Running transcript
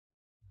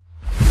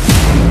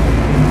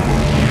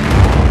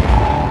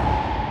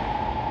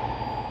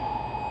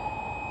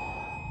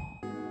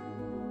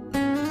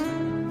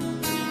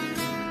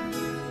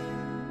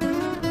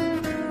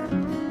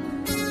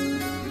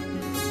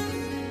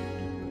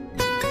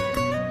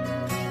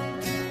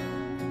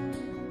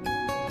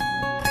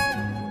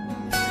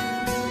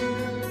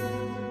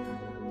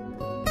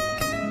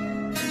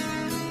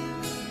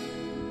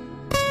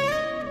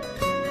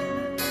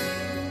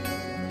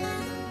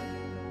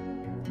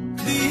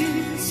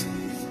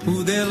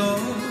उदेलो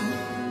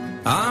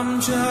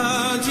आमच्या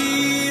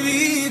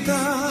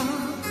जीविता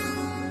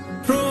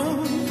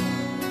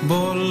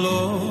बोलो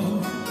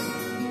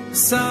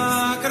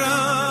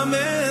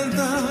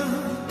sacramenta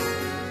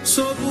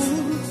sobu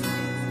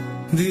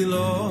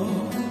dilo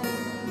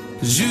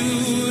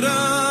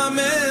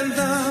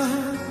juramenta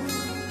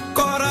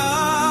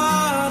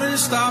corar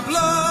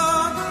stabla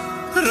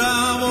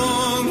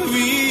ramon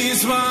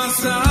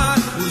visvasa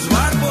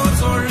uzvar por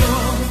solo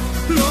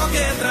no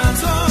que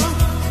transo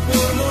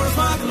por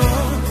morfaglo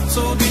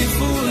so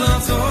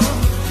bifulazo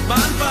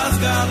ban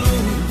pasgalu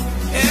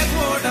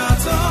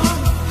ekvodazo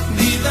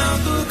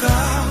ditantuka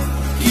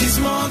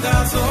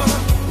ismogazo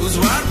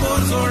uzvar por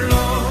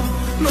solo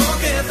no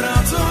que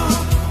transo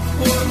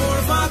por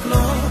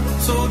morfaglo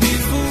so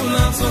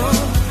bifulazo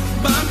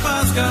ban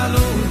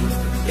pasgalu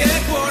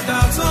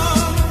ekvodazo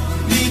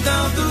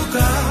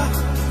ditantuka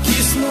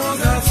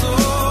ismogazo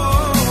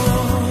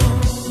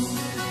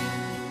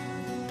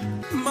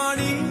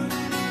mani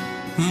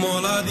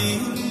moladi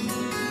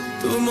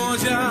tu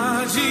moja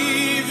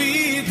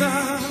jivita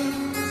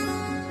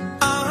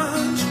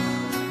anj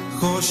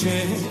khoshe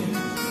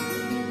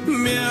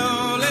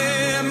meole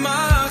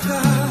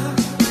maka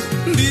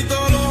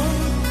ditolo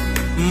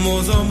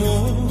mozomo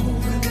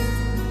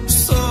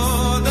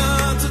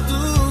sodat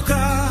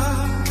tuka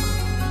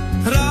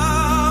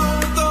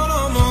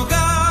rautolo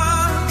moga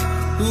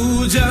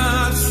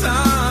ujar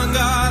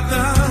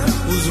sangata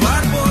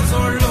uzvar por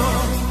solo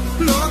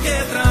no que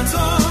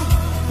transo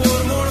por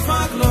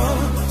morfaglo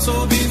so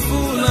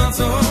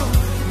bifulazo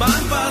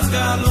ban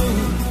pasgalu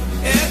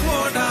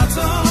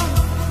ekvodazo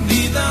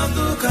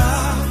ditantuka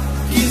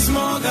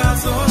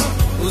ismogazo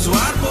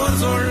uzvar por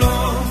solo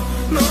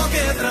no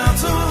que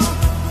transo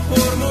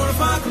por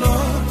morfaglo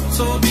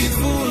so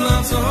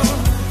bifulazo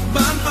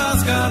ban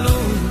pasgalu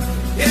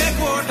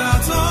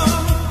ekvodazo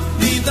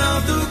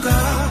ditantuka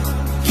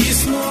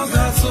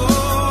ismogazo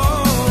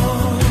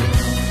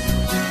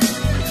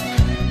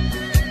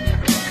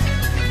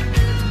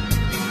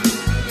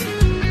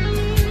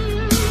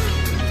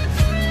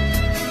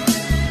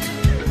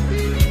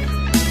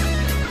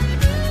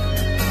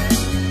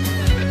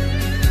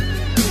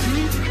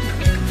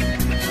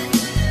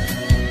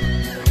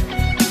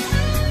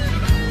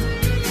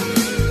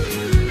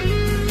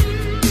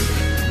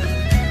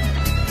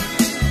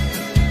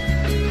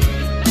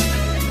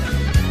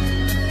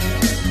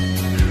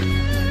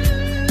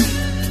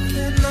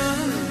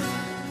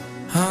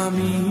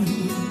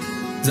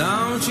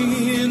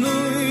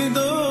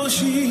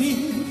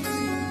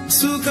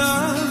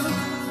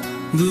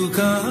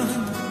Duka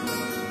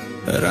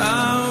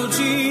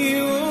rauci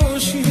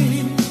oshi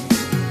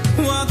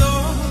wado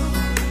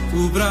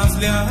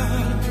ubrazlia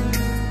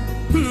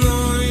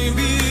noi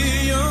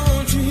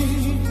bionci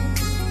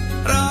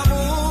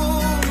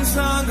rabon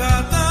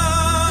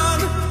sangatan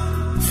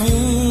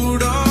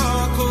fudo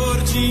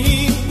corci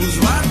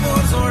uzvar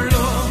por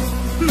solo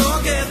no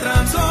que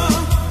transo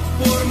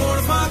por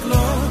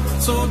morfaglo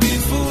so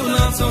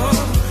bifulazo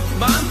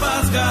ban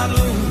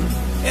pasgalu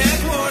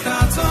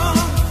ekvodazo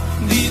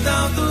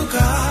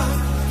ditantuka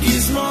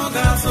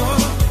ismogazo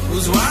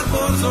uzvar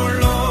por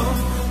solo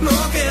no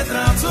que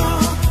transo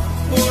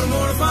por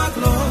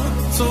morfaglo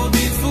so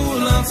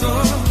bifulazo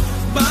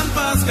ban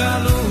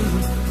pasgalu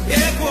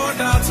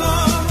ekvodazo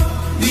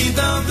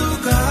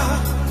ditantuka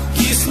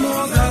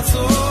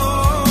ismogazo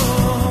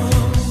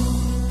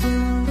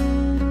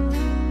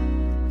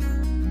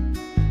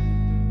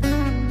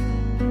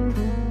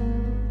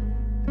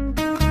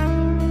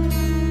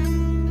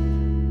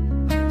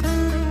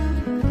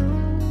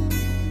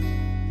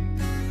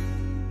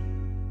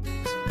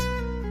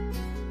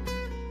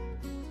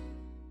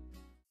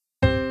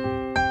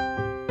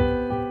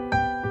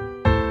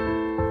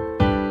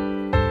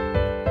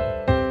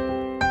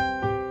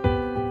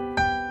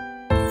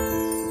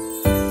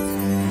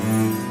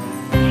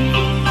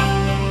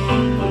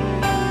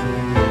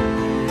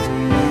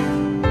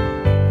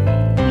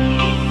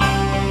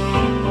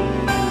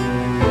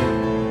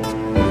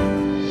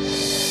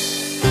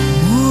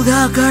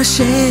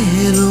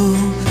Kashelo,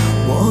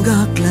 moga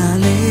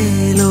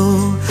klalelo,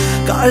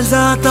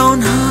 kalza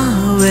taun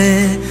have,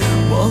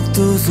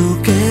 moktu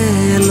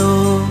zukelo.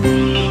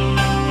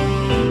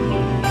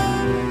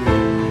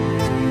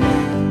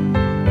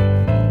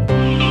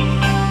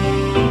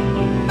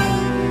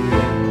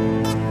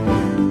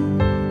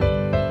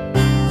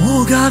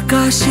 Moga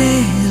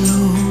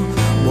kashelo,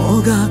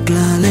 moga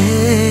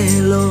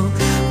klalelo,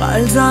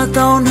 kalza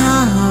taun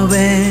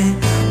have,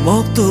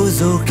 moktu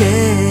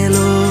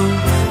zukelo.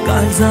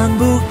 Kalzan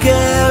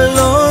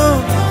bukelo,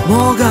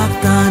 mogak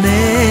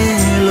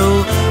tanelo,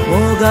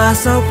 moga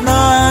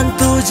sapnan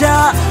tuja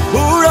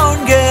uron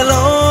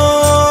gelo.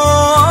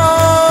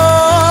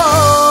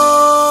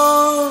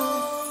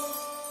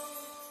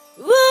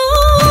 Oh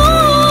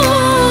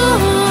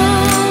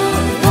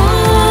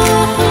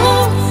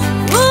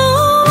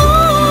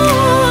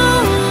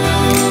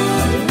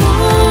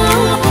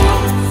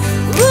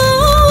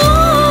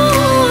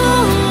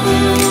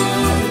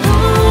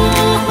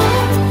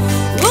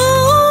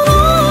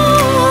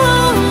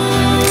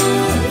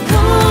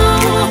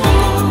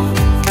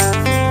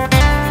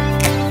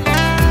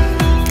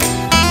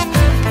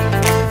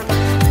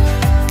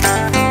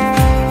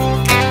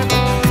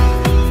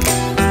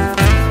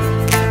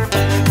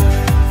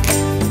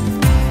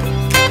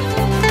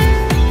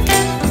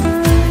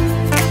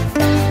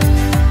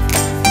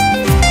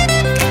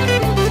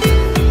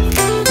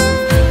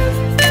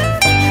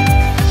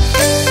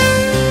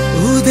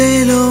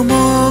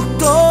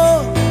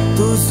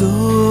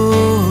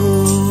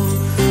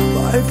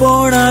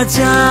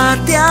मुगाच्या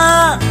त्या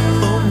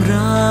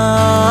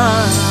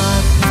उमरात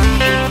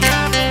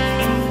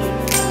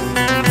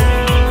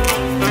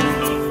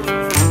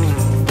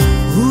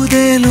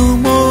उदेलो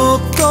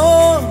मोगतो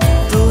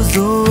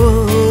तुझो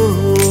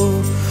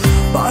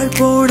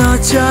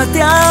बाळपणाच्या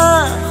त्या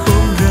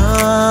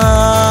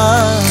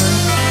उमरात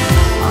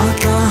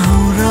आता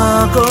हांव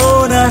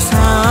रागोन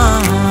आसा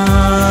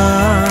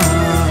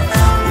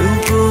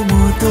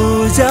रुकूम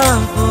तुज्या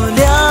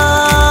खोल्या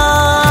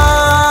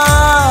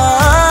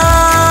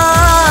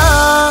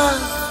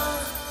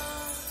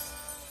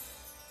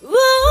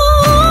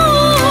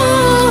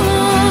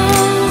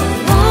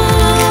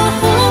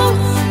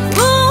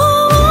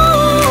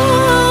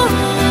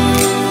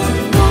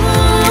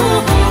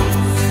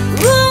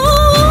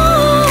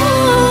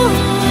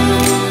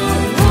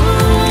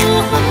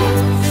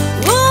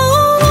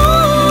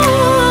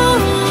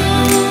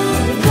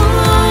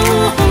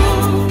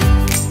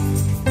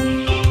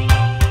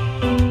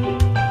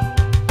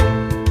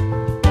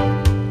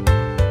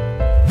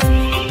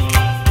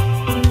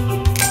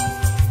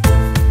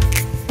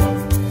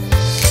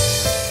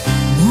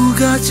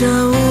मुगाच्या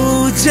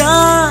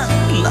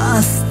उज्यान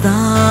लासता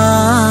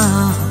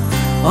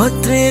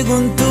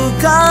अत्रेगून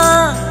तुका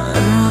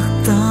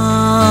राखता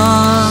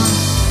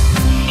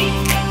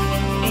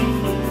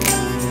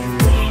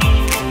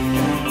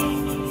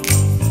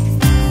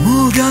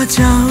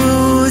मुगाच्या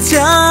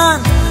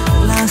उज्यान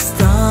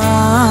लासता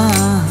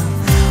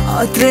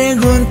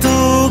अत्रेगून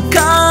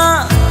तुका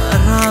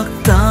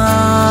राखता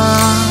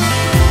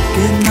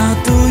केन्ना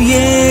तू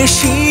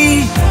येशी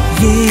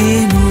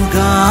ये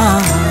मुगा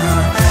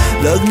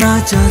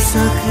लग्नाच्या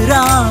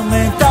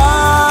सखरामेंतान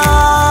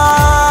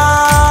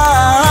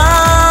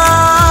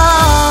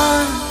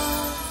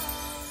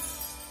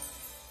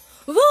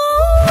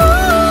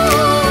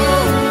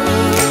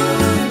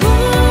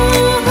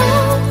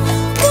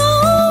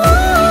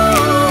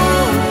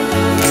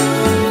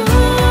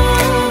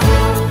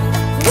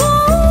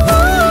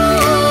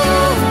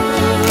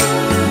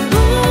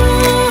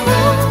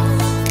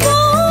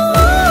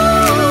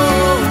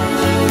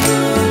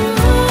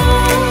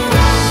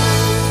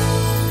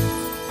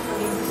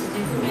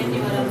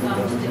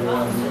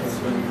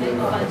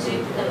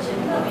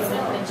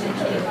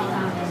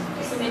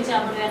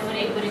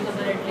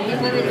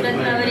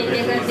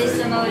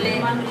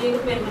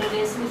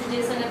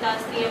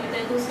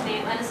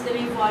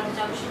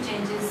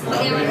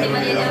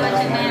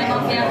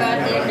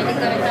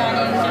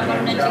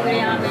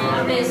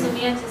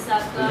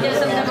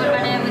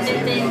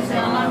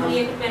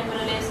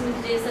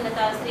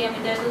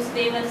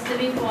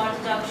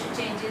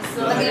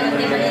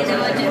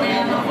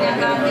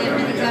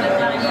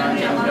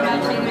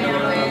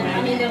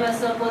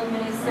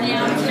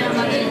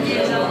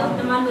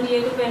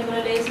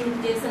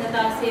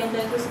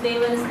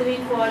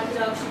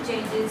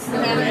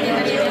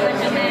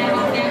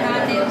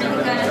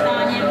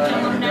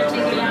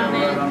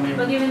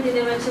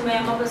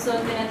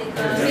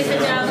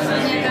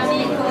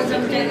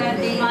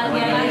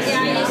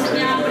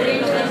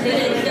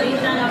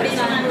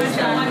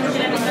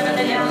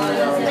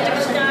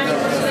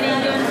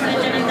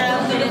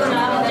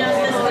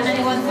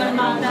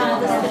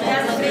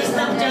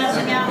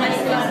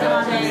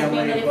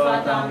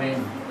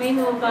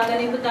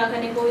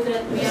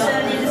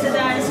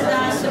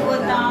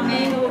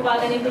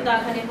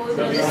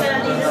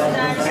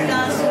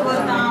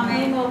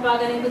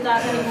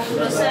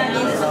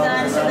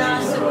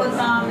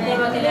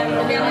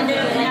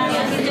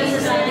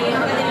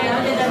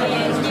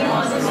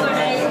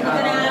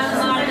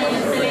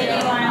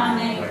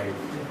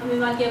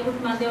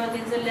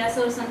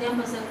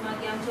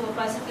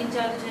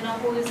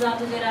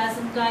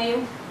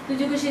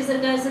तुझे कशी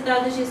सरकार सता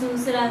तशी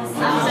संसारात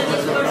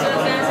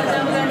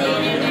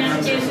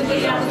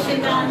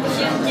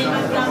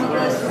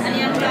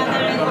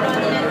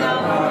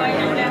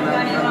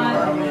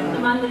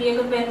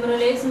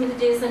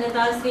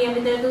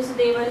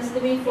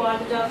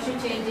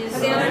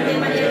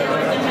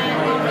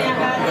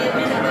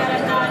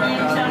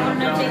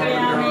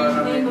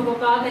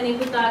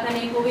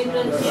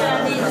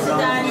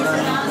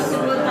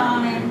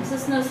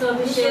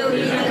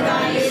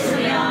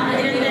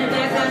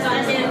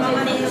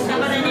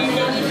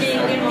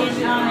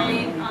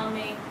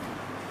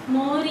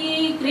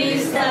मोरी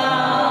क्रिस्ता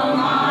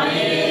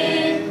माये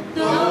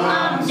तू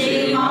आमची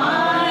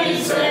माय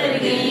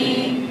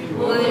सर्गी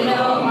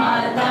उलो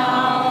माता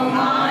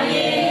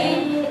माये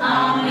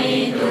आम्ही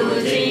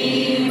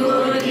तुझी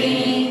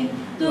भुरगी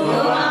तू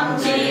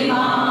आमची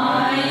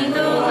माय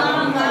तू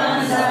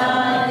आमकां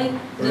जाय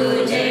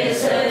तुझे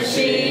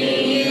सरशी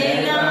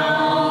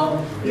नाव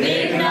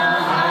विघ्न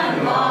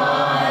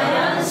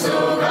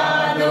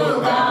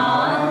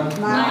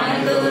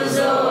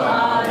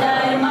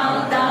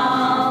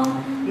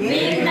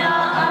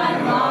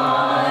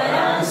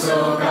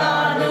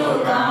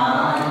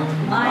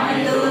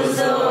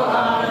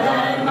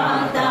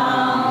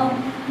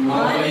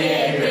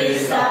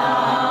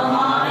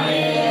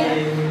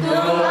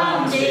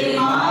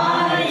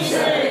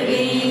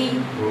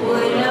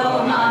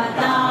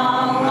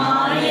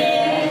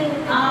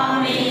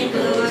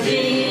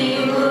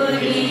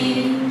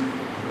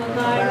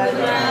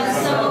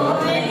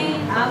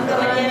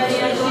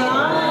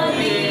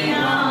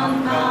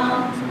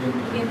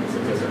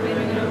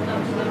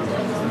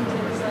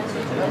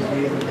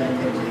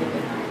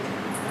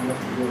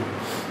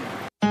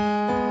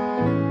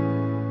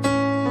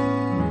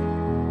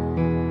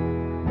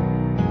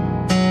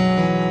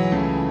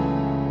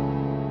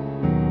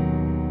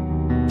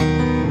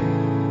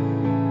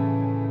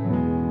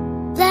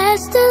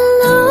Bless the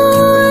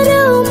Lord,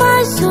 oh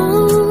my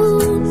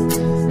soul,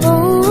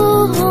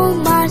 oh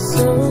my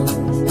soul,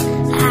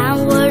 and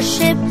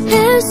worship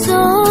His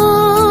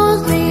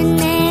holy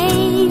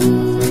name.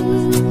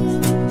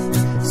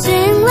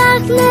 Sing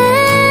like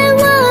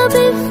never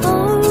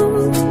before,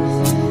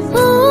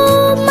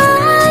 oh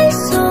my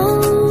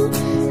soul,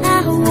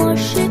 and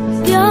worship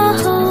Your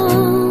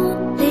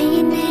holy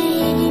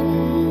name.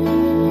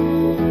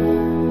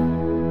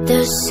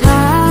 The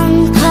sun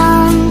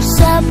comes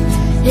up,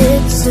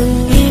 it's a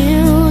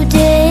new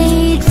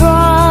day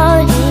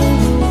drawing.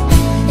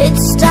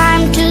 It's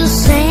time to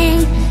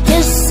sing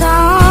His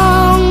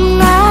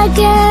song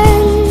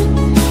again.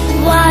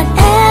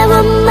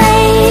 Whatever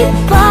may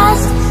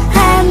pass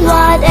and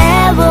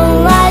whatever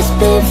lies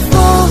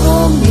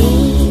before me,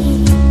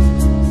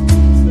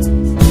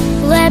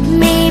 let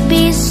me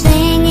be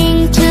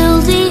singing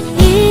till the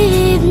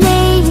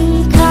evening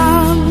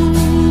comes.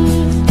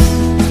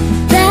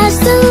 Bless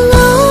the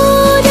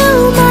Lord,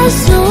 oh my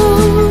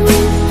soul,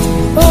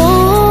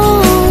 oh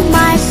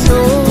my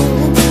soul,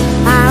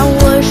 I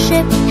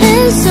worship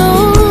His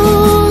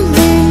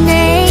holy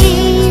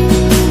name.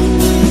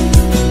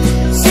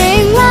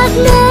 Sing like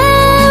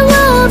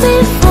never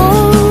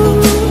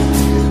before,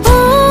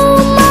 oh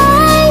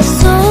my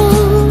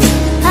soul,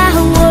 I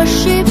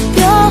worship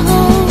Your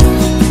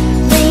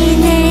holy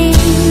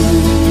name.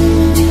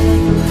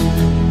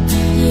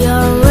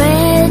 You're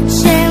rich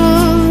in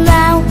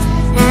love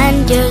and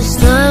You're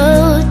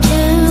slow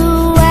to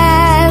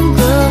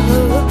anger.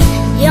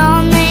 Your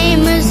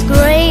name is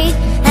great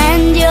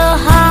and Your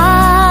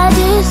heart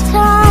is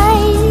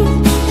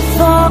kind.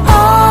 For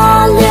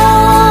all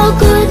Your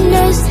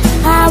goodness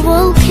I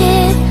will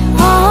keep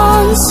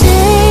on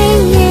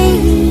singing.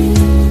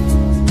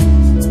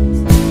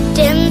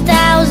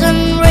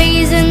 10,000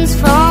 reasons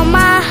for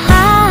my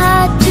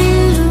heart to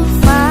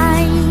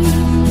find.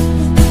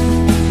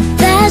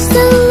 Bless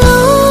the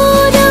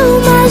Lord, oh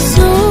my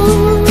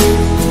soul,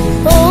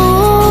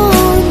 oh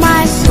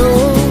my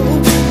soul,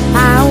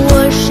 I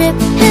worship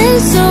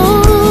His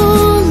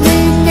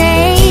holy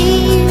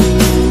name.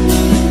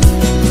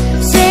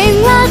 Sing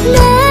like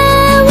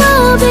never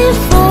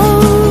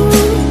before,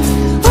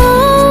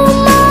 oh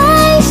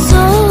my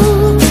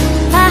soul,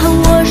 I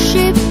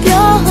worship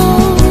Your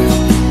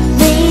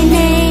holy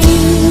name.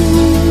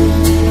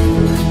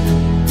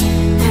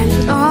 And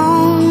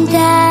on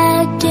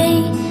that day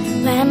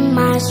when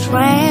my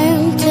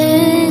strength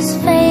is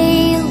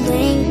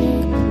failing,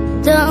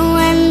 the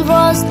end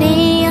was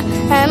near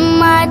and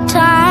my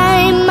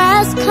time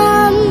has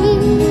come,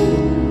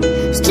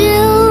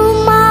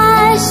 still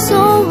my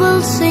soul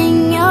will sing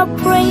Your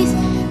praise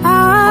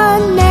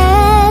unending.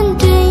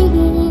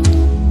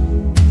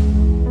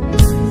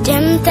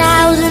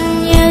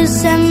 10,000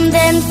 years and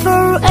then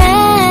forevermore.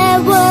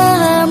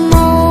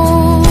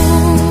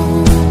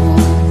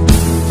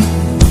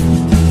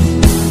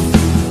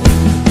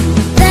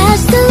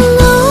 Bless the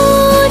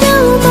Lord,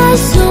 oh my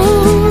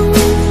soul,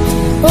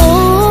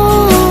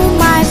 oh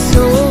my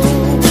soul,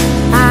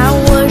 I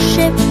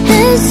worship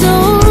His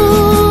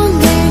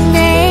holy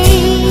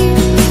name.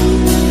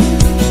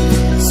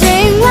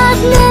 Sing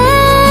like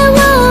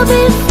never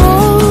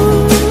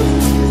before,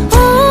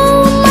 oh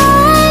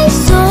my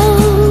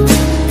soul,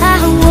 I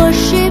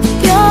worship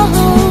Your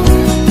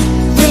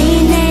holy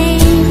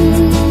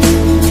name.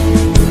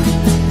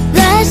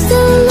 Bless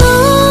the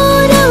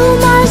Lord, oh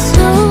my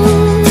soul,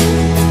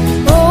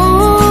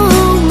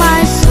 oh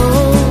my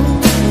soul,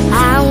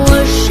 I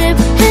worship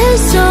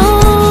His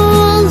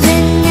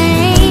holy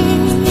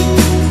name.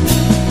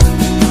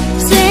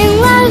 Sing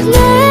like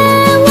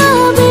never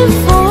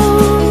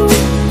before,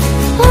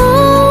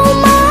 oh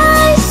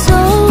my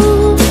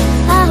soul,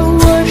 I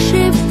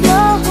worship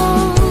Your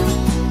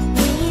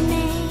holy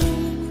name.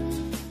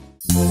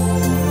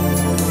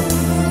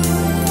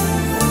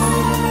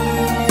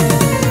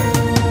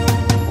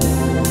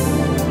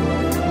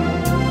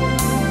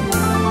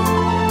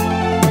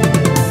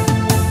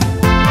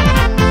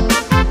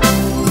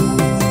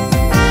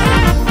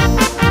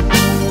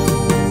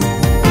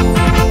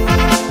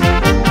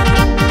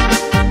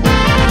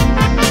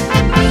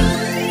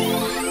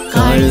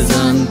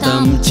 काळजांत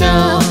आमच्या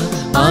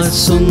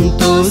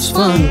असंतोष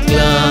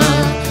फांकला,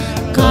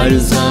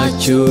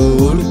 काळजाच्यो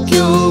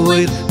उडक्यो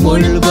वयर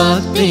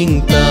मळबाक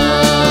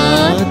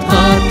तेंकतात.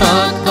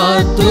 हाताक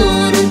हात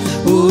धरून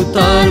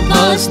उतार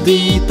भास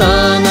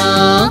दिताना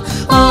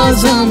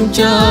आज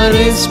आमच्या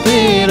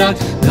रेस्पेराक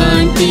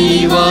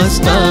घंटी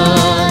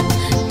वाजतात.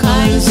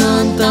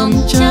 काळजांत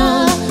आमच्या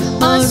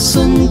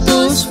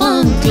असंतोष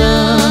फांकला,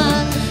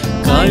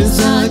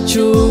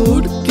 काळजाच्यो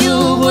उडक्यो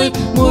वयर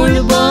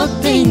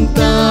मळबाक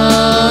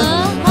तेंकतात.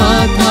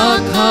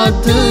 हाताक हात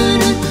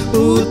धरून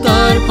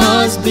उतार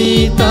भास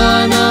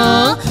दिताना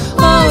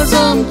आज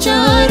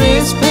आमच्या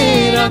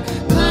रेस्पेराक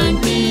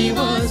घंटी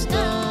वाजतात.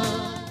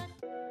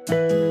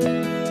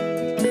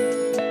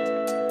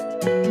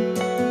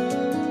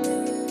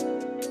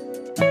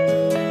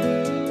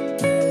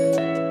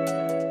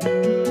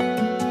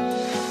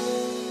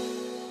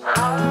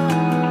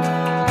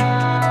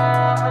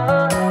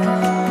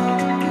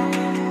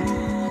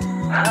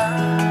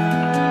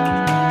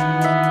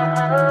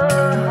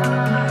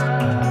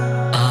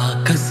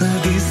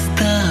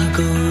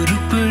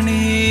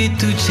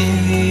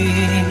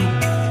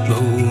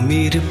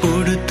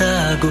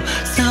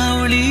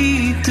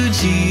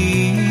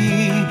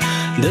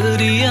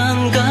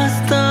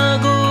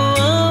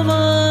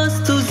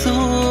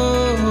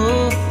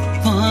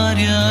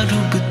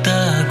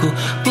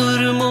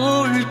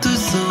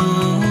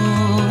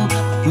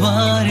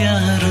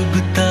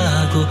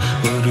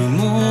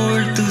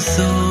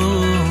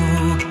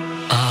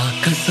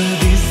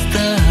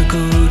 दिसतागो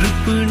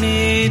रूपणे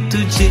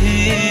तुझे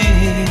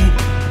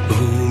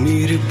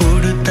भूमीर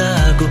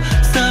पडतागो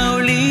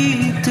सावळी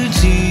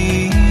तुझी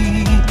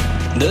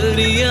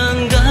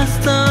दर्यांक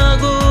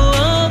गाजतागो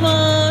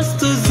आवाज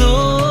तुझो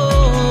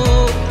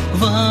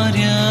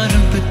वाऱ्यार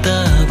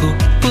उबतागो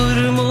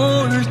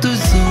परमोळ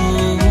तुझो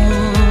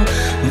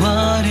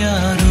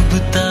वाऱ्यार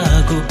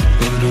उबतागो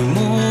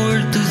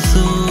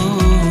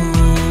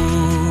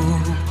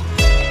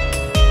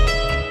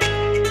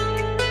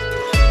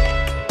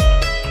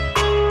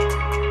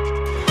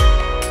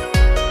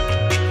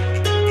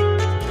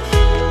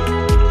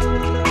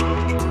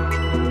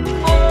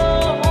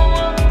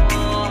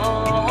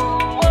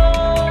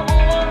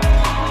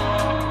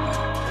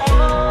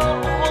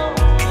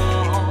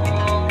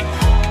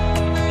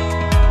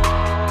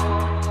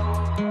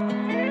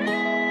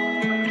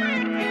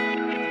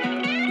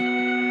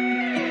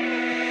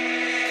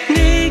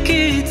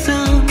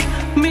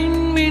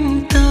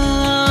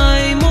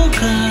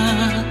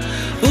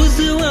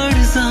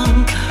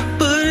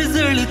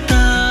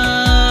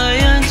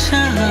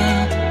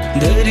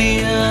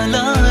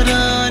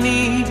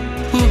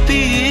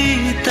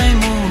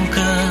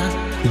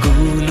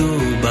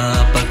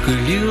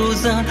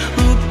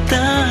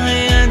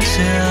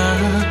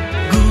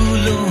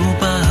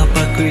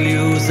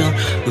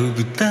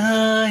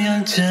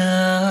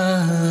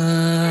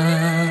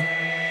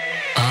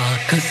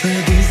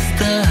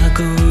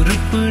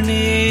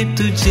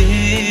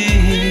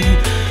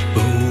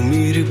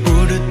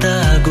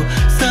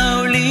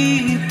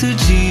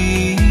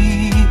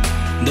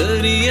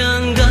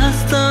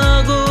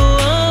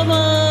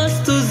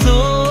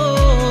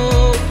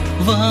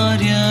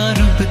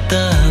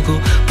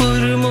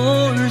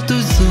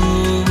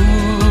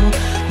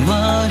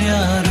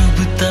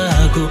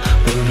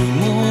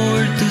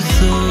परमोळ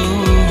तुझो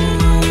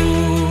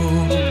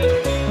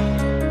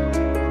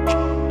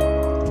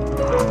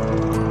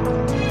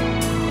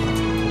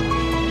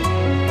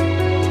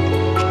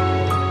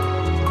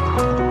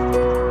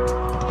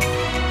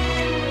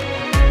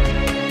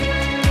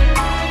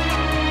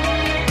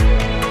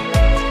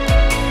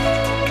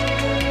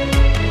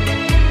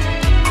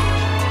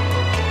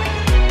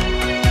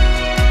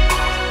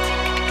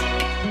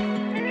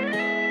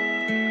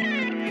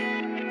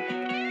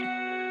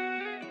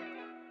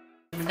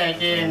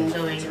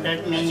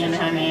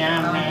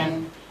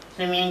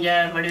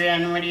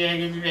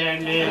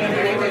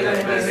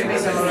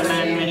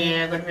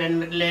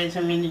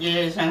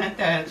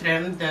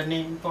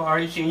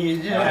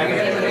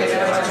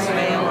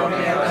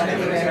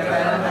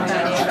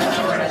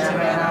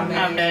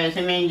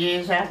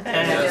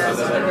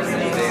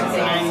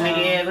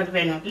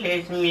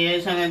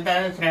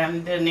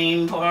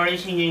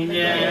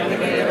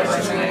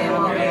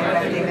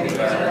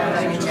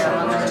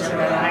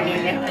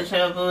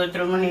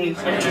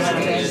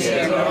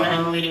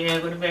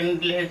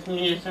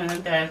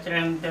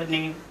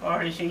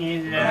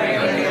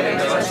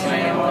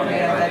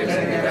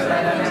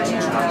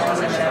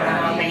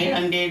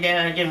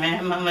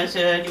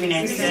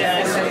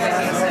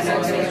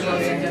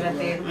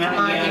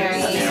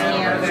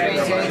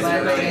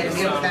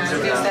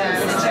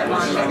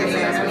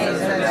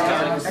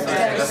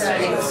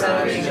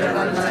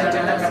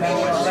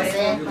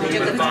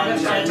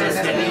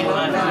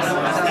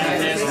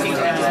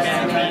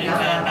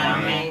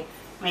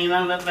महिमा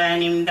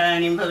बपानिं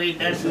दानिं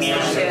भवितस्मै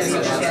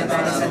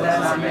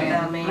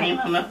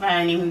महिमा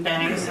बपानिं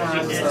दानिं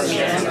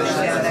भवितस्मै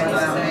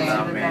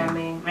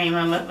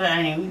महिमा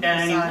बपानिं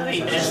दानिं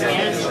भवितस्मै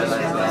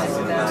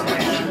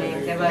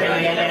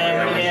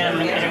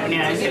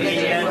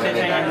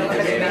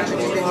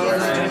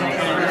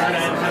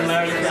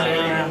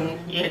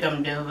एकम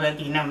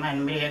देवभक्ति नमन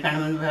मेरे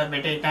कणमन भव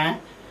बेटेता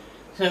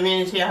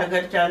समय से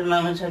अगर चाल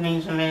माम सनी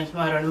समय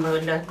स्मरण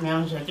भवदात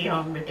म्याम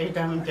सतियाम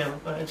बेटेता हम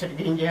जब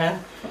श्रद्धिंजा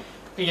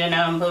तुझे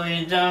नाम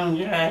भविजाम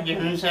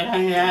राजन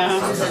शरण्या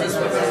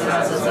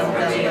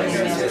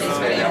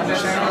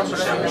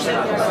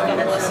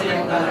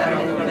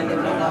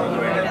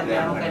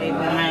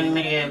man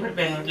मेरे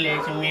बरपेन उठले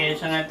समय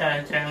संगता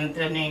श्रम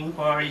तने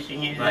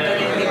पॉलिशिंग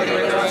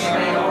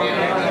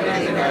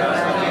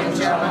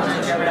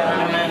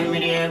man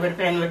मेरे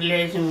बरपेन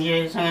उठले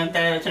समय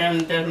संगता श्रम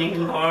तने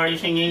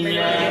पॉलिशिंग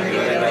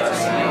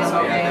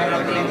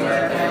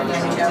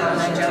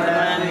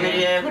man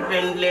मेरे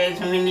बरपेन उठले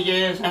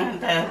समय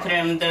संगता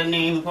श्रम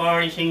तने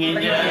polishing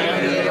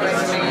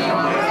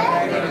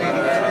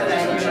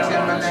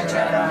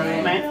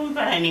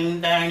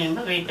Panim danim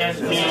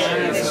bhavitasmi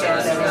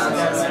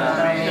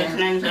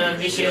Krishnan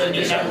savisyo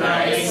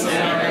dishamai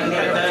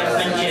Sankata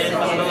sanjay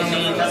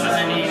pamboni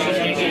samadani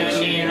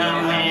vishikevani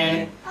amen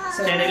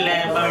Sarila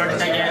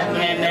bhavata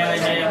jatme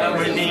nevajay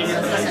bhavati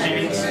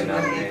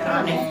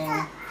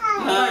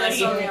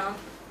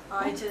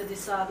आयचे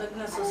दिसा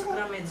लग्न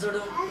सुसक्रम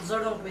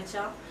जोडूंक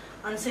वेचा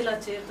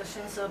अनसिलाचेर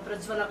तशेंच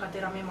प्रज्वला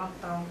खातीर आमी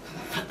मागता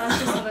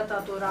तांचे संगता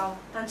तूं राव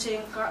तांचे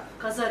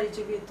काजारी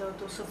जिवीत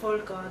तूं सफळ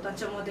कर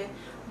तांचे मदें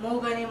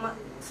मोग आनी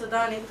सदां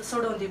आनी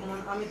सोडून दी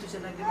म्हणून आमी तुजे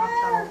लागीं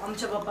मागता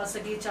आमच्या बापा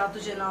सगळीच्या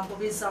तुजें नांव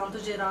पवित्र जावं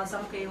तुजें राज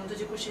आमकां येवन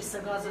तुजी खुशी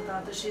सगळा जाता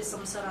तशी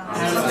संवसारांत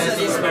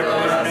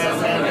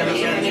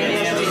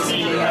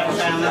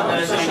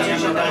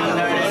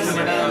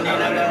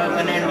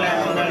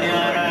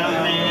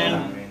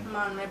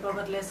Man may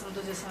power lesson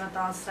to just not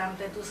time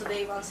that to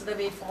the once the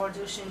way for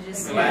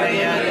changes.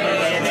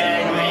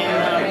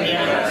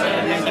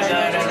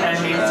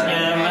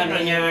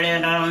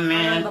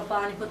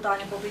 Bapani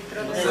putani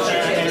pavitra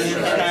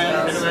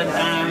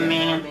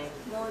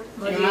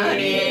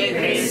Maria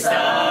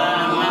Krista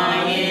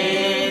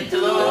Maye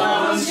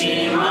tuam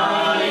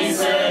shimai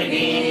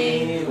sagi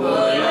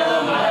Bolo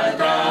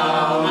mata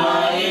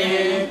maye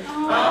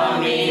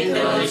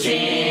Amitu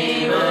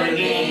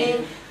shivargi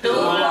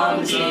tuam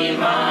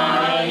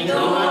shimai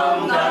tuam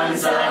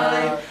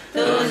kansai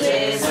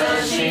Tujhe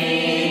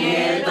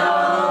sashita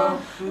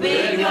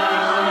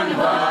Vignan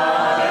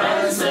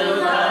varan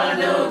sukha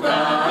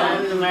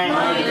dukan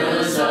Maidu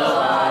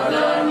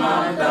soagar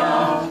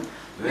matam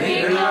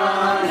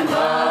Vignan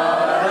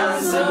varan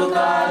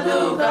sukha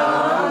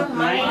dukan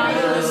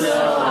Maidu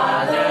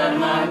soagar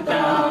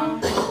matam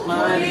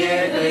Maria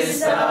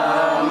Krista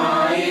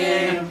Maye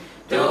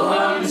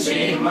tuam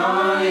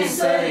shimai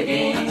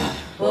sagi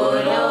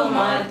Puro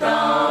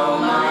matao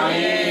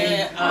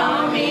maye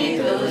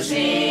amitu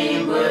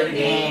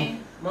shimburgi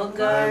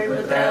Mugar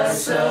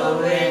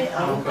putrasawe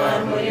amkar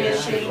murya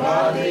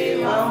shivadi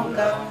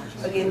mamka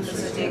Again to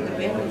the take the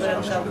wind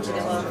from Sham to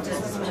the Baba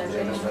Justice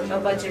Management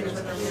Baba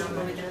Justice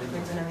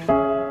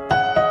Management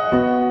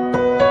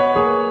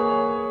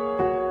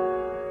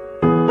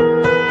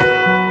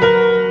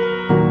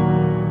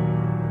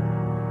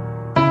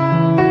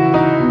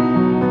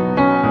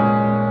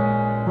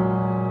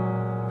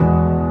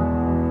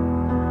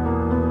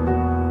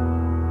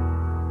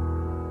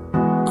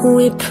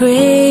We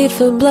pray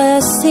for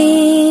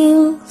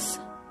blessings,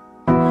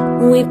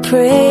 we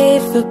pray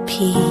for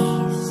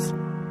peace,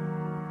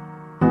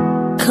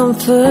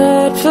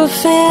 comfort for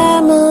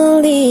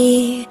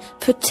family,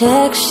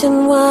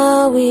 protection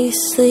while we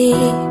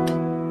sleep.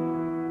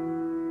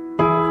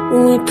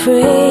 We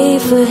pray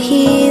for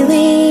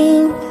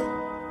healing,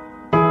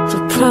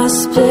 for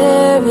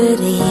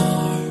prosperity.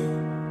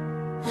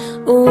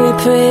 We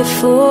pray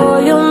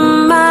for your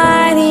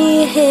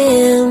mighty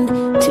hand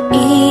to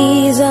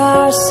ease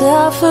our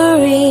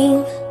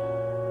suffering.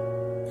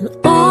 And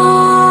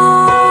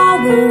all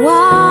the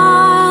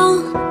while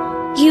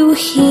you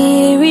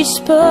hear each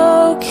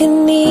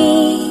spoken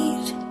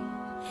need.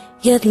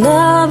 Yet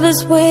love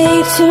is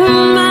way too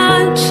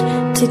much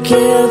to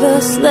give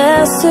us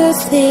lesser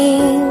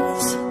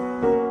things.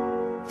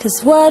 'Cause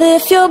what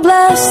if your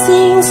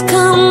blessings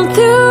come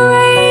through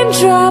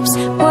raindrops?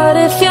 What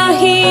if your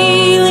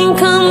healing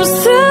comes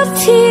through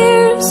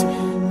tears?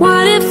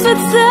 What if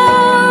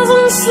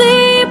 1,000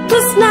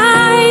 sleepless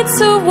nights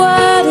are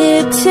what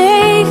it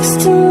takes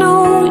to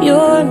know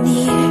you're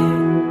near?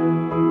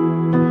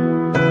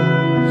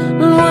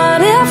 What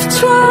if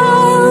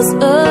trials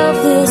of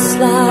this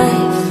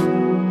life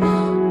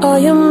are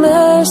your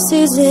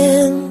mercies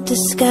in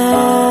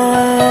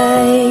disguise?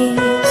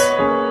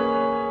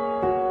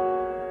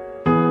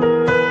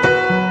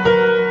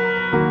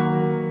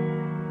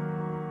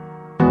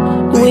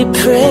 We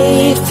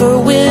pray for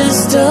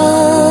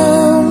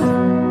wisdom,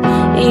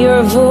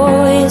 your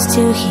voice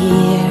to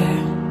hear.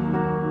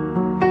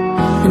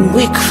 And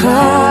we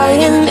cry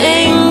in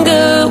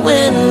anger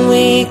when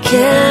we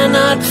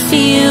cannot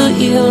feel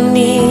you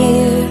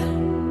near.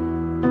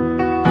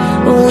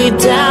 We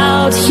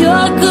doubt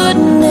your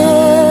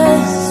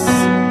goodness,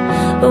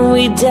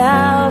 we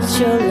doubt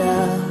your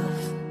love.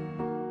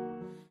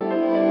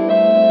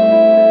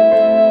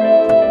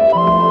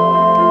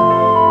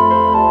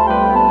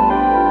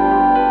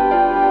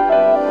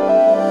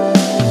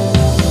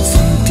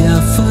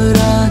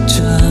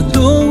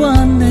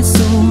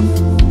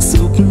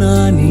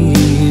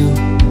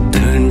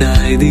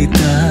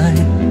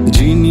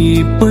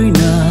 Jini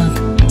painak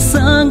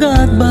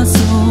sangat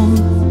basong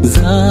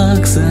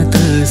Zak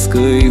satas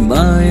koi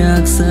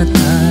mayak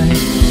satai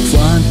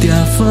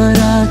Fantia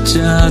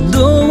faracha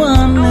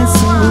doan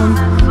leson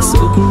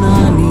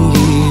Sopnani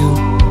hiu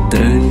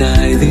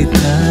terdai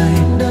ditai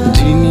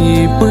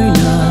Jini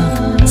painak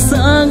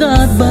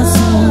sangat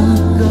basong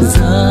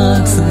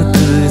Zak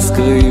satas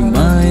koi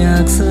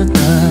mayak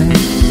satai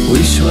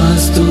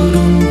Wishwas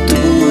turun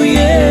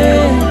tuye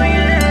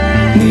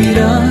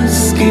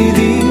Niras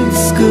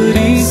kidis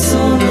kari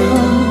sona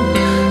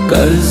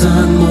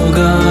Karzan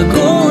moga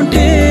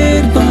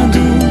konter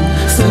padu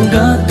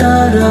Sangata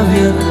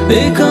ravya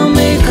eka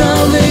meka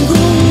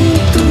vengun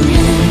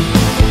Tuye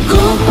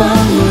gopa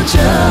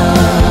mocha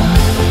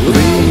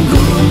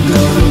Vengun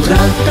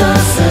drakta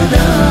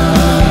sada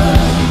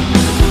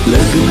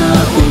Lagna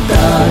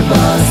utar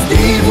bas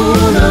devo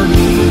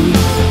nami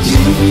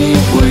Jimi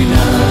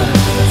poina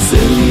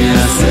selia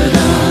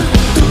sada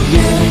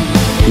Tuye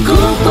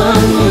Gopa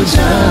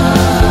mocha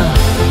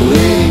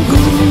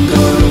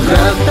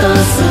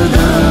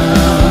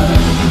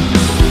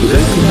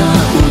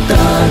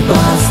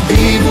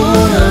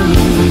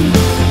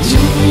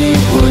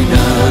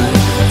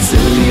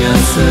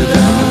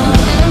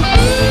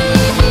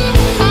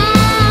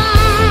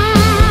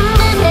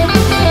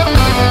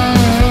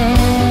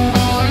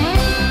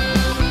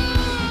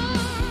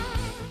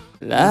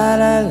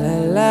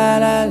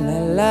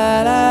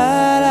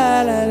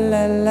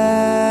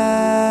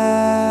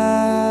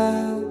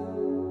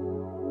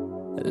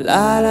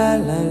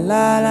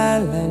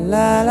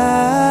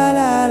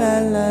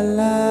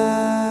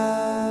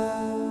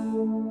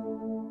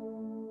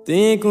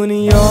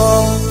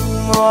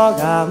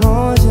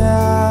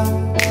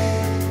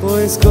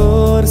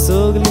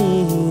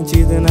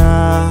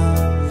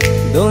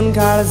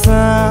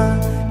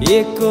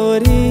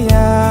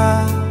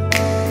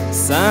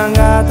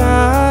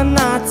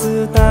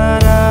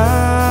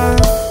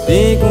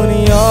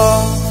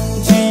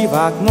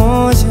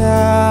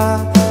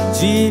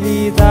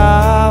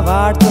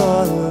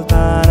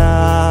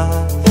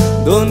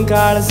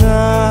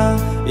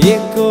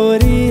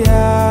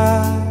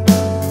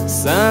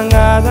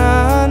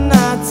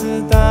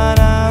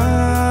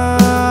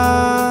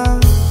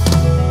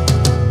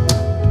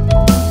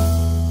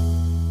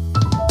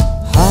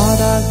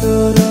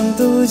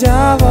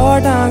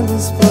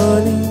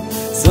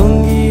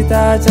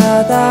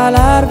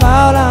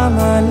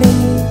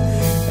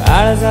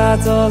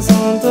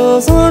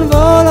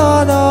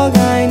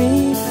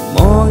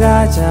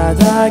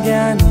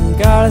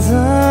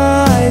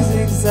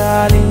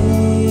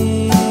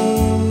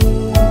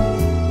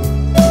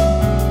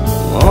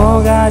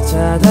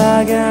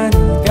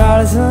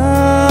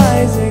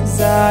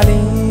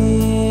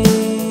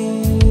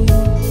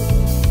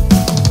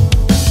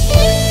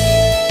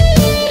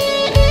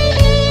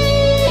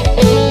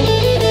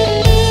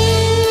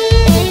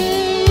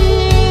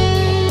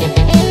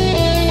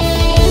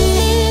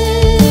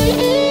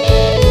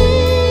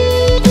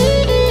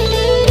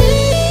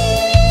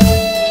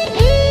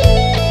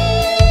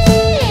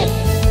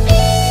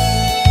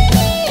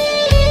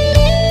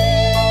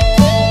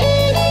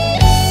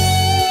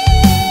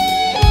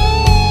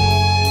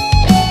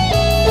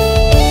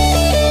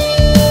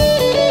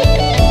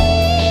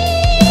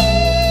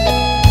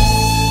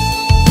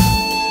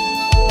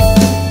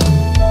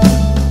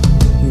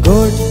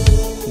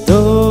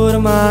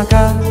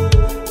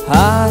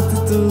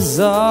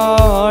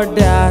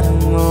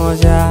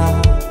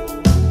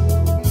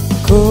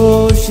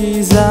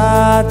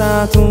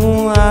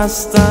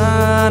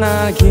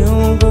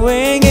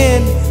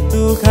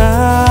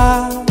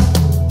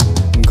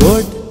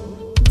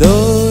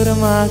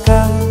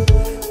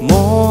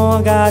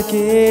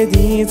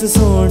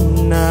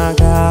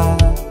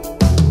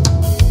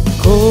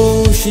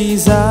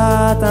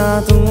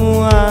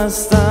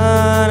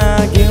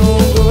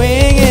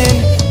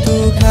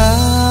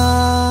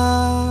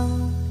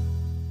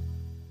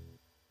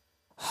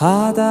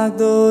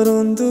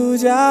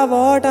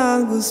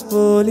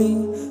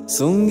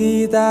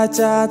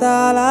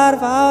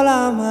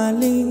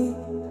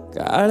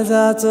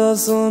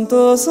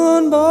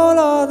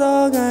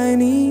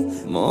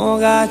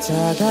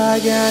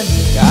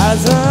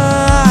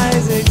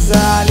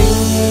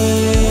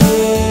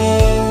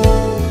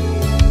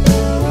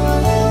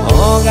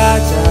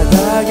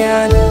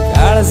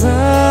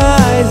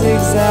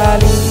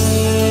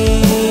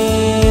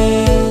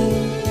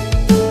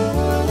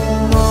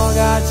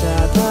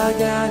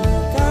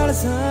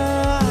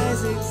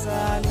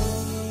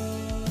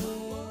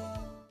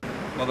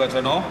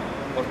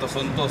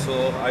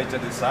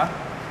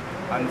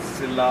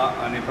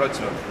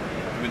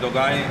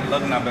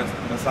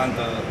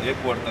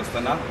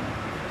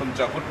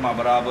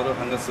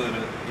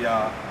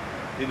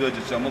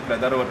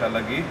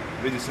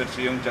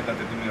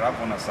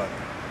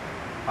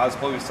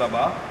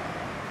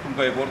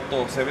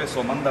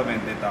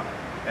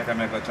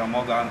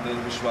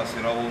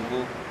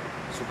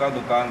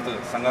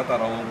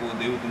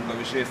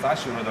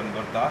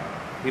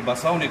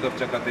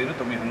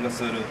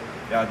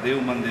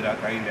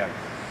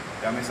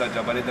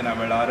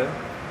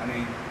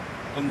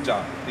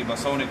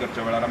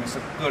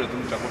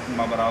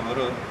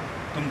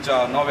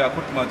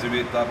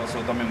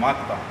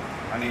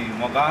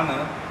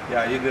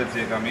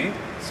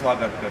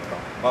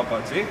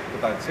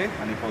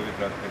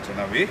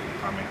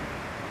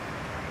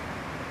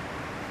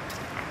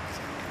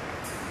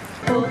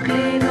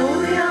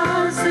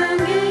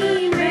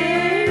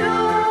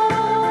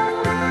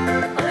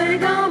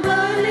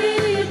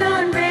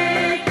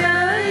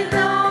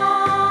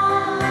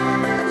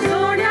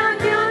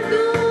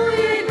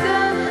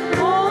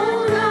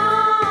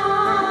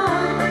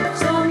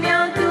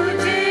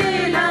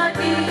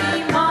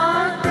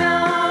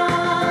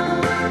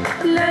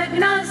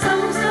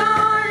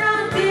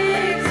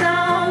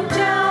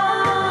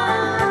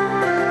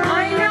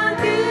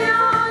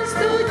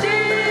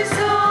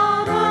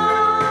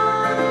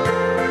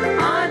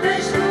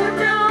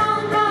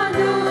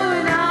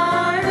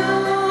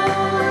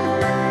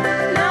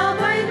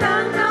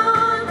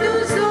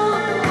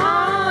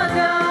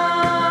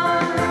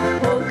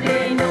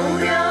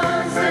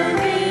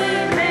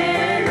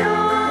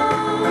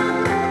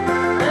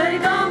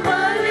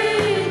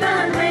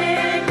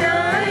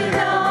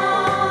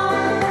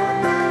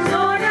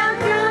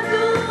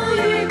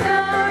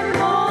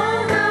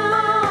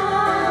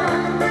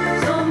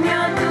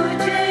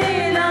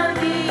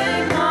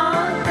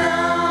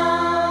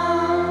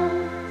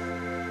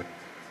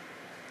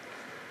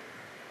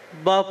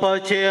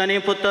बापाचे आणि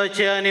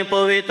पुताचे आणि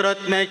पवित्र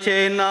आत्म्याचे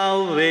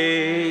नावे.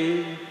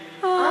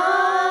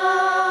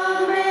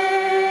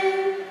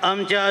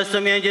 आमच्या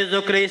सम्या जेजू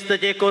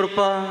क्रिस्ताची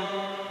कृपा,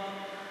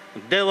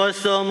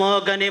 देवाचो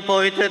मोग आणि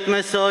पवित्र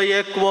आत्म्याचो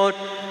एकवट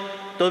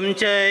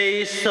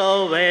तुमचे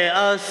सवे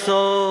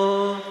आसो.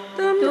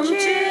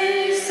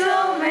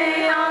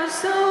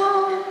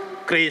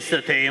 क्रिस्त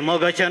ते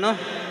मोगाच्या न्हू.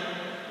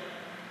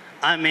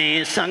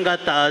 आमी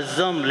सांगाता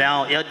जमल्या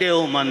ह्या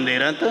देव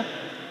मंदिरांत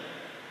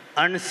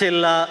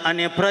अणसिल्ला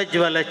आनी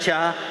प्रज्वलाच्या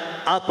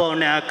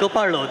आपोवण्याक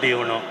पाळो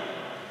दिवण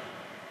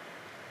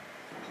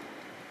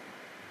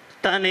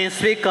तांणी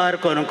स्विकार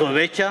करूंक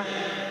वेच्या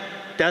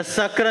त्या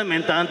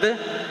साक्रमेंतांत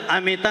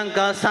आमी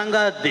तांकां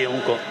सांगात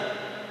दिवंक.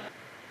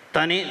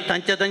 तांणी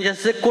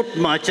तांच्या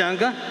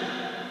कुटुंबाच्यांक,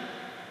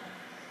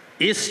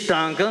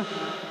 इश्टांक,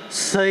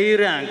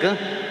 सैऱ्यांक,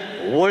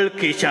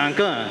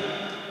 वळखीच्यांक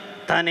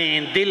तांणी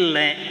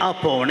दिल्लें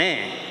आपोवणें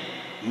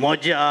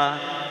म्हज्या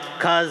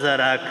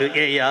काजाराक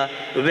येया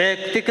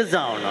व्यक्तीक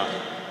जावन.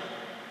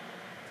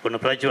 पूण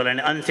प्रज्वल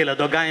आनी अनसिला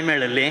दोगांय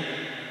मेळ्ळीं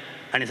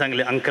आनी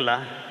सांगलें, अंकला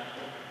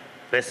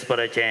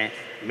वेस्पराचें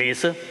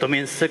मीस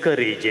तुमीच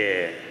करीजे.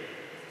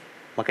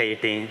 म्हाका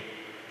इटी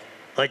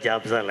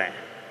अजाप जालें.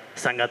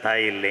 सांगात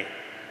आयिल्लीं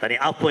तांणी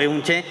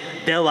आपयवचें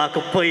देवाक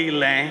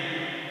पयलें,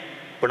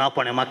 पूण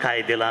आपणें म्हाका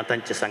दिलां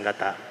तांचे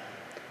सांगाता.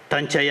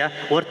 तांच्या ह्या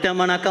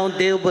वर्तमानाक हांव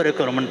देव बरें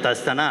करूं म्हणटा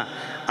आसतना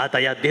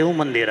आतां ह्या देव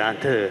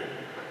मंदिरांत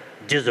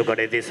जेजू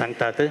कडेन ती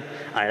सांगतात,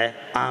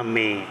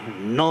 आमी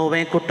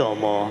नवें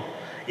कुटुंब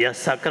ह्या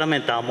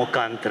साक्रमेंता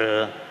मुखांतर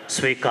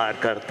स्विकार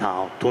करता.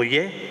 तूं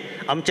ये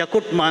आमच्या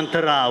कुटुंबांत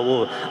राव,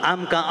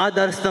 आमकां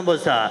आदारस्तंभ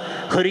आसा.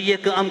 हर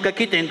एक आमकां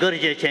कितें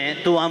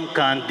गरजेचें तूं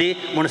आमकां दी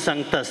म्हूण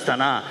सांगता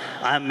आसतना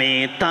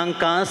आमी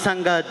तांकां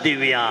सांगात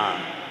दिवया.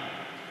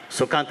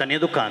 सुखांत आनी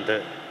दुखांत,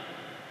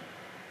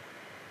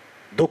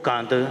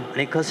 दुखांत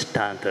आनी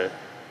कश्टांत,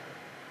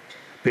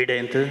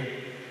 पिडेंत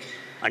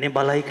आनी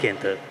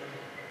भलायकेंत,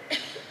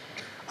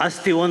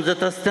 आस्ती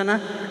वंजत आसतना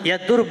ह्या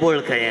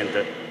दुर्बळकायेंत,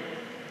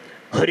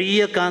 हर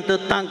एकांत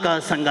तांकां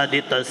सांगात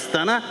दिता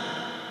आसतना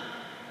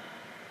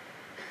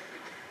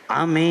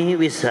आमी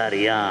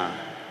विचारया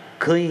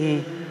खंय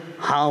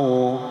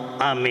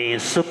आमी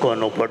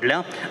सुकोन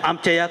पडल्या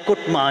आमच्या ह्या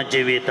कुटुंबा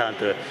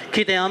जिवितांत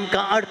कितें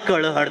आमकां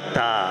आडखळ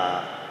हाडटा.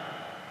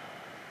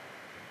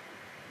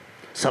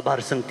 सभार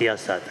संगती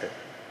आसात,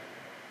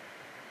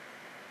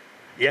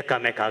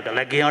 एकामेकाक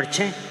लागीं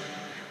हाडचें,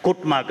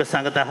 कुटुंबाक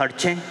सांगता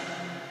हाडचें,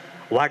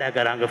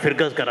 वाड्याकारांक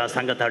फिरगतकारांक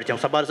सांगता हाडचें.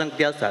 सभार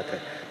संगती आसात,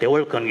 ते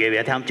वळखून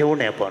घेवया. तें आमचें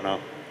उणेंपण.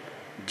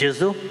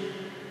 जेजू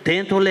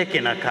तें तूं लेखी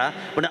नाका,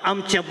 पूण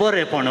आमचें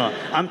बरेंपण,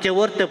 आमचें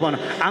वर्तेपण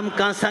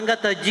आमकां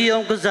सांगाता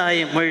जियोंक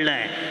जाय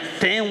म्हणलें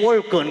तें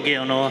वळखून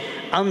घेवन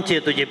आमची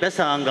तुजी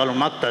बेसांग घालून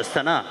मागता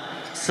आसतना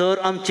सर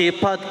आमची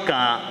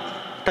पातकां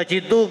ताची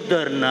दूख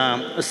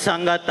धरना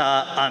सांगाता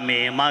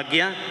आमी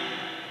मागया.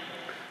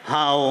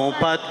 हांव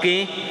पातकी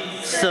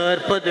सर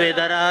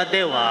पदवेदारा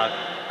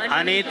देवाक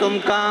आनी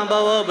तुमकां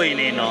भाव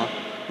भयणीनो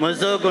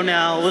म्हजो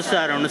गुन्यांव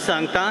उसारून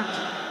सांगता.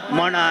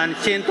 मनान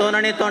चिंतून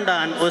आनी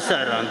तोंडान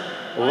उसारून,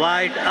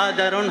 वायट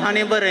आदारून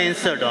आनी बरें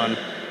सडून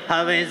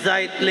हांवें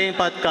जायतलीं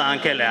पातकां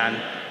केल्यान.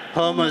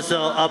 हो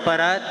म्हजो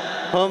अपराध,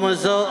 हो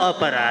म्हजो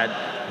अपराध,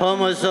 हो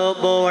म्हजो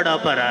बोड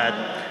अपराध.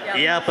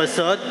 ह्या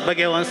पासत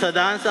भगवान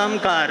सदांच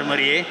आमकां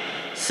मरये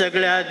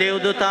सगळ्या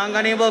देवदूतांक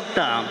आनी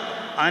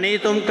भक्तांक आनी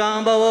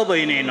तुमकां भाव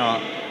भयणीनो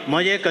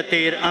म्हजे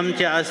खातीर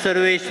आमच्या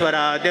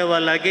सर्वेश्वरा देवा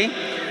लागीं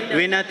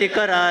विनंती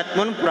करात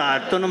म्हूण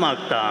प्रार्थना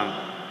मागता.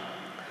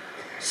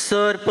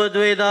 सर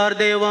पदवेदार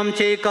देव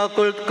आमची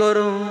काकुळट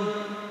करूं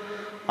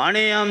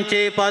आनी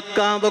आमची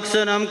पातकां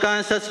बगसून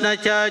आमकां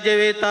ससनाच्या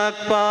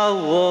जिविताक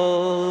पावो.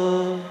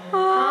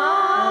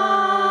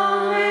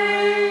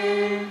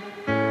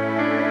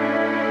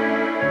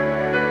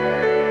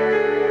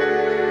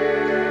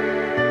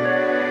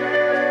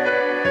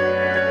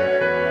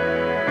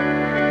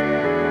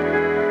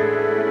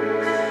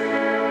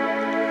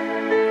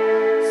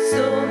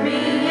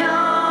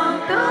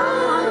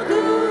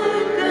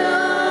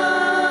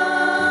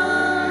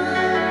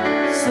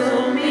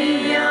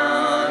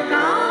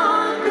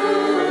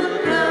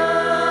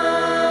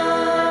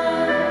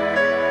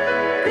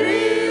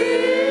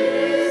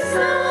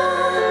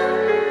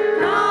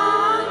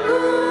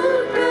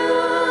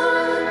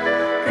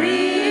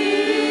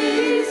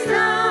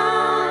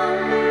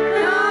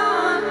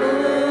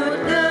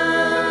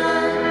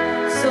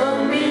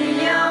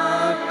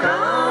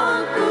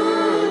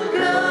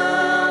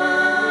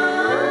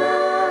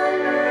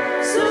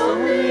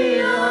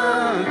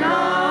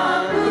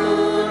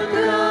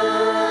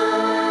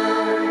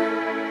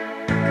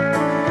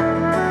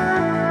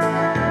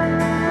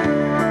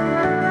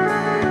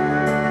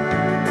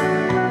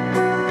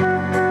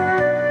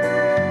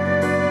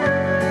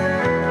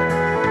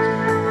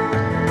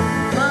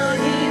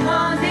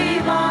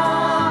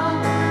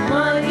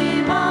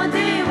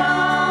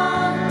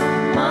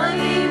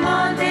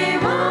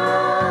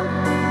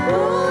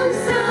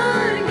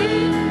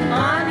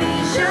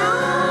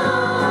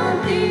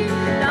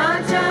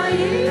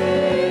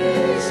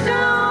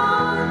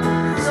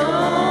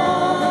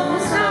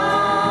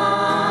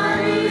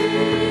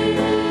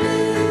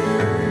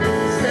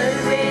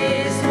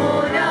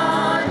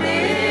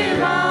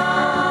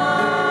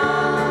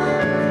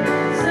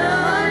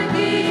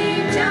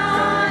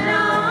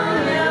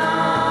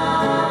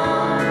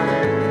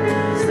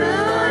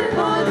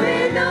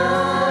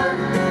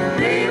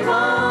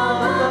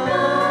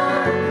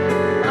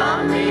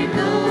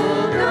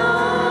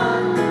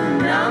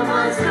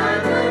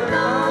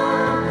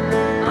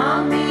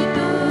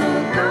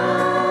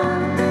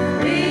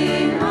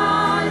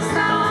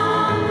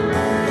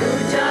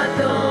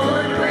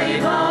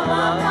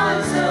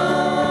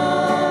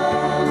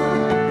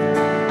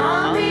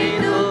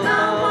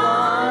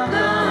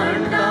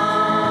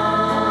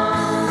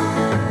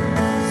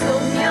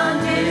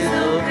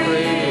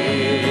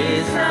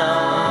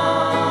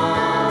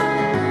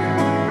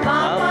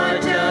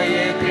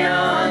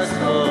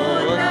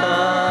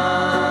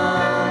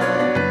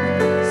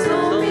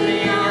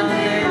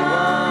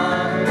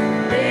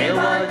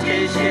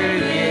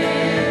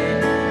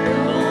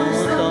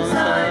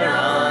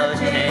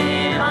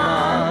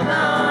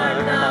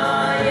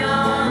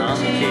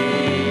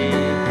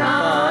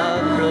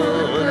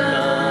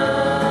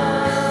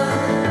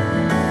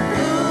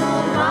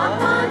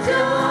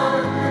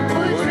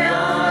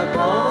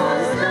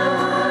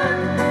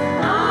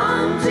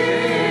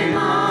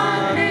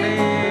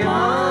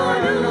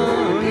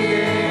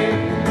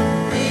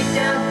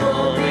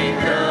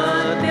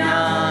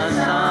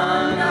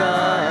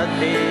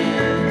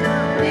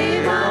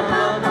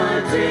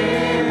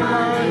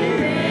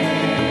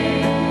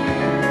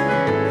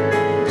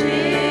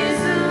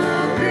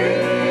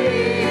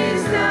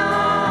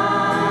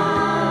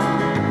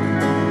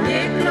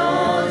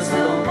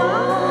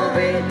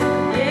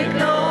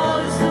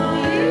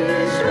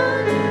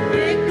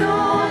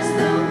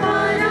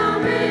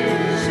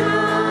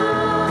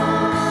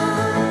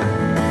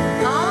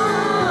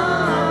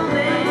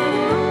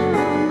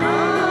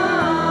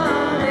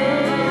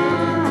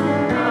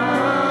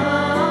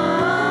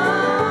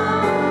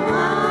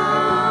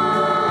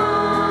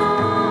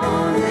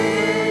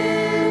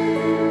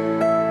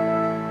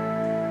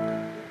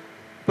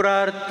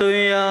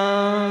 तुया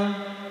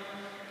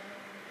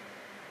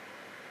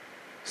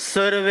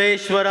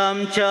सर्वेश्वर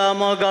आमच्या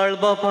मोगाळ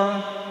बापा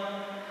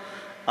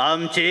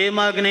आमची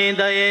मागणी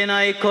दयेन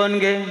ऐकून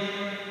घे.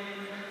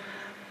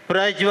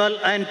 प्रज्वल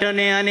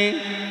अँटनी आणि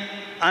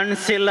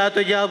अनसिला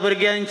तुझ्या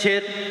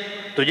भुरग्यांचेर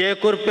तुझे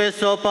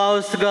कृपेचो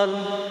पावस घाल.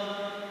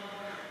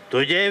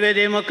 तुझे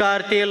वेदी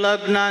मुखार ती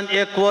लग्नान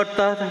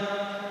एकवटतात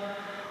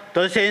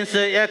तशेंच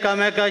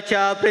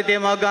एकामेकाच्या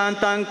प्रितीमोगान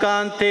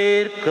तांकां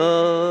थीर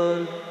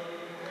कर.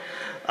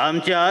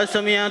 आमच्या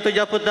समिया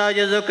तुझ्या पुता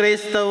जेजू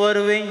क्रिस्त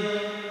वरवीं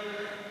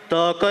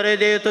तो करे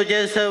दे तुझे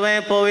सवय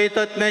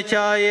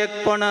पवित्रत्म्याच्या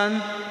एकपणान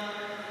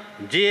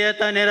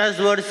जियेत आनी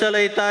राजवट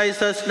चलयताय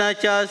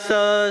ससनाच्या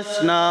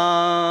ससना.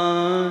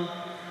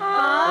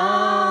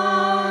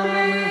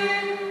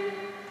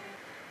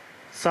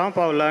 सांव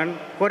पावलान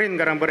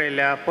कोरिंदकारांक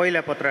बरयल्ल्या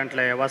पयल्या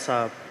पत्रांतले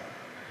वाचप.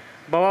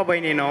 भावा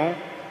भयणीनो,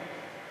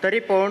 तरी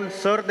पूण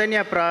सर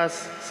देन्या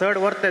प्रास चड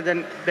वर्ते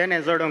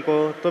देणे जोडूंक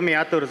तुमी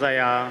आतूर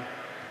जाया.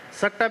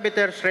 सक्ता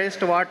भितर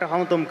श्रेश्ठ वाट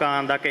हांव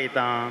तुमकां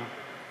दाखयतां.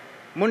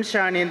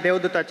 मनशां आनी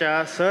देवदूताच्या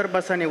सर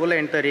बसांनी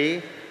उलयन तरी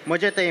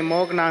म्हजे थंय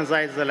मोग ना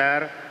जायत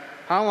जाल्यार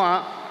हांव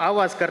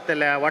आवाज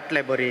करतल्या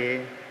वाटले बरी,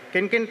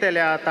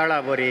 किणकिणतेल्या ताळा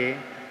बरी,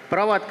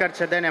 प्रवाद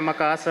करचे देणे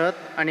म्हाका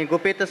आसत आनी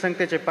गुपीत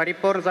संगतीचे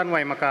परिपूर्ण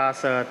जाणवाय म्हाका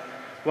आसत.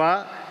 वा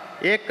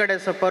एक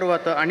कडेचो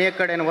पर्वत आनी एक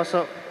कडेन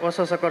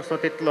वसोसो करचो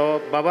तितलो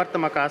बाबर्थ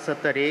म्हाका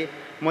आसत तरी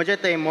म्हजे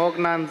थंय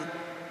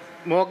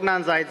मोग ना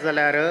जायत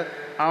जाल्यार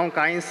हांव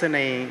कांयच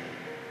न्हय.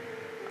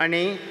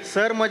 आनी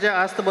सर म्हज्या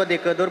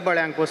आस्तबदीक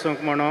दुर्बळ्यांक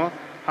पसूंक म्हणून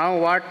हांव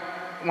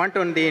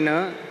वांटून दीन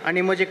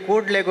आनी म्हजी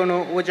कूड लेगून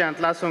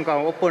उज्यांत लासूंक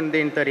हांव ओपून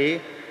दीन तरी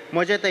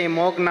म्हजे थंय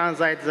मोग ना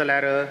जायत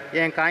जाल्यार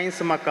हें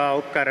कांयच म्हाका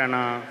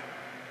उपकारना.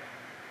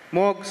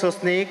 मोग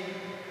सोंसणीक,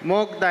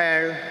 मोग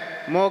दयाळ,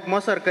 मोग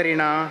मोसर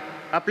करिना,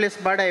 आपलीच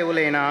बाडाय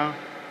उलयना,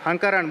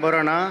 हंकारान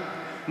बरोना,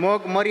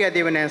 मोग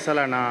मर्यादिवने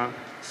चलना,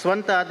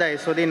 स्ವಂತ आदाय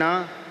सोदिना,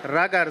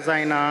 रागार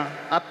जायना,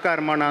 आपकार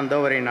मनान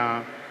दवरिना,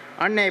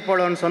 अन्याय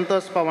पळोवन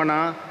संतोष पावना,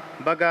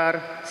 बगार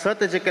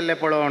सत जिकिल्ले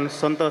पळोवन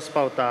संतोष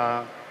पावता.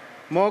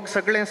 मोग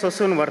सगळें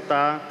सोंसून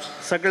व्हरता,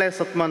 सगळें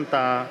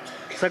सतमनता,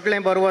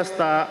 सगळें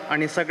बरवसता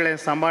आनी सगळें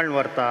सांबाळून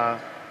व्हरता.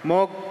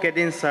 मोग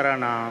केदीन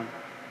सराना.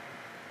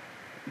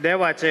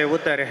 देवाचें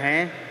उतर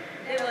हें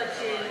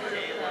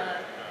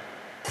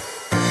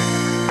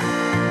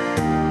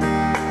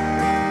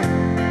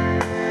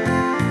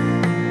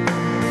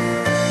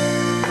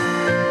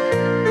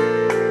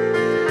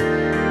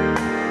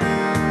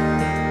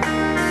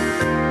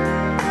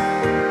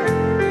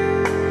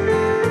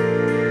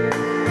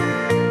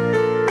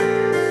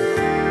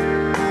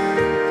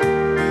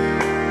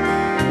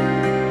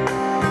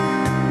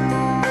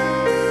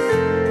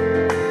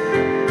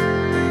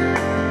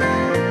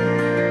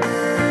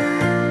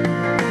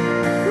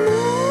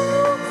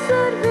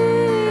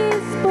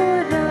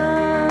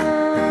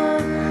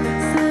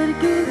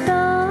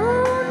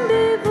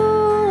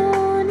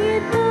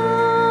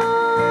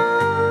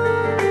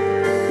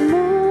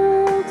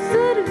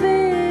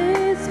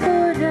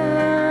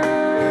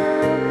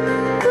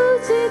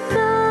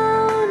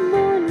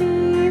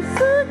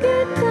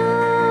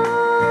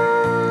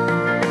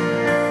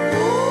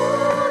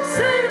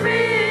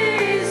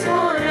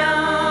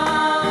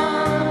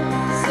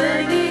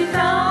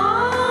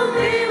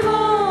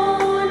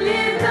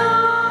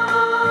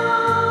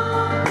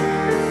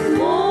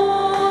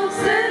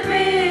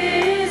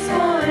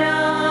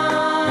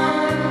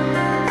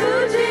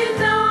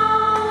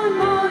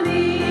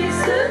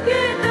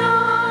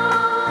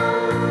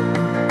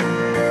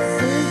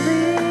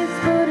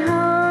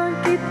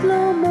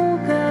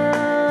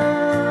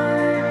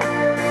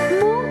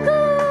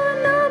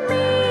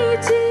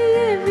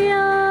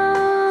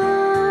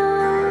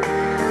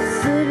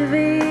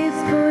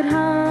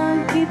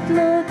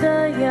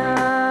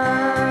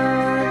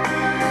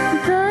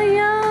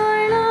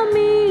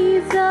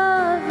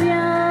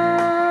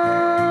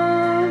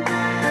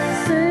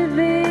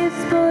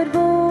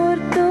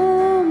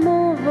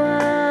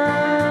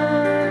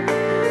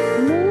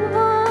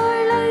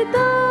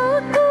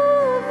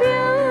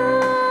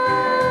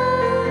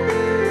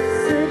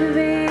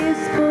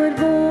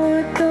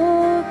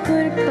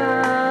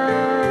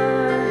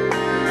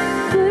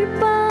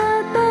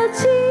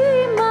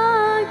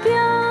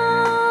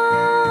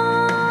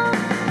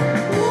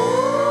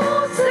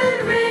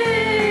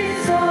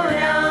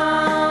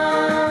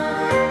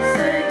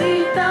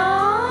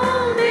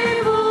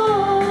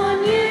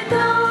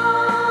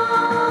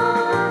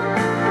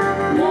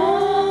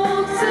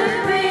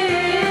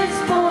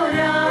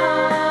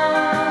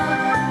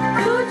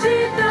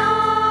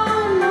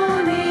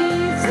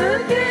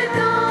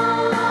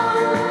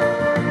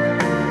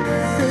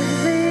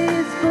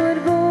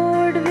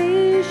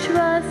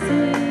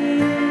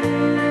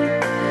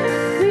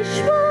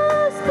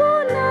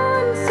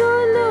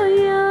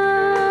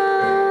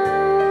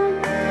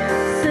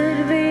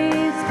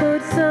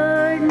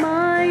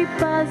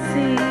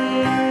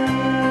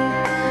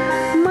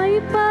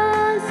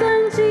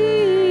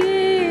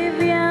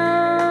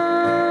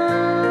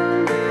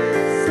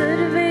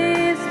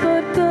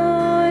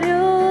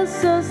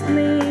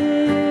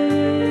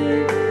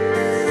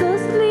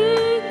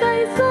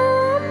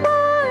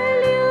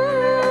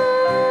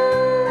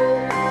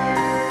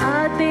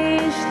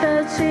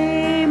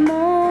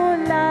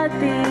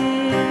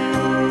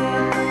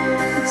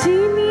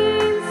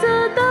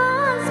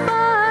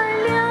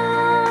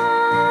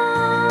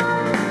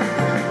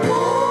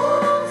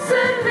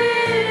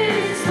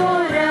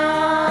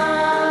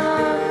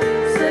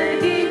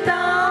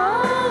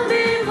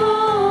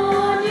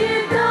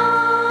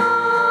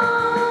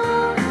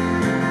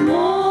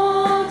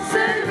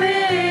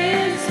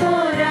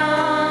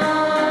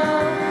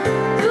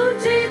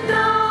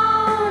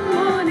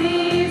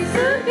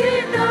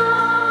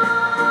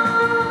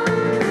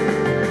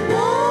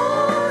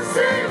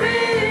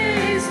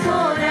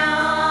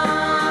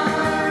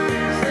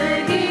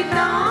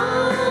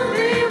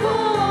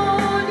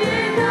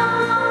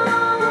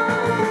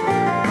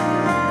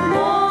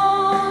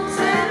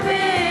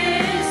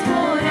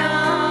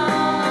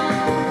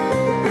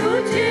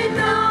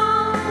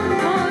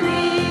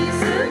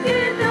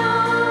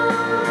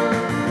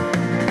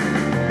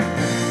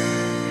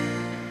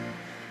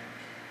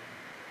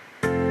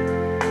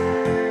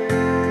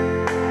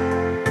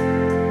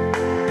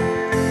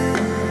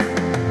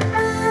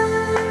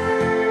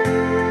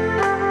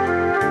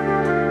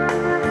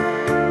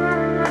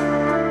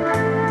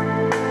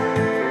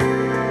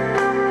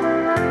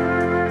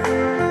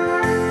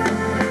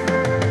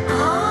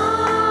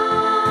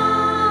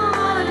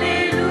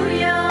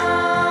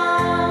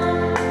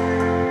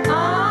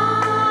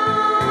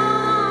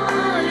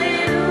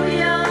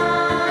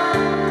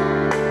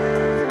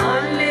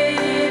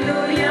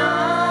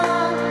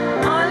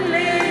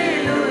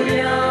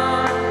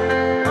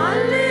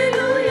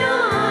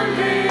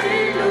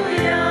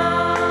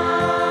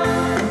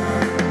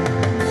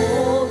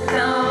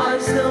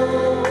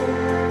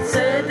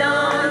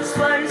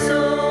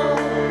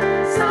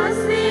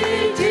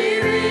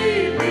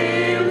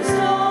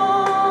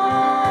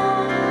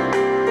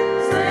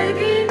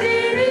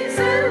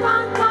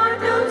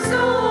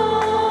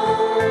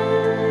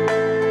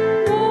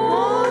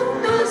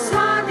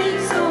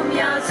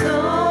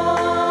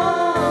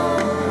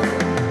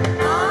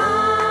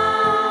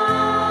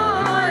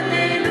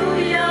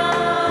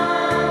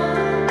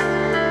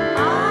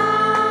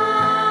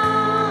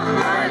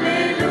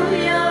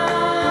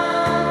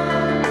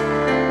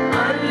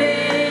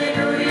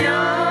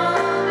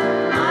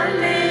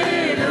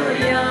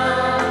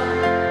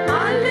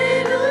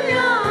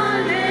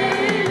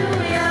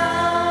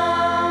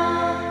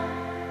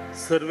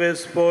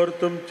परमेस्पोर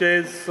तुमचे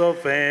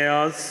सोफे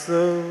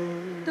आसो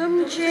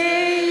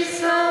तुमचे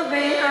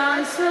सवे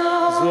आसो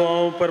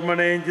जो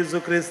परमणे जेजू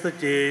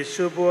क्रिस्ताचे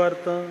शुभ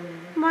वार्ता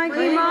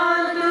महिमा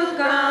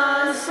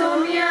तुका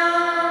सोम्या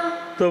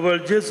तवळ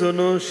जेजून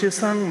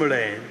शिसांग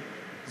म्हळें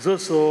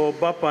जसो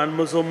बापान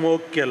म्हजो मोग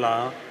केला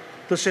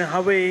तशें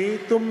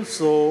हांवें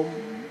तुमचो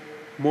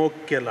मोग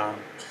केला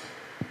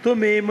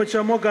तुमी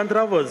म्हज्या मोगांत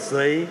रावत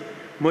जाय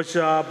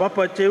म्हज्या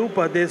बापाचे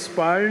उपादेश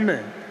पाळन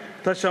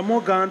तशा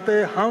मोगांत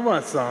हांव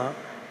आसा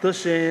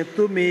तशें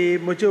तुमी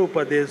म्हजे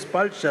उपादेश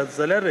पाळशात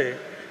जाल्यार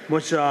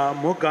म्हज्या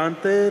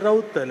मोगांत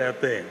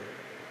रावतल्यात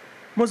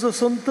म्हजो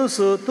संतोश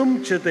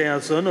तुमचे तें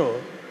आसून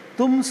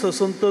तुमचो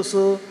संतोश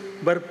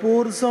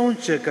भरपूर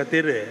जावचे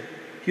खातीर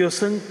ह्यो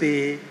संगती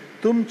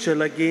तुमचे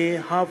लागीं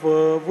हांव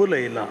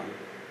उलयलां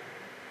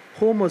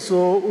हो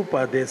म्हजो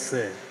उपादेश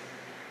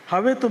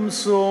हांवें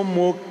तुमचो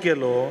मोग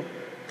केलो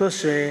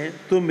तशें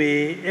तुमी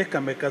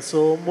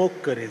एकामेकाचो मोग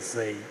करीत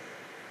जाय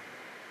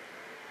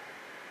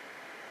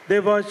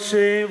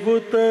देवाचे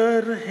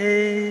उतर हे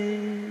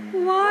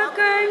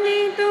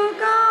वाकणी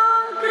तुका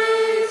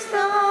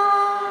क्रिस्ता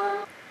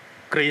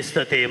क्रिस्त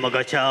ते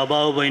मगाच्या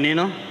भाव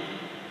भयणीनो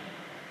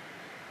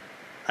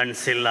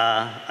अनसिला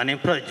आनी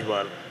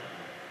प्रज्वल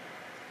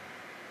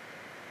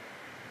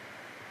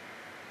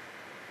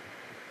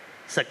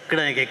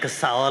सगळ्यांक एक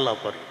सवाल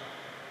पर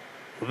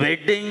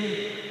वेडिंग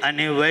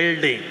आनी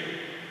वेल्डिंग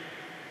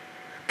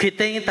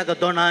कितेंय ताका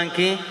दोनांक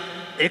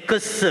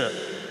एकच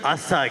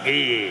आसा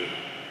गे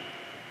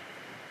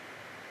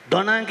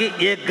दोनांक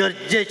एक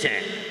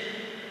गरजेचें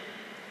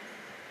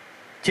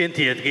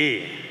चिंतयेत गे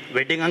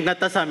वेडिंगांक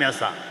तसो आमी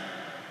आसा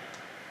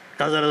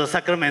ताजो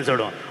साक्रमेंट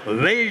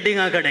सोडून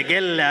वेल्डिंगा कडेन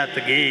गेल्ल्यात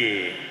गे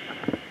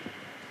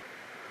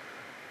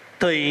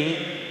थंय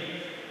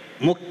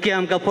मुख्य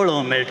आमकां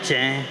पळोवंक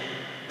मेळचें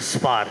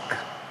स्पार्क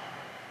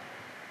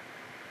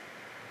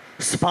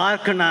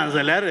स्पार्क ना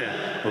जाल्यार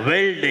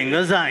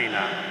वेल्डिंग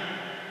जायना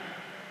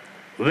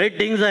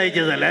वेल्डिंग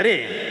जायचें जाल्यार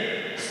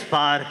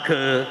स्पार्क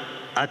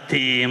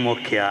अति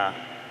मुख्य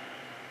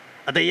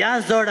आतां ह्या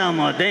जोडा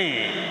मदें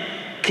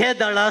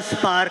केदळा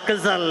स्पार्क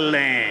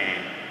जाल्लें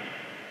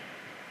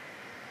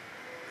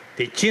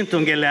ती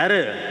चिंतूंक गेल्यार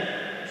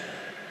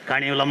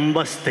काणी लंब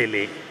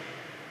आसतली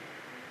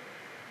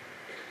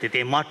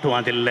ती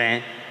माटवां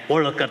दिल्लें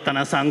वळख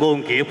करतना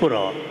सांगोवंक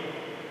पुरो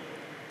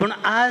पूण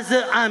आज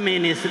आमी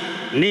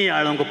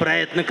नियाळोवंक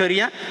प्रयत्न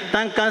करया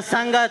तांकां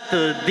सांगात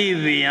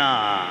दिवया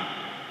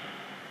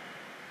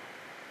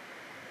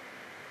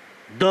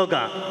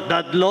दोगां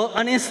दादलो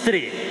आनी स्त्री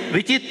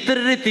विचित्र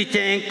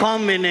रितीचें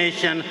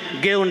कॉम्बिनेशन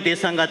घेवन ती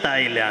सांगात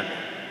आयल्यात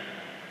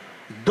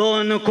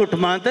दोन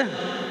कुटुंबांत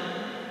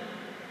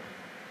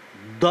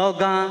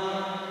दोगां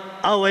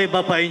आवय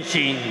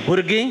बापायचीं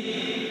भुरगीं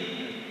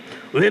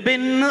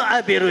विभिन्न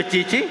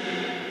अभिरुचीची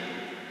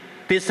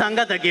ती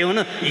सांगात घेवन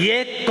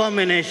एक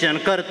कॉम्बिनेशन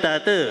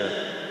करतात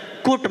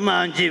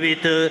कुटुंबां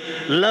जिवीत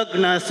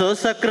लग्नाचो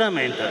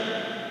सक्रमेंट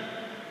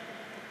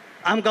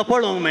आमकां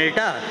पळोवंक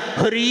मेळटा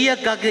हर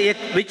एकाक एक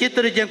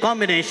विचित्र जें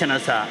कॉम्बिनेशन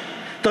आसा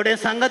थोडे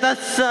सांगाता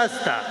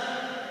आसता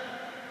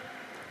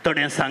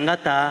थोडे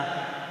सांगाता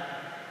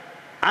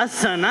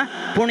आसना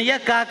पूण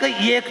एकाक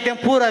एक तें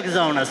पुरक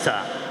जावन आसा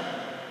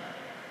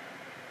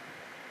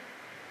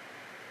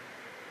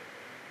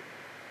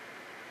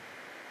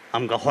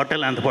आमकां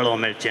हॉटेलांत पळोवंक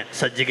मेळचें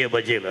सज्जिगे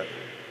बजील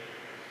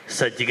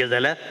सज्जिगे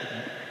जाल्यार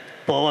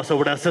पोवा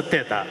सोबडा सत्य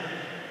येता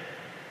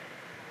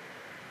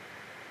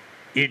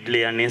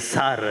इडली आनी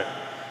सार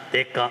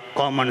एक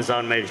कॉमन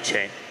जावन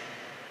मेळचें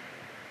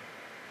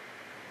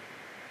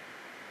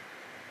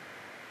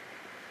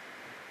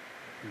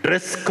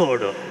ड्रेस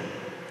कोड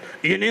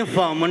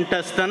युनिफॉर्म म्हणटा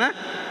आसतना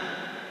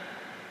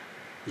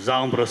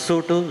जावं पुरो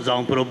सूट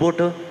जावं पुरो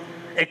बूट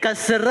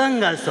एकाच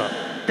रंगाचो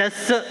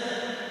तेच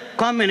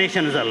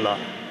कॉम्बिनेशन जाल्लो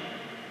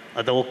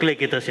आतां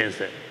व्हंकलेकी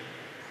तशेंच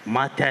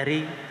माथ्यारी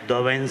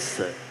दोवेंस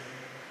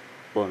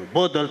पूण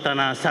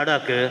बदलतना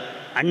साडक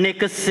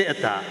आनीकच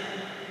येता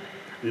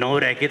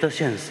न्हवऱ्याकी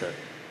तशेंच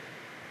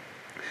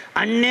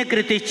अनेक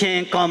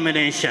रितीचें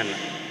कॉम्बिनेशन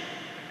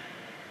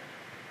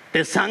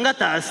ते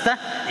सांगता आसता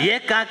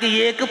एकाक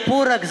एक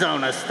पुरक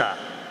जावन आसता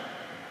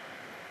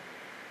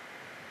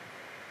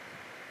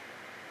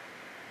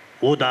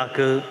उदक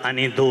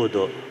आनी दूद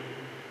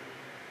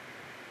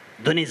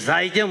दोनी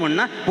जायचे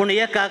म्हणना पूण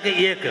एकाक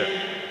एक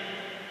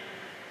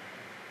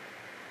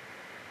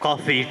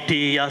कॉफी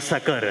टी या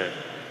साकर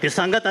ती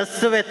सांगत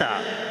आसता येता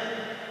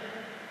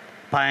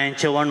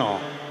पांयांचे वणो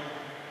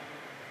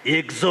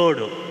एक जोड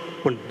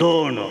पूण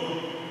दोन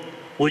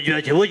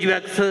उजव्याचे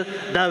उजव्याकच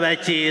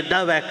दाव्याची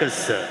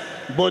दाव्याकच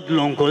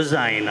बदलूंक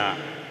जायना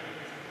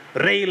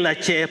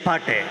रैलाचे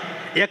पाटे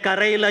एका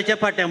रैलाचे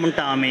पाटे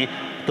म्हणटा आमी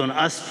तितून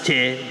आसचे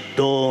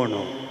दोन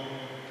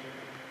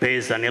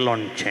पेज आनी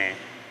लोणचें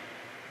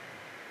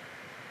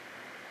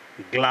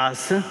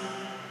ग्लास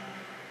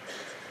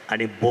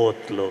आनी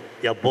बोतलो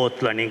या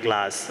बोतलो आनी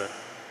ग्लास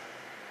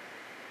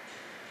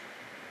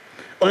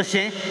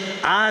अशें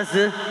आज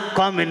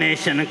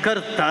कॉम्बिनेशन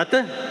करतात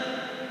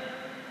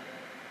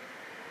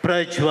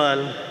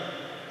प्रज्वल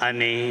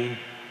आनी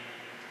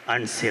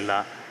आणि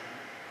सिला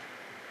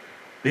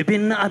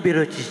विभिन्न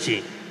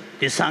अभिरुचीची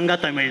ती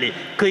सांगाता मेळ्ळी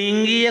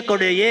खंयीय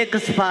कडेन एक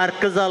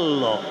स्पार्क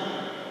जाल्लो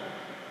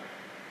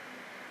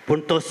पूण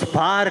तो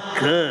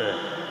स्पार्क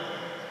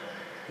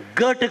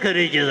गट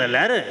करीचे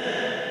जाल्यार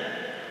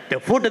ते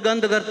फूट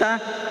गंद करता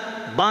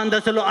बांद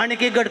आसलो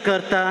आनीक गट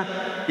करता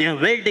हें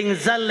वेल्डिंग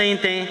जाल्लें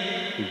तें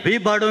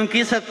बिबाडूंक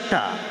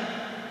शकता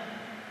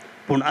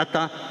पूण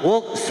आतां हो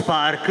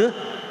स्पार्क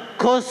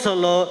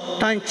कसलो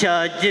तांच्या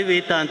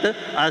जिवितांत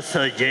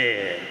आसचे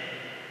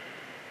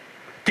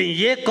ती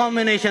एक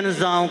कॉम्बिनेशन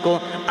जावंक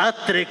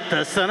अतिरिक्त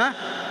आसना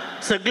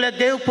सगळ्या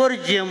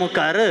देवपर्जे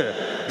मुखार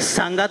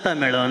सांगाता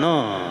मेळोन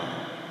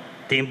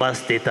ती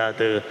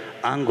बास्तितात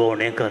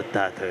आंगवणें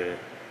करतात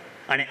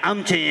आनी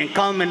आमचें हें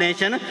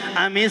कॉम्बिनेशन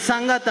आमी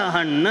सांगाता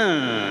हाडन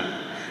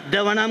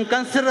देवान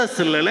आमकां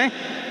सरसलेलें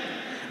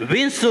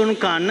विंचून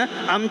काडन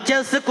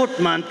आमच्याच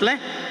कुटुंबांतलें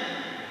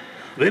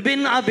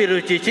विभिन्न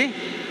अभिरुचीची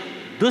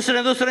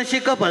दुसरें दुसरें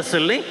शिकप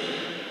आसली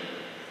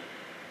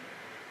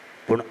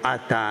पूण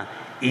आतां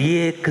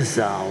एक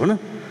जावन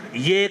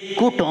एक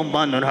कुटुंब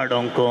बांदून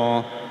हाडूंक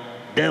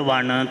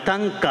देवान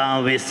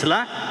तांकां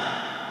विसला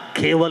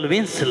केवल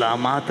विंचला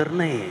मात्र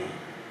न्ही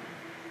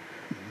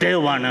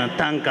देवान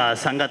तांकां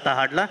सांगाता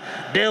हाडला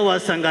देवा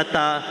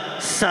सांगाता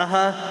सह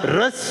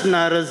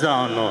रचणार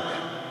जावन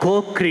को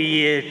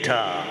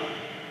क्रिएटर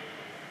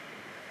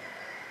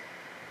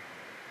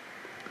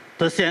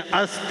तशें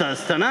आसता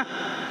आसतना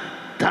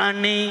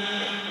तांणी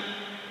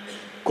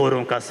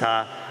करूंक आसा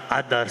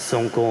आदार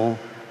सोंको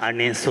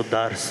आनी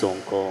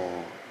सुदारसूंक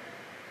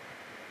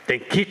तें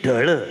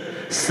किटळ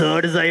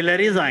चड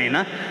जाल्यारय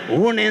जायना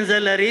उणें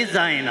जाल्यारय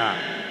जायना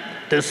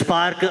तें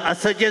स्पार्क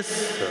आसचेच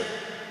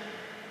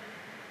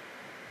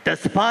त्या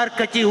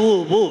स्पार्काची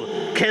उब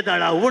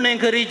खेदाळा उणें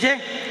करीचें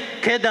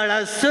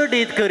खेदाळा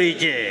चडीत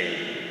करीचें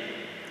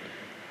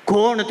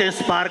कोण तें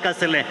स्पार्क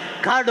आसलें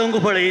काडूंक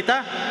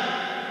पळयता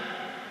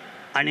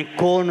आनी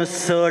कोण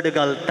चड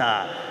घालता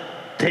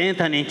तें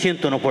तांणी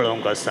चिंतून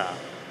पळोवंक आसा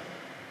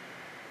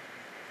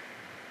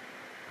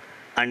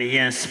आनी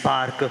हें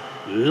स्पार्क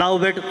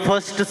लव एट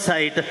फर्स्ट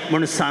सायट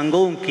म्हूण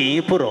सांगूंकी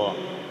पुरो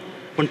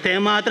पूण तें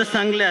मात्र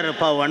सांगल्यार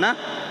पावना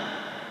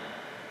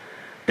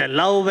तें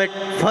लव एट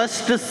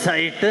फर्स्ट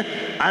सायट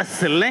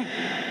आसलें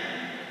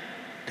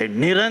तें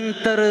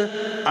निरंतर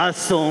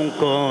आसूंक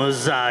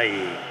जाय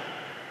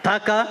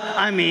ताका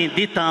आमी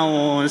दिता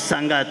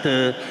सांगात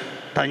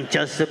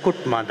तांच्याच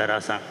कुटुंबादार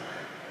आसा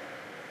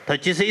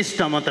ताचीच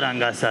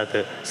इश्टमित्रांक आसात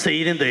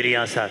सैरी धैर्य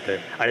आसात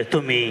आनी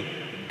तुमी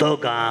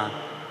दोगां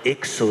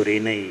एक सोरी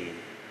न्ही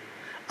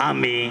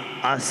आमी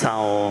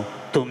आसांव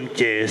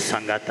तुमचे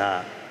सांगाता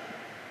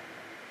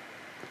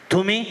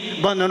तुमी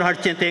बांदून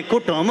हाडचें तें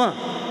कुटुंब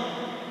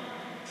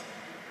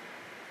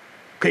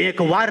खंय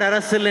एक वारार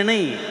आसलें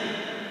न्ही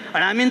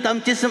आनी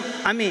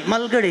आमी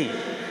मलगडी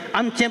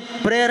आमचें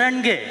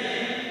प्रेरण घे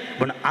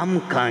पूण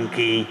आमकां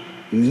की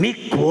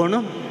मिखवण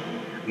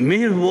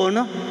मिळवून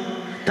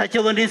ताचे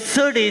वरवीं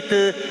चडीत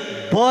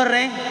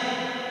बरें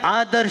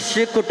आदर्श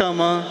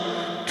कुटुंब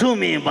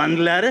तुमी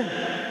बांदल्यार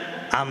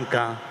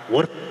आमकां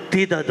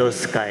वर्ती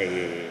दोसकाय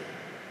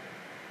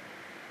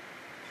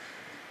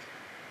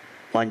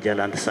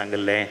पंजलांत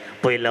सांगलें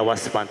पयल्या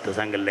वाचपांत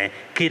सांगलें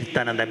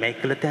किर्तनांत आमी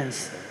आयकलें तेंच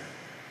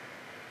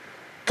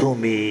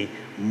तुमी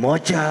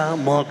म्हज्या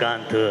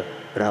मोगांत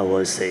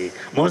रावसे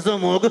म्हजो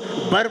मोग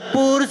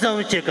भरपूर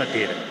जावचे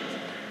खातीर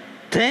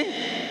तें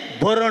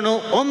बरोवन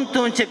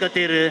उमटुचे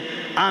खातीर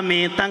आमी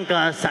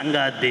तांकां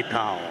सांगात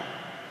दिता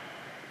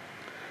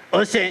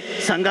अशें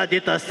सांगात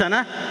दिता आसतना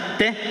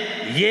तें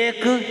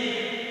एक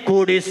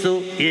कोडीसू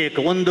एक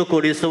ಒಂದು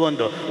कोडीसू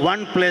ಒಂದು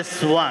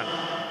 1+1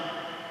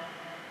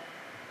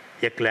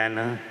 एकल्यान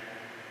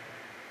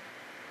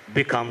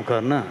बीकॉम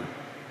करना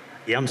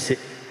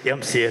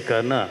MCA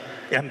करना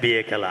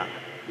MBA केला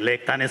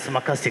लेक ताणेंच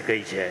म्हाका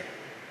शिकयचें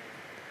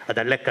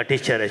आतां लेक्का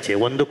टिचराचें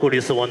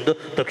 1+1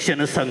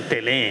 तक्षण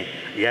सांगतलें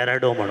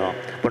एराडो म्हणून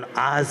पूण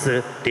आज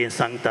तीं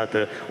सांगतात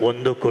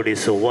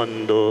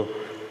 1+1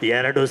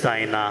 एराडू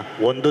जायना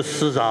 1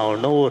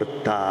 जावन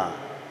उरता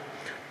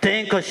तें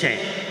कशें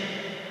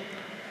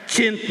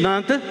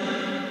चिंतनात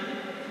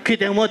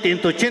कितें मतीन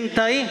तूं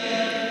चिंताय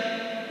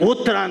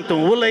उतरान तूं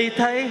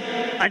उलयताय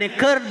आनी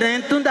करडें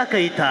तूं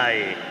दाखयताय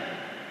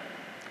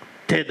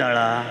ते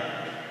दळा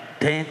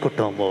तें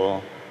कुटुंब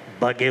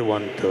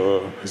भाग्यवंत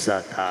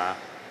जाता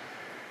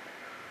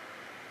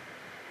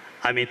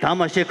आमी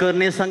तामाशे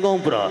करणे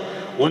सांगूंक पुरो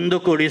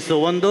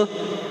 1+1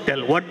 ते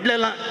व्हडलें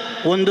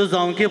 1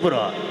 जावंकी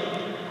पुरो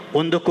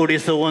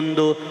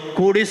 1+1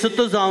 कुडीसूत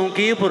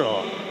जावंकी पुरो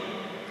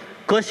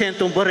कशें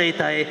तूं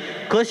बरयताय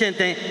कशें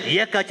तें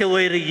एकाचे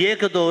वयर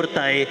एक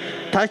दवरताय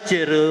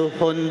ताचेर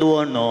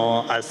होंदवण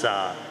आसा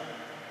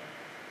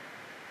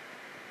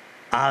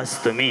आज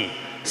तुमी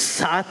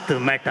 7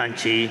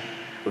 मॅटांची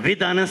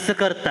विधानस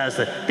करतास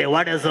ते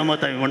वाड्या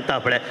जमत आमी म्हणटा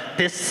पळय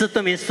तेच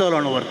तुमी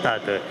चलोवन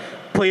व्हरतात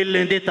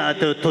पयलें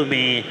दितात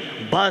तुमी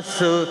बस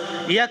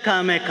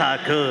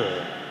एकामेकाक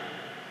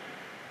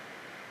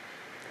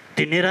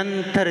ती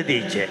निरंतर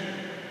दिवचे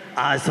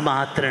आज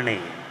मात्र न्ही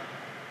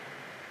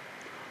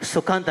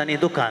सुखांत आनी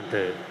दुखांत,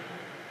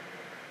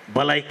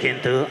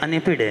 भलायकेंत आनी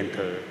पिडेंत,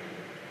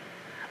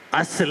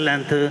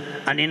 आसल्ल्यांत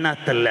आनी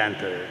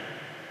नातल्ल्यांत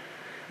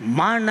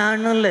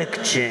मानान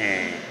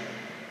लेखचें,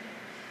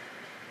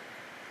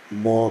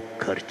 मोग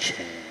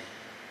करचें.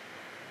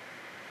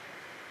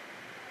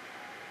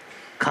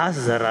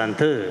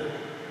 काजारांत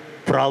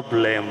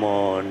प्रॉब्लेम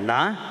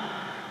ना,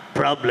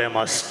 प्रॉब्लेम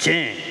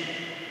आसचें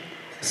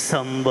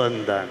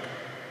संबंदांत.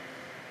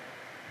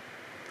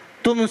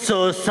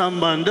 तुमचो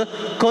संबंद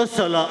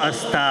कसलो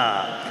आसता,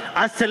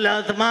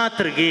 आसल्यात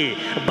मात्र गे,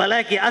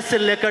 भलायकी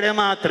आसले कडेन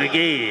मात्र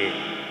गे.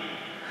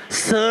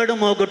 चड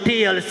मोग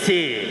TLC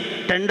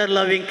टेंडर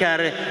लविंग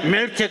कॅर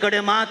मेळचे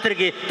कडेन मात्र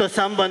गे तो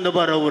संबंद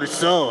बरो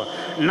उरचो,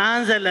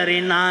 ना जाल्यार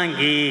ना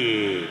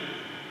गे.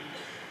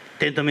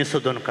 तें तुमी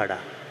सोदून काडा.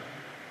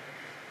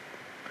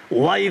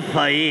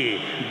 वायफाय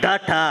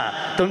डाटा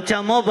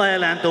तुमच्या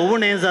मोबायलांत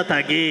उणें जाता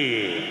गे,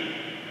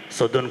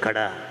 सोदून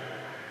काडा.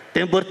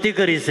 तें भरती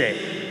करीचे.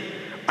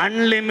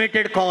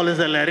 अनलिमिटेड कॉल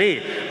जाल्यार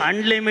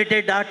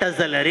अनलिमिटेड डाटा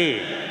जाल्यार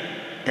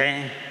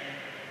तें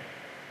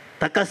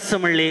ताकाच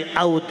म्हणली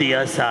आवदी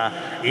आसा.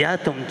 ह्या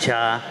तुमच्या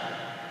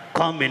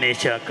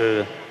कॉम्बिनेशनाक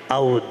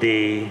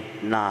आवदी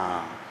ना.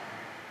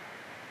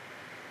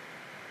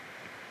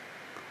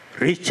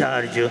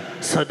 रिचार्ज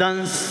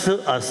सदांच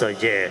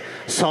आसचे.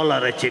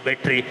 सोलाराची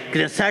बॅटरी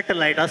कितें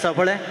सॅटलायट आसा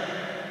पळय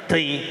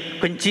थंय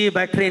खंयची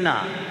बॅटरी ना.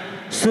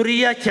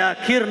 सुर्याच्या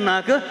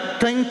किरणाक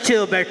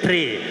थंयच्यो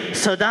बॅटरी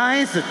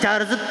सदांच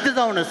चार्ज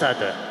जावन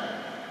आसात.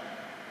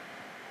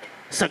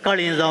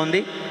 सकाळीं जावन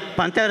दी,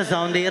 पांत्यार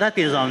जावन दी,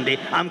 राती जावन दी,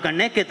 आमकां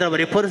नेकेत्र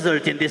बरी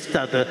परजळचीं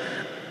दिसतात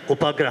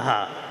उपग्रहा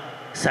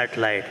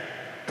सॅटलायट.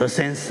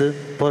 तशेंच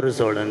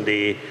परजळून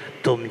दी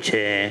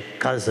तुमचें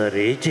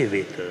काजरी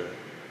जिवीत.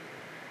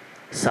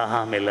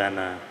 सहा मिलन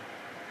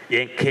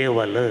हें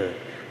केवल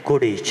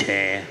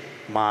कुडीचें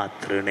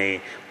मात्र न्ही,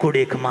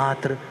 कुडीक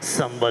मात्र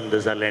संबंद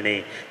जाले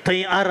न्ही.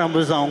 थंय आरंभ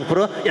जावंक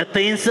पुरो या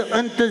थंयच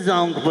अंत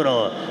जावंक पुरो,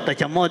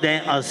 ताच्या मोदें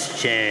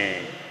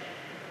आसचें.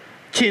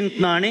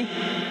 चिंतनांनी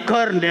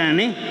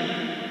कर्ण्यांनी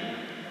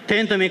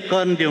तें तुमी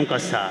कर्ण दिवंक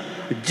आसा,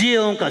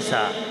 जियोंक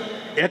आसा.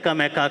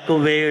 एकामेकाक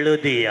वेळ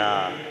दिया.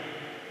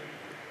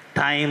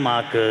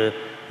 टायमाक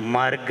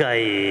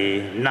मार्गाई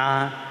ना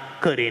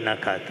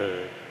करिनाकात.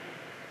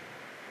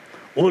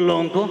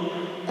 उलोवंक,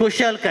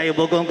 कुशलकाय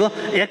बगोवंक,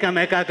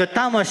 एकामेकाक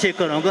तामाशे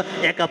करूंक,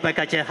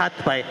 एकामेकाचे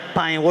हात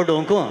पांय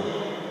ओडोवंक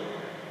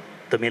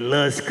तुमी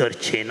लज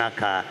करची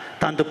नाका.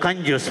 तातूंत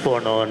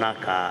कंजूसपण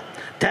नाका.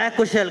 त्या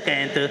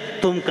कुशलकायेंत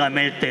तुमकां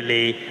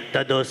मेळटली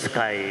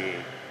तदोसकाय.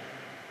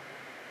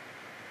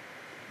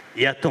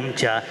 ह्या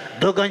तुमच्या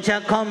दोगांच्या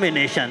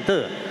कॉम्बिनेशनांत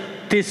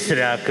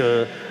तिसऱ्याक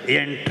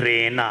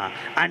एंट्री ना.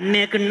 आनी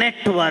एक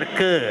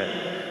नेटवर्क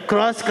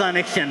क्रॉस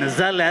कनेक्शन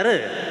जाल्यार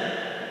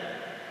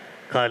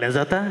कळ्ळें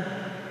जाता.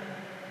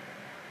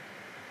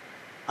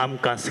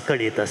 आमकांच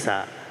कळीत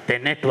आसा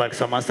तें नेटवर्क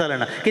समज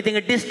चलना, कितें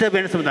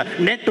डिस्टर्बन्स जाता,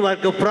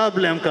 नेटवर्क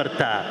प्रॉब्लेम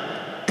करता.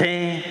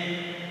 तें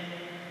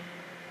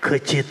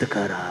खचित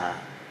करा.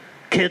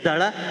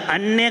 खेदळा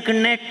अनेक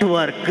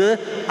नेटवर्क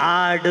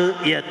आड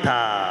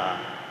येता.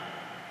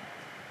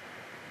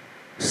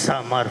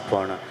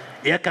 समर्पण,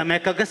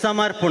 एकामेकाक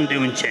समर्पण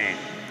दिवचें.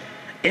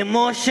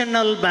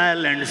 इमोशनल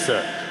बॅलन्स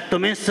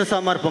तुमीच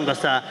समर्पण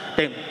आसा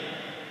तें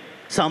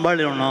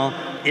सांबाळून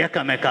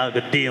एकामेकाक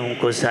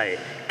दिवंक जाय.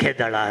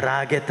 खेदळा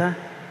राग येता,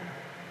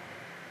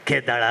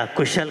 खेदळा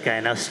कुशलकाय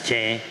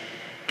नासचें,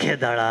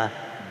 खेदळा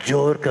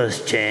जोर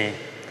कसचें,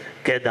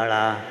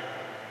 खेदळा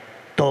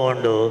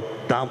तोंड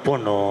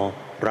धांपून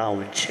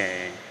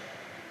रावचें.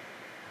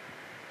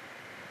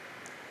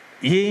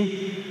 ही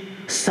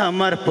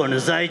समर्पण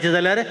जायचें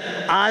जाल्यार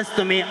आज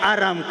तुमी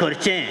आराम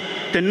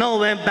करचें. तें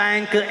नवें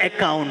बँक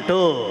अकावंट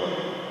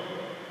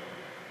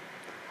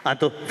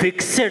आतां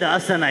फिक्स्ड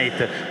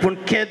आसनात, पूण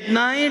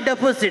केन्नाय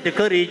डेपोजीट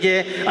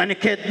करीचे आनी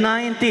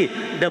केन्नाय ती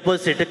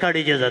डेपोजीट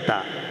काडीचे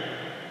जाता.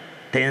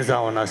 तें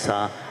जावन आसा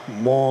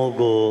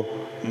मोग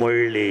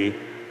म्हणली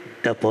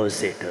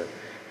डेपोजीट.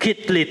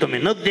 कितली तुमी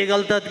नगदी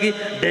घालतात की,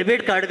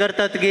 डेबीट कार्ड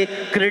करतात की,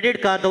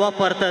 क्रेडीट कार्ड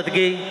वापरतात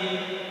की,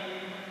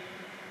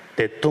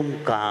 तें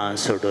तुमकां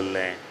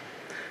सोडुल्लें.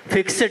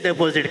 फिक्स्ड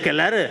डेपोजीट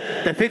केल्यार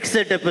त्या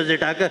फिक्स्ड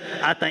डेपोजीटाक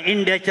आतां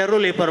इंडियाच्या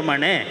रुली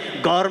प्रमाणे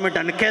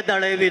गव्हर्मेंटान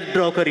केदाळे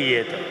विथड्रॉ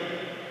करियेत,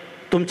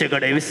 तुमचे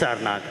कडेन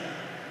विचारनात.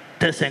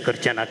 तशें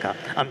करचें नाका.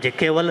 आमचें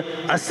केवल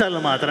असल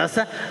मात्र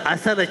आसा,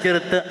 असलाचेर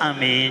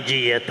आमी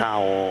जियेता.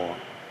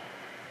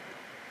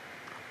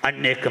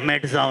 आनी एक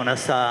मेट जावन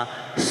आसा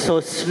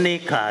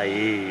सोंसणीकाय.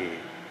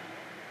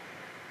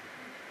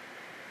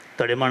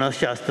 थोडे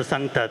मनोशास्त्र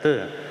सांगतात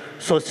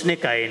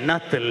सोंसणीकाय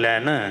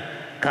नातल्ल्यान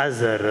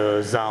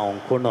काजर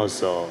जावंक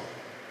नजो.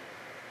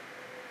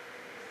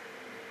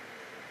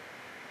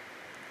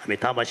 आमी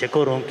तामाशे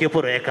करूंक की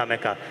पुरो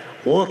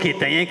एकामेकाक ओ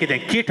कितें हें कितें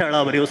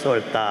किटळा बरी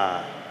उसळटा.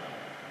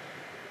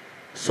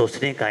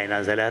 सोंसणीकाय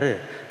ना जाल्यार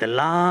तें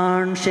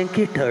ल्हानशें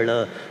किटळ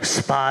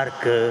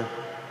स्पार्क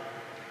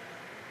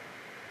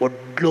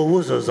व्हडलो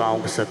उजो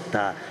जावंक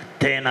शकता.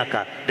 तें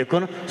नाका.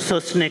 देखून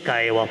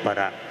सोंसणीकाय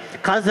वापरा.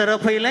 काजर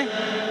पयलें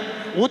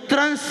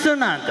उतरां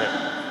सुनात.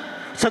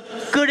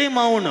 सगळी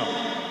मावून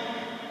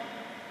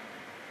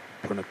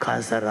पूण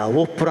काजारा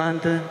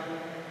उपरांत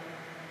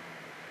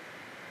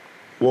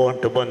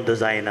वोंट बंद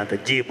जायना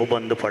जीब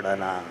बंद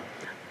पडना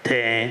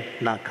तें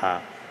नाका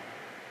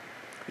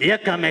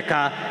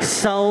एकामेका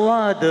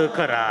संवाद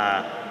करा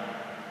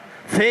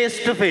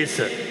फेस टू फेस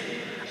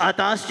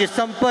आतां आजची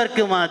संपर्क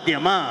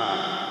माध्यमां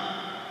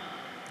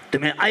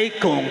तुम्ही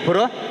आयकूंक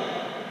पुरो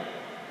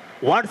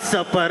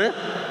व्हॉट्सअपार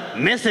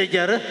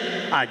मेसेजर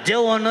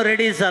जेवण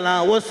रेडी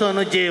जाला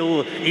वचून जेव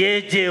ये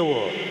जेव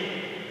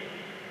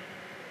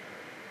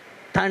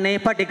ताणें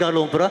फाटीं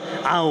घालूंक पुरो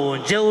हांव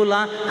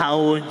जेवलां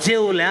हांव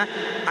जेवल्या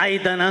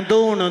आयदनां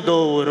धुवन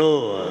दवर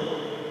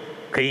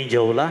खंय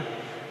जेवला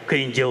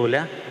खंय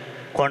जेवल्या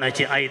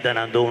कोणाची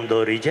आयदनां धुवन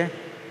दवरिचें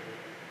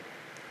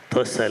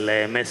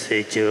तसले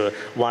मेसेज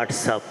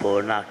व्हॉट्सअप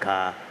नाका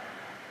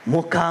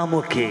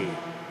मुखामुखी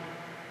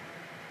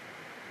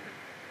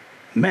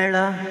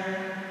मेळा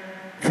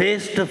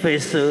फेस टू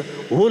फेस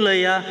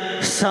उलया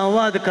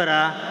संवाद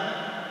करा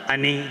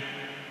आनी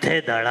ते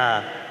धाडा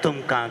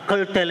तुमकां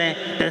कळटलें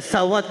तें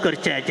संवाद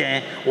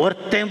करच्याचें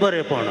वर्तें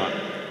बरेंपण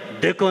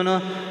देखून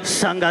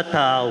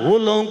सांगाता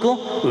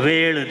उलोवंक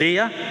वेळ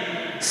दिया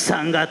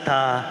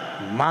सांगाता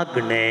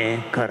मागणें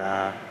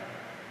करा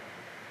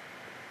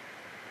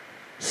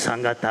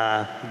सांगाता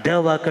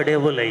देवा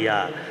कडेन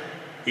उलया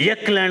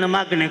एकल्यान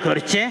मागणें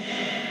करचें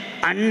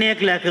आनी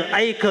एकल्याक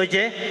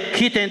आयकचें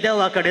कितें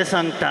देवा कडेन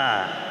सांगता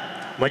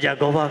म्हज्या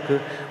घोवाक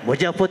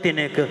म्हज्या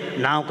पत्नीक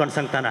नांव कोण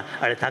सांगतना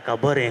अरे ताका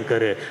बरें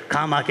कर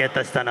कामाक येता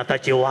आसतना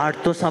ताची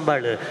वाट तूं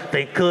सांबाळ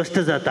थंय कश्ट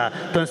जाता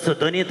थंय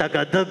सुद्दां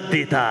ताका दग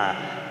दिता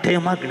तें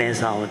मागणें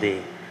जावं दी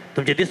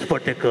तुमचें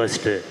दिसपट तें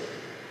कश्ट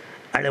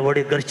आनी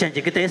व्हडी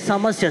घरच्यांची कितें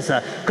समस्या आसा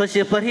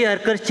कशें परिहार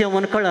करचें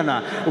म्हूण कळना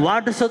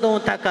वाट सोदूं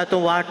ताका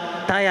तूं वाट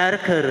तयार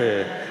कर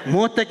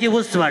मोताची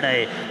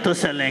उसवाडाय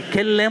तसलें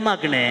केल्लें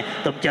मागणें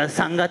तुमच्या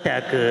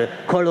सांगात्याक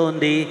कळोवन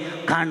दी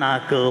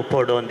कानाक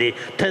पडोवन दी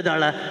थंय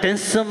धाडा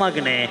तेंच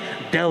मागणें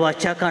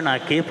देवाच्या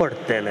कानाकी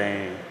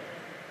पडटलें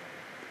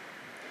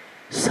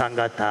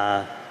सांगाता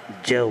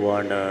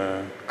जेवण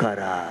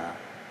करा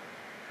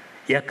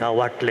एका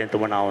वाटलेंत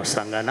म्हूण हांव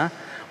सांगना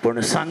पूण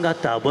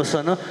सांगाता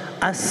बसून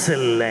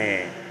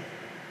आसलें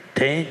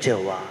तें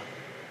जेवा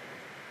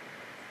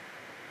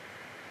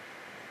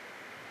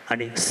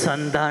आनी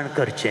संधान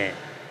करचें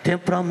तें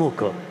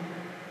प्रमुख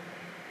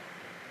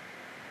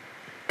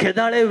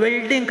केदाळे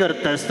वेल्डिंग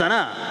करता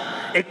आसतना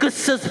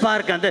एकच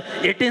स्पार्कांत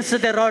एटींच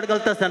ते रॉड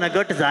घालता आसतना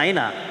गट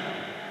जायना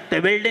ते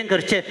वेल्डिंग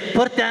करचें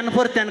परत्यान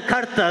परत्यान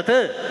काडटात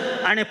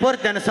आनी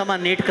परत्यान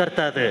सामान नीट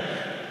करतात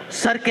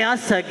सारकें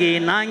आसा की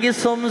नांगी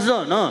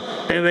समजून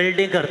ते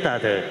वेल्डिंग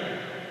करतात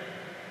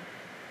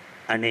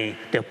आनी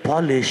ते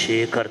पॉलिश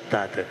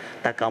करतात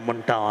ताका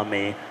म्हणटा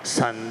आमी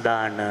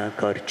संधान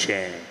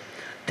करचें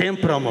तें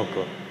प्रमुख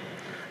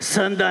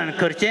संधान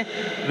करचें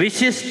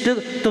विशिश्ट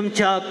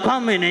तुमच्या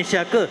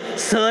कॉम्बिनेशाक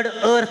चड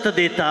अर्थ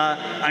दिता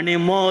आनी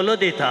मोल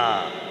दिता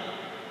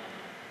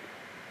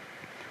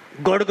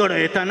गडगडो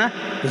येताना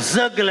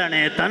जगलण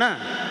येताना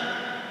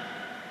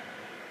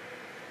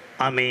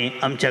आमी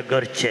आमच्या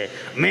घरचे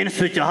मेन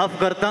स्विच ऑफ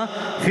करता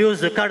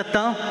फ्यूज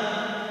काडटा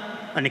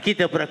आनी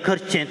कितें पुरा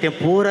करचें तें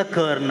पुरा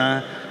करना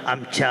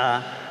आमच्या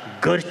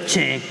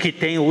घरचें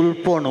कितेंय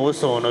उलपण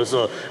वचोन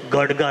असो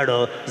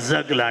गडगाडो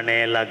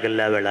जगलाणें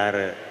लागल्या वेळार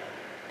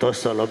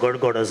तसलो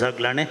गडगडो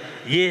जगलाणें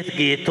येत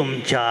गी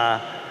तुमच्या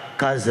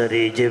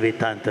काजरी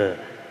जिवितांत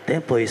तें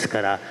पयस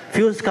करा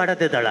फ्यूज काडा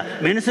तें धाडा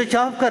मेन स्विच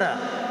ऑफ करा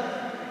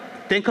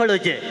तें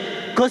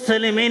कळचें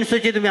कसलें मेन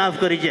स्विच तुमी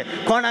ऑफ करीचे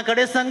कोणा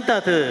कडेन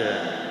सांगतात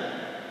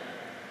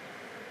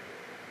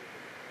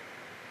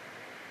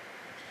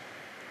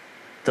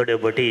थोड्यो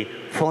बटी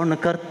फोन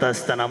करता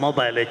आसतना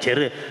मोबायलाचेर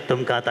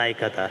तुमकां आतां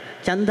आयकता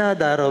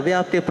चंदादार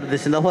व्याप्ती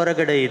प्रदेशांत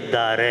ಹೊರಗಡೆ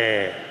ಇದ್ದಾರೆ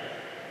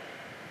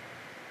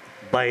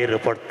भायर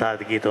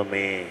पडटात गी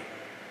तुमी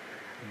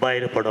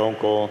भायर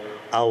पडोवंक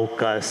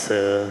अवकाश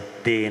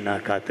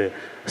दिनाकात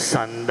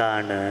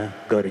संधान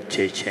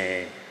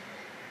गरजेचें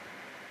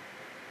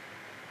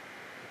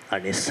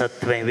आनी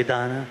सत्वें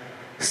विधान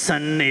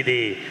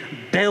सन्निधी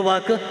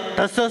देवाक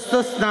तसोच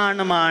तो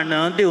स्नानमान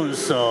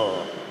दिवचो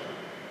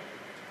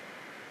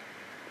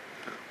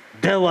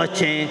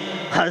देवाचें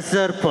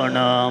हजरपण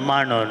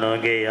मानून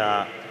घेया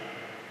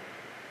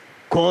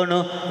कोण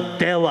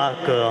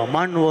देवाक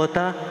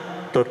मानवता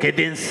तो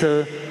केदींच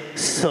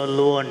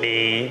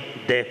सलवणी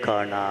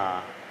देखना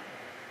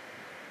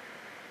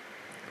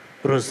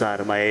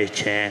रोजार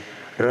मायेचें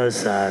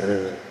रजार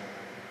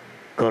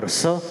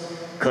करचो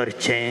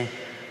करचें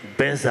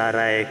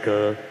बेजारायक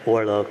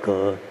वळख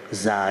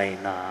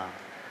जायना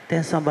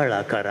तें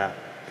सांबाळा करा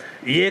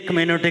 1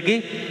 मिनट गी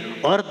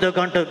अर्द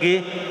घंटो गी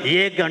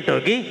 1 घंटो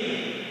गी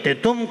तें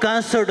तुमकां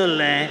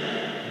सोडलें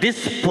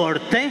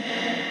दिसपडतें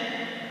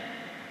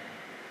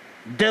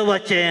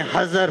देवाचें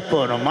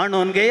हजरपण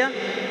मानून घेया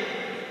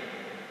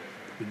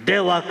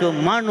देवाक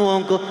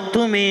मानवंक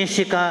तुमी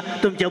शिका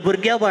तुमच्या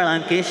भुरग्या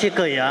बाळांक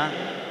शिकया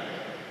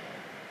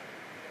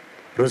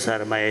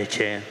रोजार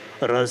मायेचें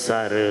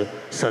रजार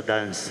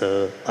सदांच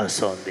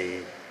आसूं दी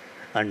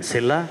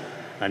अणसिला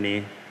आनी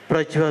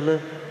प्रज्वल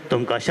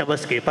तुमकां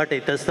शाबसकी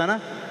पाठयत आसतना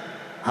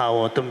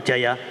हांव तुमच्या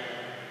ह्या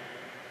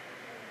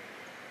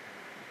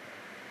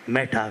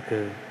मेठाक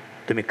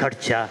तुमी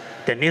खडच्या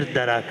त्या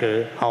निर्धाराक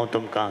हांव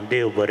तुमकां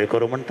देव बरें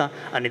करूं म्हणटा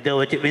आनी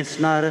देवाची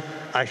विंचणार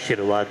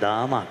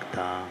आशिर्वादां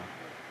मागता.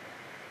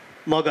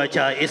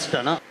 मोगाच्या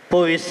इश्टान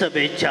पवित्र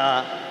सभेच्या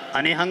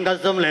आनी हांगा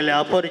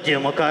जमलेल्या परजे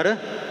मुखार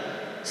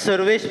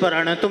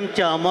सर्वेश्वरान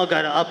तुमच्या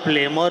मोगार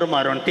आपले मोर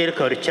मारून तीर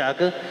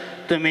करच्याक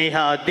तुमी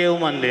ह्या देव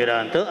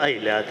मंदिरांत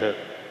आयल्यात.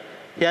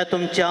 ह्या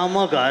तुमच्या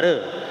मोगार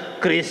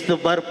क्रिस्त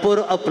भरपूर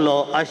आपलो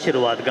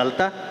आशिर्वाद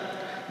घालता.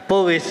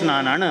 पवित्र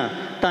स्नानान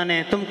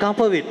ताणें तुमकां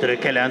पवित्र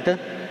केल्यांत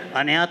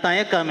आनी आतां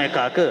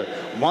एकामेकाक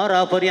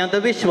मोरा पर्यंत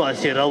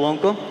विश्वासी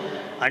रावंक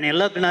आनी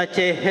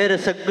लग्नाचे हेर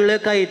सगळे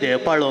कायदे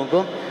पाळोवंक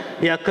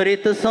ह्या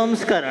करीत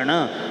संस्कारान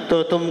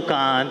तो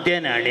तुमकां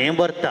देण्यानी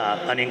भरता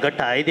आनी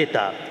घटाय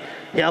दिता.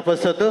 ह्या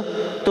पासत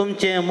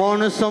तुमचें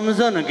मन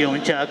समजून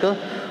घेवच्याक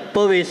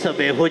पवित्र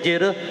सभे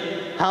हुजीर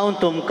हांव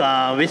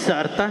तुमकां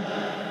विचारतां.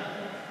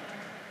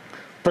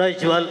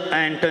 प्रज्वल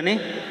एंटनी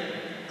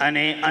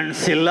आनी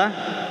अनसिल्ला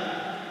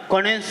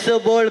कोणेंच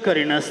बोळ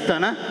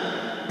करिनासतना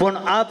पूण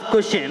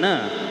आपकुशीन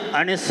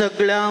आनी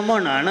सगळ्या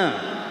मनान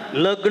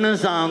लग्न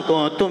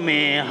जावंक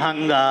तुमी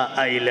हांगा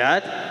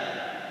आयल्यात.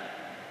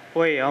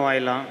 वय हांव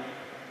आयलां.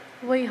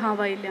 वय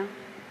हांव आयल्या.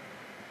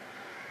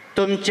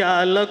 तुमच्या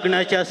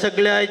लग्नाच्या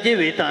सगळ्या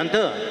जिवितांत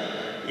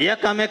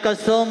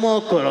एकामेकाचो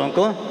मोग करूंक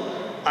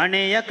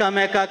आनी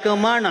एकामेकाक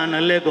मानान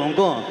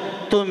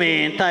लेगोवंक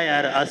तुमी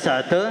तयार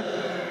आसात.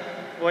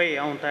 वय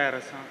हांव तयार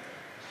आसां.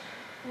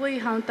 वय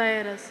हांव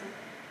तयार आसां.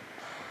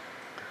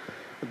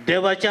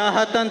 देवाच्या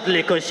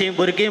हातांतली कशीं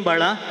भुरगीं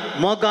बाळां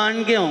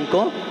मोगान घेवंक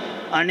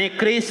आनी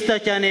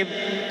क्रिस्ताच्या आनी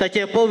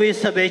ताचे पवित्र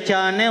सभेच्या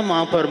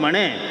नेमा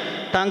प्रमाणे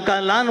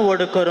तांकां ल्हान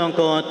व्हड करूंक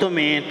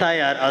तुमी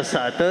तयार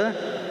आसात.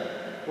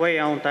 वय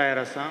हांव तयार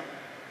आसां.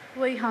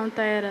 वय हांव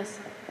तयार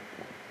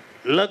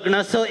आसां.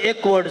 लग्नाचो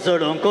एकवट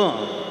जोडूंक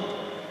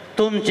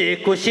तुमची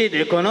खुशी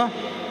देखून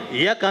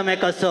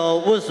एकामेकाचो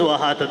उजवो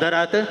हात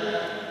धरात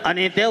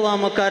आनी देवा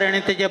मुखार आनी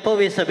तेजे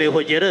पवित्र सभे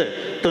हुजीर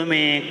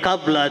तुमी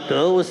काबलात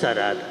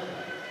उसारात.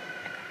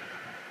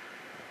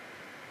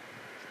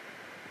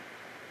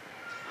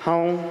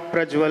 हांव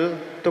प्रज्वल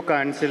तुका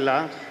अणसिल्ला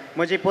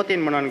म्हजी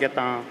पोतीन म्हणून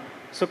घेता.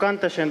 सुखान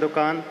तशें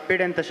दुखान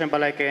पिडेन तशें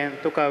भलायकेन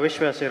तुका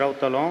विश्वासी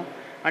रावतलो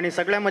आनी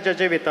सगळ्या म्हज्या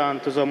जिवितांत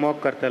तुजो मोग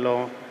करतलो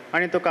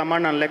आनी तुका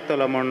मानान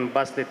लेखतलो म्हूण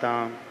भास दिता.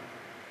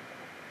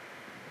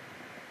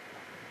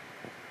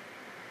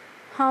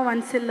 हांव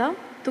अनसिल्ला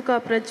तुका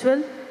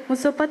प्रज्वल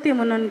म्हजो पती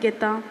म्हणून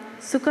घेता.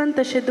 सुखान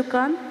तशें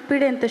दुखान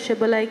पिडेन तशें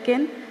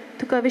भलायकेन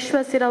तुका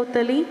विश्वासी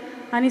रावतली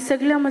आनी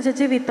सगळ्या म्हज्या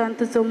जिवितांत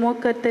तुजो मोग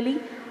करतली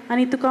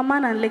आनी तुका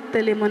मानान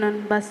लेखतली म्हणून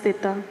भास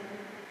दिता.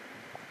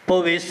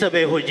 पवित्र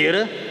सभे हुजीर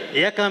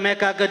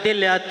एकामेकाक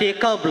दिल्या ती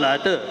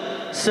कबलात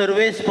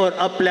सर्वेस्पर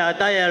आपल्या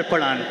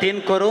दयाळपणान तीन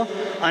करूं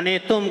आनी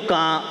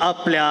तुमकां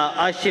आपल्या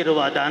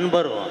आशिर्वादान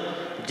भरो.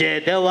 जे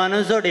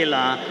देवान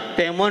जोडिलां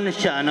ते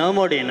मनशान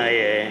मोडी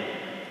नये.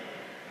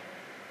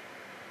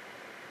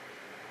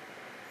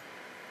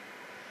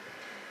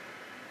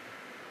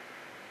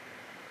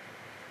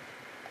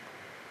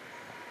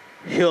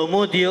 ह्यो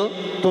मुदयो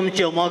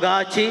तुमच्यो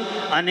मोगाची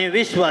आनी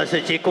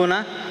विश्वासाची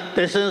कुना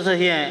तशेंच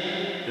हे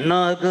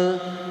नग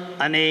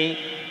आनी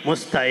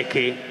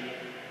मुस्तायकी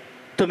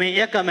तुमी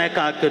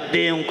एकामेकाक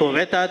दिवंक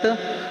वेतात.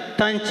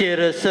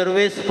 तांचेर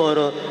सर्वेस्पर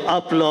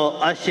आपलो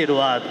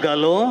आशिर्वाद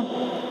घालूं.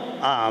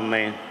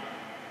 आमेन.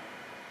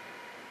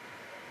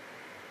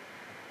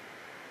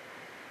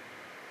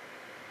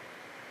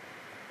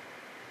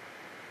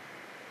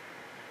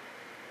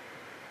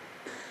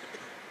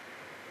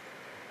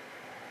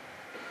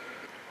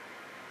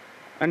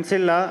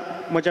 अणसिल्ला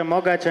म्हज्या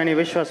मोगाचे आनी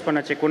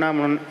विश्वासपणाची कुणा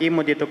म्हणून ही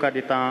मुदी तुका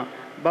दिता.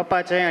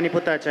 बापाचे आनी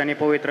पुताचे आनी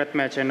पवित्र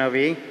आत्म्याचे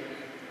नवी.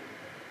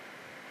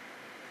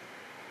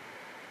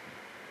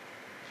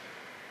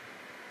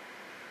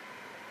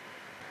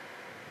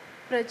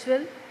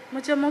 प्रज्वल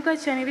म्हज्या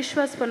मोगाची आनी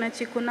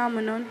विश्वासपणाची कुणा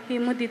म्हणून ही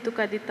मुदी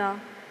तुका दिता.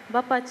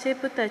 बापाचे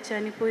पुताचे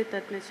आनी पवित्र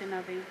आत्म्याचे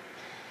नावे.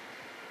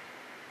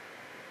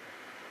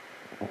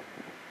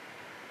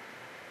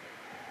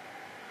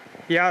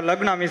 ह्या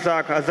लग्ना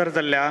मिसाक हजर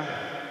जाल्ल्या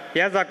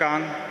ह्या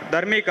जाकांक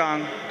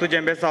धर्मिकांक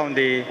तुजें बेसावन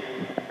दी.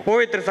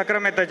 पवित्र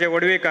सक्रामेंताचे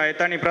वडविकाय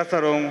तांणी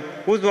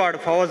प्रसारूंक उजवाड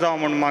फावो जावं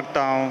म्हूण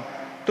मागता हांव.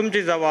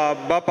 तुमची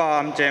जबाब बापा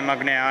आमचे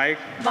मागणे आयक.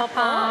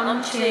 बापा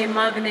आमचे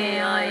मागणे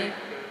आयक.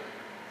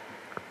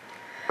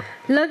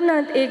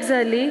 लग्नांत एक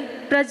जाली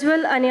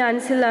प्रज्वल आनी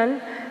अणसिलान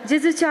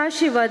जेजूच्या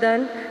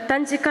आशिर्वादान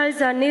तांची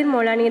काळजां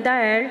निर्मळ आनी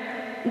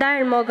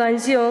दायळ मोगान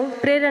जिवंक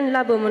प्रेरण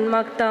लाभ म्हूण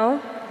मागता हांव.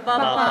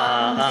 बापा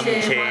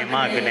आमचे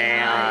मागणे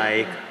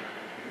आयक.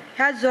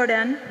 ह्या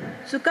जोड्यान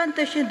सुखान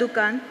तशें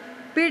दुखान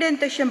पिडेन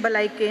तशें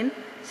भलायकेन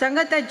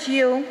संगता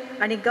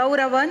जियोवंक आनी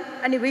गौरवान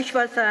आनी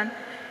विश्वासान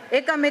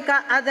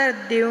एकामेकाक आदार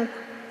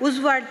दिवंक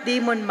उजवाड दी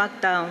म्हूण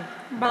मागता हांव.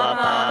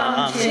 बापा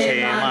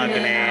आमचे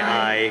मागणे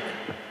आयक.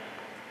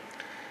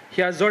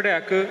 ह्या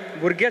जोड्याक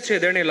भुरग्याचे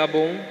देणे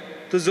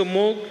लाभोवंक तुजो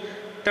मोग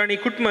तांणी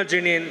कुटुंबा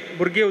जिणेन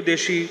भुरगे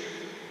उदेशी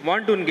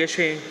वांटून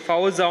घेशें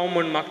फावो जावं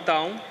म्हूण मागता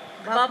हांव.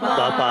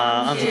 बापा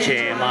आमचे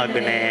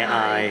मागणे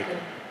आयक.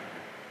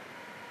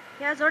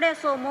 ह्या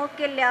जोड्याचो मोग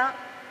केल्ल्या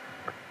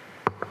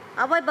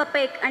आवय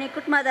बापेक आनी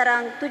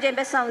कुटुंबादारांक तुजें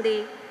बेसांव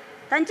दी.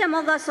 तांच्या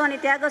मोगाचो आनी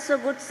त्यागाचो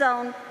गुट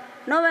जावन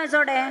नवे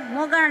जोडे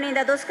मोगान आनी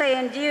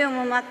दादोसकायेन जियो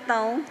म्हूण मागता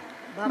हांव.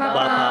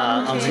 बापा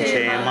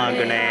आमचे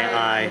मागणे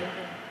आयक.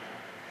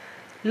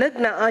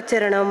 लग्न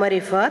आचरणा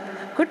मारिफात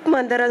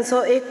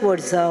कुटुंबादारांचो एकवट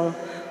जावं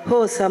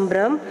हो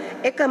संभ्रम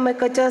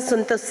एकामेकाच्या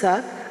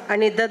संतोषाक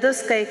आनी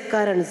दादोसकायेक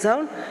कारण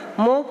जावन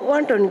मोग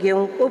वांटून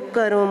घेवंक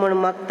उपकारूं म्हूण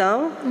मागता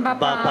हांव.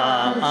 बापा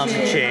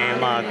आमचे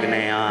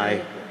मागणे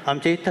आयक.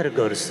 आमचे इतर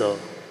गरजो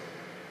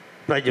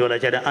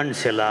प्रज्वलाच्या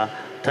अणसेला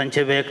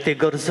तांचे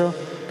वैयक्तीक गरजो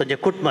तांचे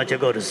कुटुंबाचे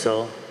गरजो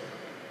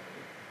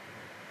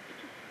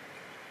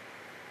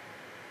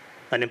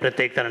आनी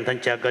प्रत्येक तरान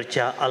तांच्या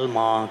घरच्या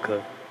आल्माक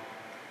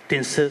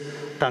तिन्स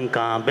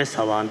तांकां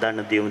बेसांवां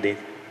दान दिवं दी.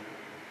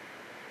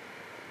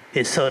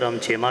 ही सर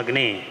आमची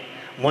मागणी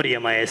मोरये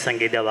माये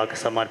संगी देवाक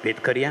समर्पीत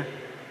करया.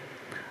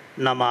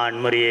 नमान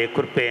मोरये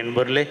कृपेन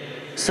भरले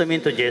समी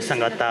तुजे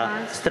संगाता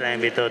स्त्राय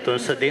भितर तूं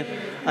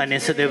सदैव आनी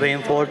सदैव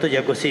फोड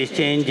तुज्या कुशी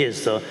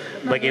चेंजीस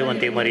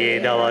भगवंती मोरये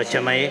देवाचे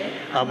माये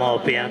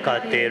अमावपियां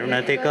खातीर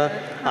उणती कर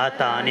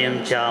आतां आनी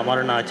आमच्या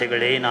मरणाचे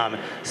कडेन आमी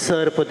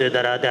सर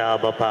पदवीदारा देवा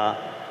बापा.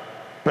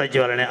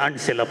 प्रज्वलाने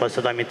अणसिला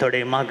पासून आमी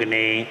थोडी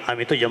मागणी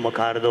आमी तुज्या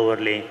मुखार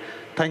दवरली.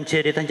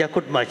 तांचेर तांच्या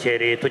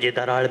कुटुंबाचेर तुजी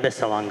दराळ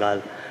बेसांवां घाल.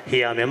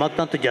 ही आमी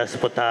मागता तुज्या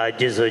सुपुता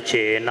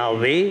जेजूचे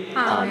नांवे.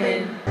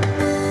 आमेन.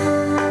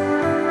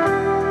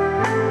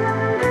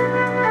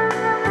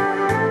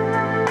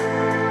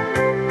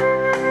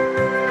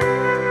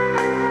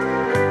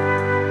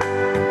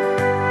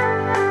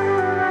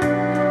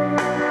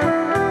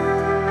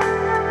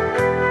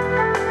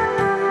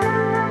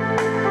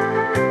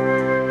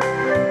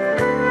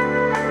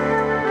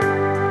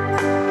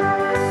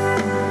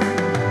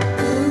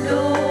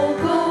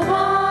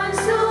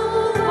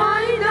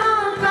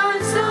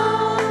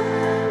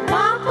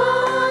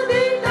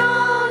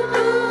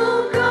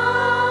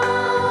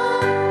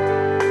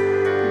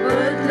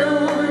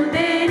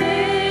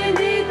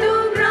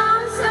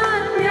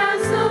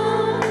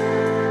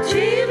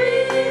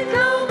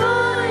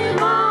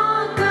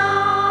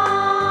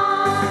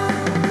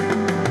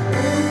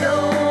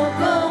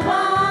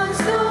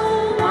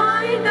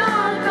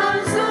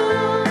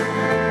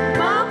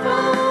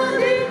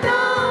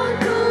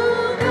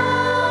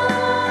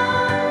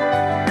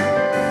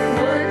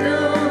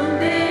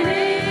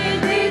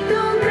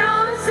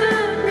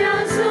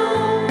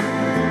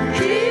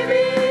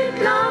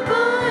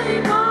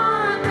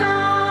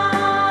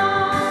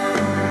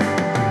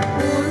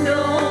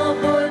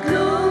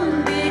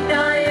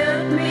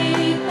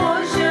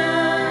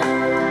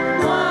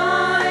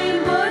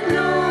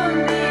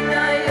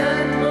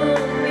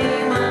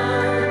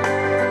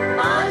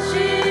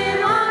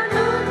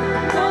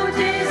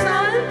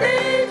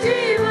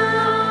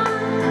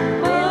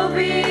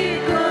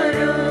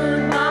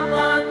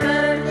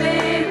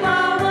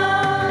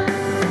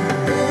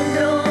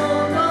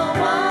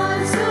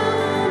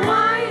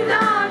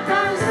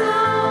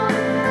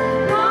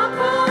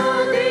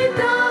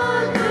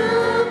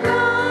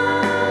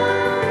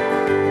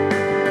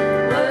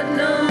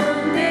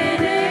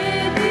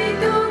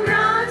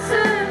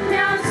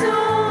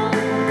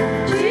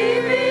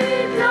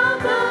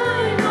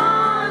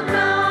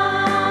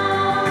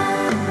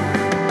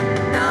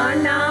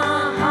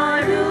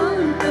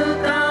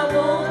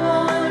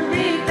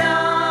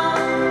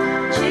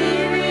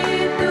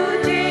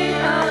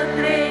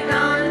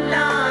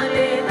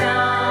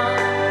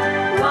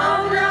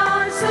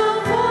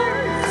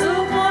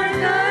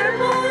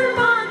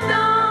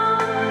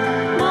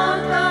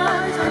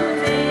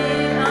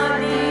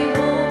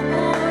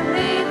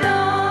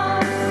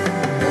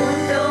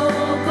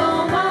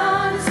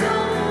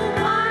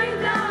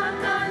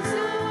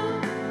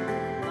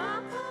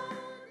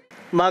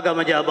 मागा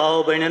म्हज्या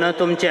भाव भयणीनं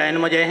तुमचे आनी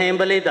म्हजें हें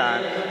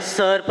बलिदान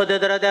सर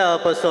पदवीदारा देवा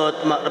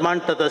पासत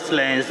मांडटा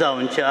तसलें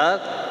जावच्याक.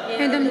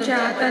 हे तुमच्या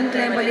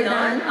हातांतलें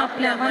बलिदान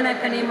आपल्या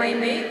मनाक आनी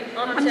मैमेक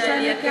आमच्या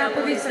एका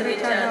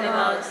पवित्रतेच्या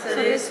देवाक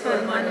सर्वेस्पर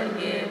मानून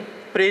घे.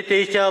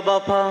 प्रितीच्या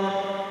बापा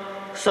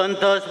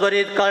संतोष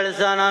बरीत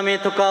काळजान आमी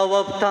तुका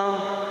वखता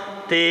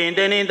ती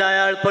देणी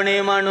दयाळपणी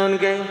मानून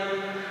घे.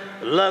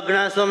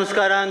 लग्न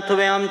संस्कारान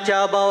तुवें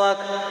आमच्या भावाक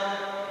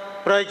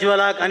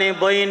प्रज्वलाक आनी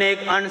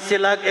भयणीक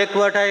अणसिलाक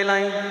एकवट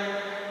आयलाय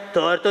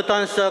तर तूं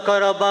तांचो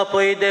खरो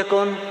बापूय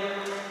देखून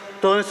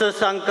तुमचो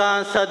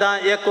तांकां सदां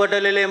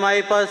एकवटलेले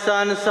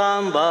मायपासान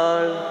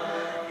सांबाळ.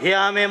 हे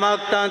आमी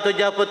मागता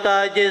तुज्या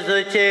पुता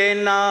जेजूचे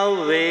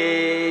नांवे.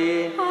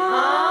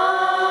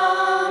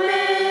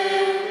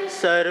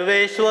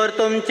 सर्वेश्वर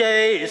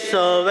तुमचे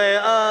सवे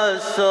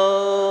आसो.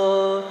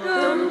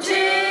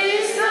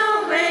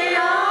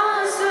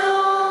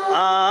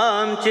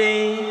 आमची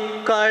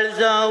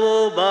काळजां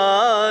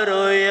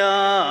उबारुया.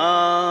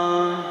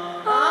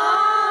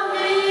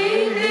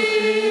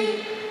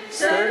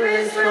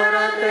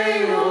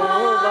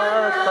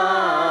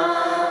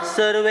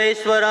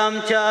 सर्वेश्वर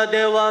आमच्या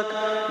देवाक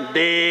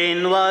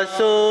देन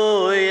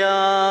वासोया.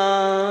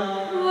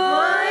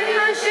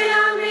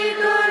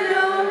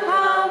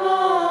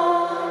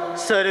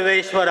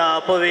 सर्वेश्वरा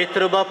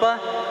पवित्र बापा,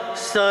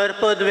 सर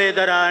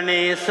पदवेधरा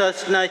आनी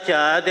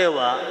ससनाच्या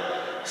देवा,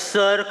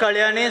 सर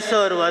कळ्यांनी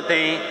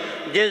सर्वते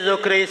जेजू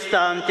क्रिस्त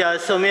आमच्या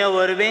समया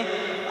वरवीं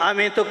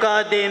आमी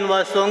तुका दिन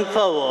वासूंक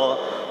फावो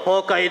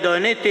हो कायदो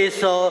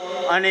नितीसो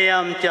आनी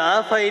आमच्या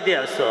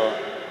फायद्याचो.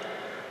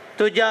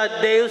 तुज्या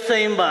देव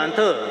सैमांत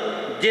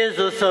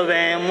जेजू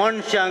सवें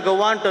मनशांक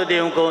वांटो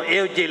दिवंक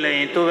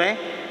येवजिलें तुवें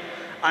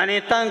आनी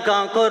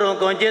तांकां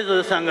करूंक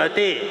जेजू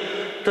सांगती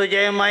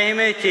तुजे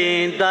महिमेची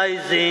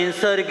दायजी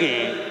सर्गी.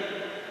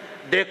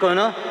 देखून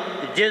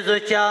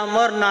जेजूच्या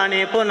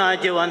मरणांनी पुना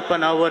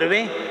जिवंतपणा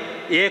वरवीं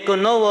एक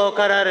नवो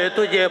करार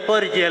तुजे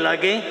परजे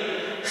लागीं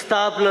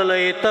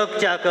स्थापलय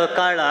तकच्याक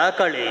काळा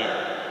कळी.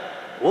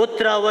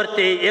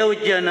 उतरावर्ती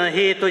येवजन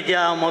ही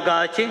तुज्या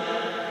मोगाची,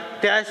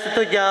 त्याच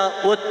तुज्या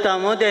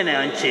उत्तम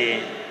देण्यांची.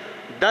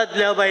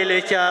 दादल्या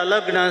बायलेच्या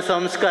लग्न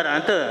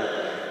संस्कारांत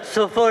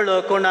सफळ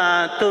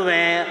कुणा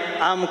तुवें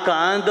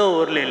आमकां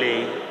दवरलेली.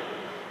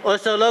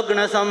 असो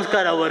लग्न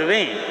संस्कारा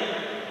वरवीं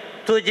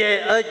तुजे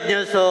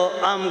अज्ञसो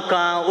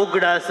आमकां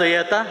उगडास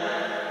येता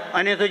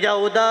आनी तुज्या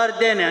उदार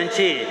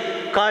देण्यांची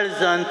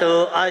काळजांत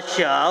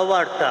आशा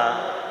वाडटा.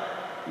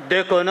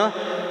 देखून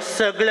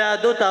सगळ्या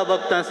दुता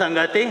भक्तां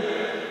सांगाती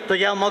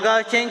तुज्या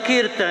मोगाचें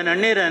किर्तन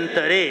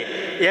निरंतरी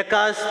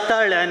एकाच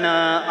ताळ्यान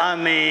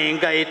आमी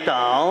गायता.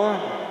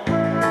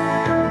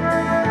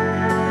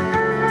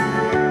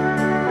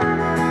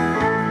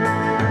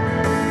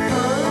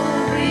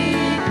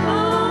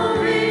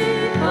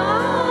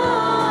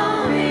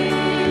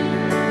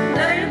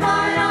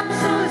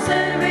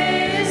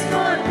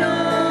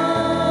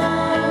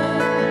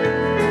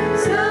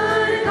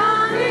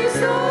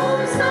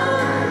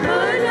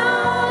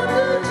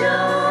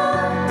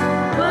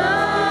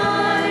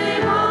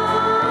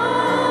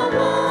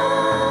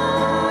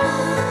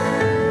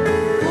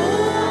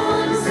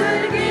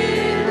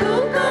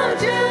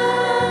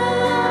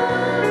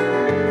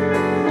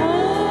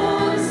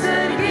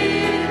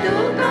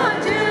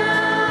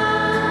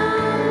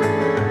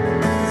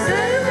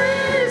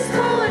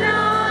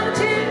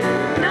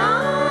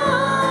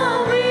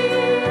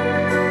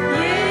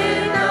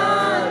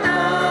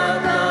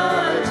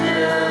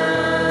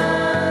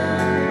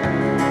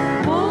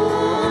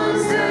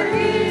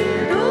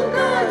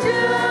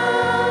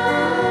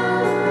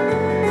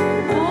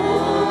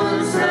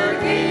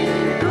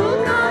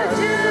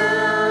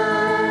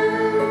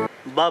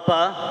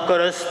 बापा,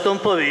 खरंच तूं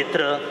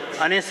पवित्र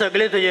आनी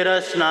सगळी तुजी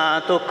रचना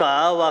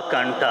तुका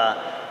वाकणटा.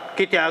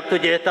 कित्याक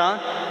तुजें येता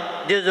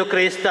जेजू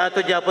क्रिस्ता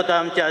तुज्या पुता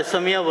आमच्या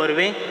समया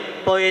वरवीं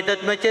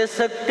पवित्रात्म्याचे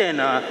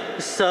सक्तेन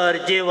सर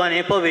जीव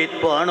आनी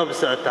पवित्रपण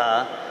उपसता.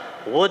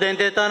 वोदें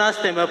तेता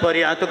नासते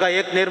पर्या तुका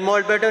एक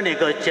निर्मळ बेटोनी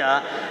करच्या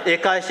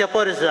एकाशा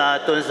परजा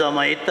तूं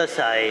जमयत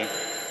तसाय.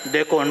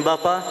 देखून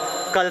बापा,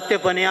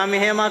 कालतेपणी आमी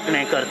हें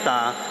मागणें करता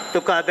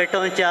तुका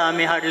बेटोवच्या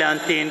आमी हाडल्यान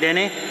 3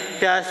 देणी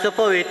त्याच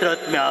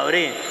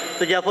पवित्रत्म्यावरी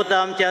तुज्या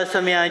पुता आमच्या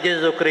समया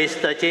जेजू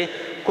क्रिस्ताची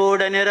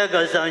कूड आनी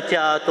रगत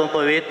जावच्या तूं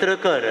पवित्र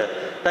कर.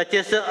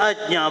 ताचेच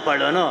आज्ञा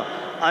पाळून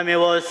आमी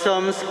हो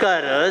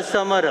संस्कार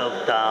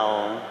समरपता.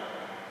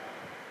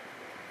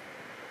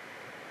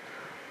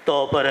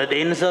 तो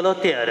परदीन जालो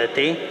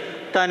त्यारती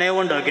ताणें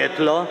उंडो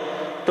घेतलो,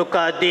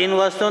 तुका दिन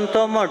वाचून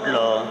तो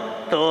मोडलो,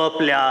 तो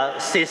आपल्या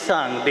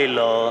सिसांक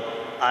दिलो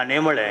आनी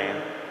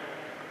म्हळें,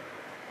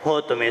 हो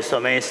तुमी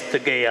समेस्त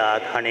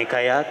घेयात आनी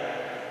खायात,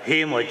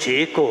 ही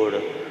म्हजी कूड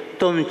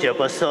तुमचे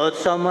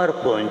पसत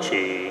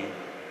समर्पणची.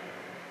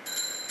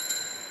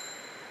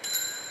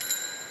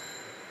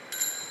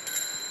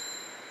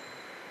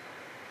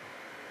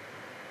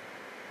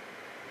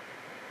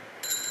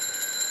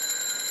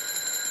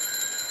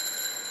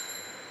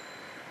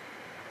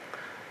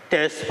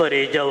 तेच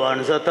परी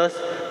जेवण जाताच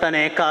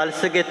ताणें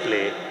काल्स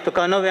घेतली,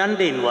 तुका नव्यान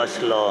दिन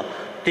वाचलो,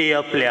 ती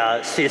आपल्या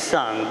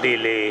सिसांक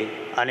दिली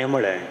आनी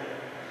म्हळें,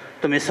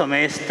 तुमी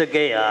समेस्त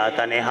घेयात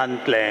आनी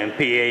हांतलें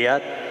पियेयात,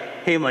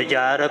 ही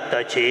म्हज्या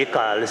रक्ताची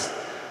काल्स,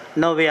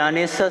 नव्या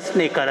आनी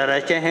ससनी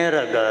कराराचें हें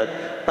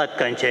रगत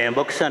पातकांचें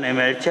बक्षांनी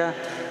मेळच्या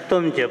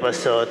तुमचे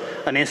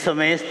पसत आनी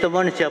समेस्त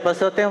मनशा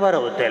पसत तें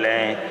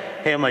वारवतलें,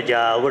 हें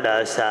म्हज्या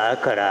उडासा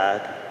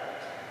करात.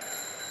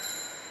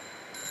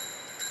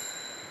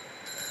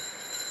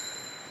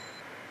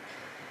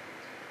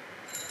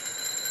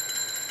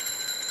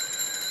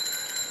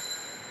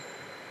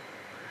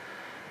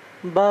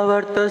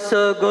 बावर्त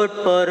सगोट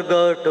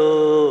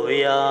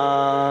परगटोया.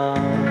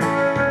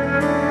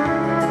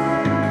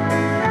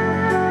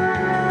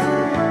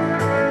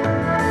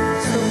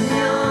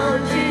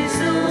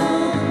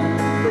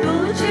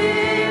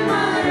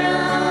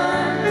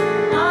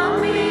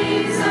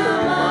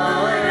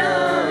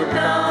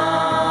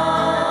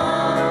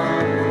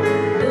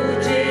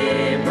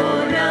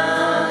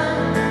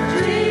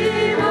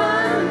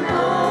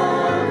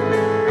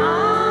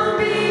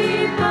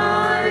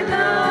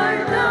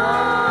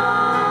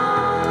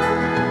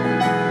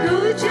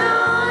 तुझ्या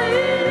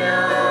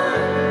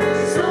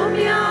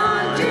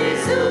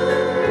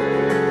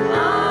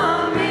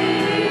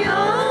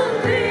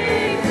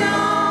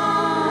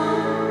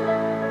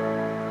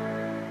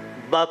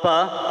बापा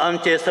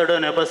आमचे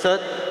सडोन पसत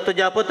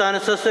तुझ्या पुतान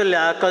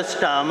सोसल्या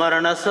कश्टा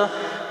मरणास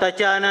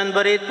ताच्या आनंद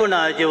बरीत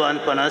पुन्हा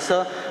जिवंतपणास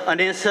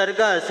आणि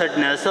सर्गा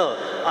सडण्यास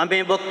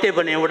आम्ही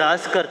भक्तीपणे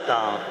उडास करता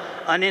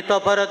आणि तो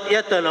परत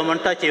येतलो म्हण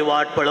ताची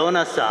वाट पळोवन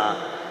आसा.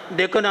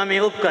 देखून आमी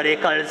उपकारी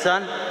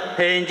काळजान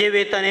हे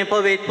जिवीत आनी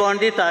पवित्रपण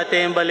दिता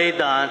तें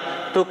बलिदान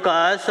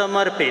तुका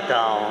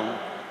समर्पिता.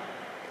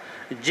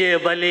 जे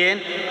बलयेन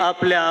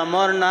आपल्या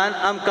मरणान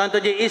आमकां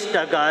तुजी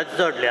इश्टगात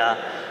जोडल्या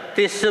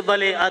तीस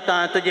बली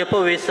आतां तुजी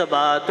पवित्र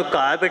सभा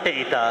तुका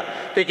भेटयता.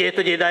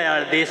 तुजी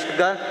दयाळ दिश्ट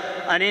घाल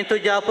आनी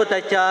तुज्या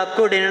पुताच्या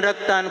कुडीन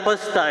रक्तान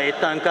पसताय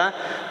तांकां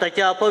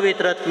ताच्या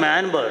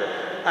पवित्रत्म्यान भर.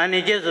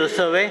 आनी जेजू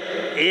सवे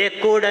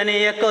एक कूड आनी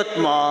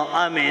एकत्म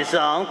आमी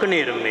जावंक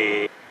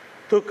निर्मी.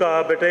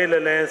 तुका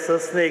भेटयलेलें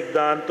सस्नीक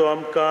दान तूं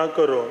आमकां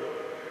करूं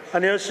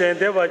आनी अशें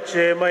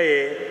देवाचे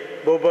माये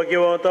भोव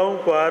भगवंत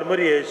ओंकार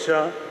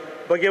मरियेच्या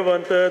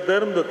भगवंत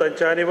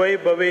धर्मदूतांच्या आनी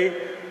वैभवी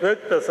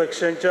रक्त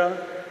साक्षांच्या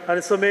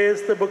आनी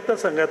समेस्त भक्त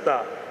संगता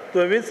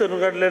तुवें विसरून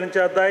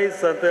काडलेल्यांच्या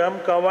दायजांत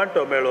आमकां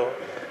वांटो मेळो.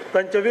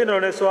 तांच्या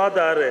विनवणेचो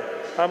आदार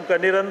आमकां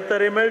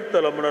निरंतर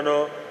मेळटलो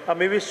म्हणून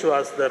आमी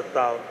विश्वास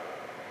धरता.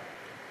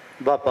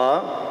 बापा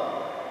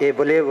हे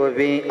बले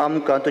वरवीं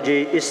आमकां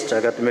तुजी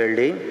इश्टगत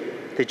मेळ्ळी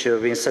तिचे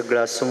वरवीं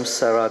सगळ्या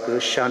संवसाराक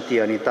शांती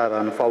आनी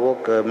तारान फावो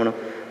कर म्हूण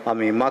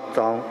आमी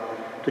मागता.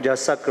 तुज्या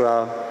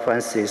साकळा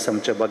फ्रांसीस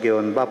आमच्या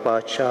भगवंत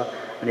बापाच्या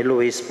आनी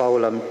लुईस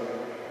पावल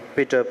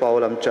पिटर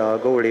पावल आमच्या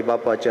गवळी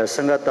बापाच्या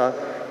संगाता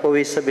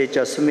पवित्र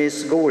सभेच्या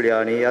सुमेस गवळ्या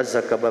आनी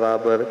याजका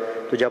बराबर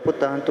तुज्या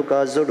पुतान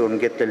तुका जोडून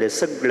घेतलेले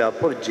सगळ्या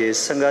पबजे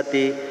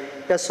संगाती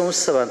ह्या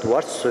संवसारांत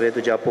वाटसुरे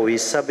तुज्या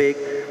पवित्र सभेक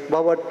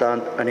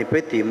वावरतांत आनी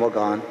प्रिती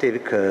मोगान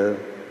तीर्ख.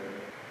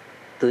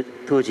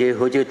 तुजे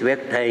हुजीत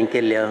एकठांय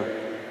केल्ल्या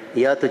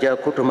ह्या तुज्या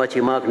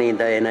कुटुंबाची मागणी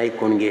दयेन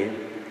आयकून घे.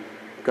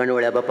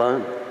 कणवळ्या बापा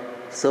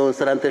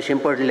संवसारांत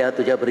शिंपडल्या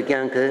तुज्या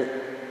भुरग्यांक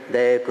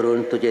दये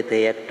करून तुजे ते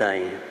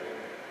एकठांय.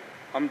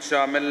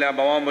 आमच्या मेल्ल्या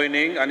भावां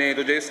भयणींक आनी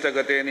तुजे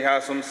इश्टगतेन ह्या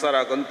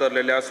संवसाराक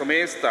अंतरलेल्या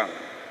समेस्तांक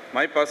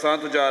मायपासां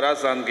तुज्या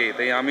राजान घे.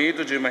 थंय आमी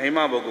तुजी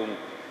महिमा बगूंक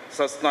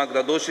सस्नाक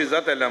दोशी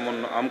जातल्या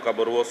म्हूण आमकां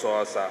बरवसो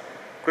आसा.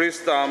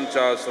 क्रिस्त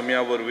आमच्या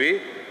सुम्या वरवीं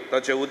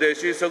ताचे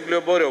उदेशी सगळ्यो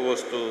बऱ्यो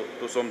वस्तू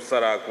तूं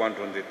संवसाराक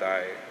वांटून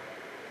दिताय.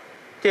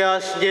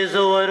 त्यास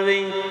जेजू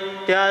वरवीं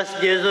त्यास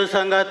जेजू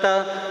सांगाता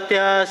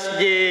त्यास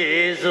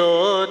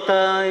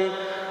जेजोताय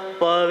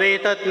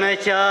पवित्र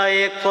आत्म्याच्या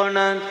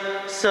एकपणान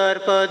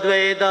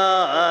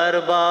सर्पद्वेदार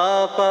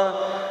बापा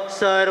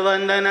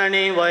सर्वंदन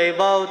आनी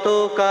वैभव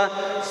तुका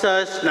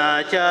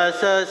ससनाच्या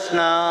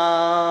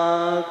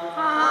ससनाक.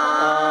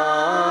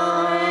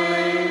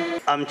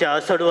 आमच्या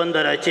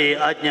सडवंदराची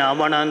आज्ञा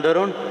मनान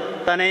धरून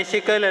ताणें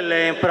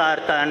शिकयलेलें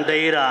प्रार्थना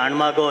धैर्यान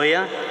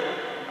मागोया.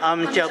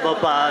 आमच्या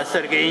बापा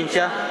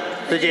सर्गेंच्या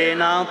तुजें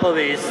नांव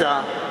पवित्र जा.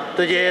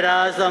 तुजें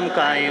राज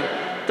आमकां येवं.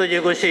 तुजी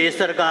कुशी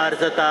सरकार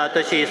जाता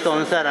तशी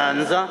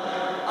संवसारान जा.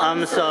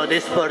 आमचो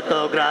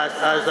दिसपरतो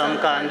ग्रास आज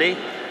आमकां दी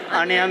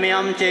आनी आमी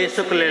आमचे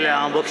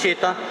सुकलेल्या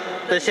बक्षिता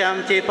तशें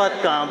आमची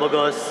पदकां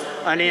बगस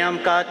आनी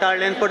आमकां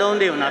ताळ्ळेन पडोवन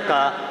दिवं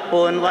नाका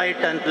पूण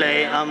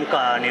वायटांतले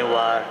आमकां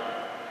निवार.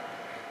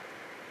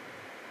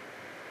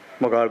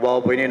 मोगाळ भाव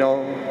भयणीनो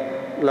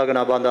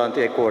लग्ना बांदांत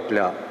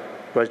एकवटल्या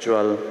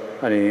प्रज्वल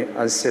आनी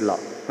अंसिला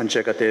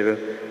हांचे खातीर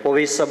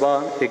पवित्र सभा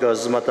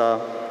इगर्ज मतां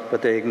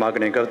प्रत्येक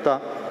मागणी करता.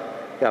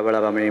 ह्या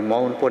वेळार आमी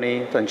मौनपणी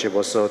तांची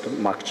बसत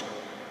मागची.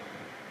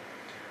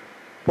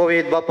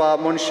 पवित्र बापा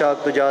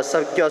मनशाक तुज्या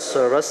सारक्या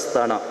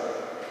रसताना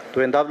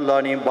तुवें दादलो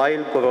आनी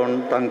बायल करून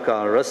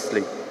तांकां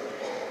रचली.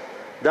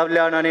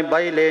 दादल्यान आनी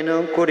बायलेन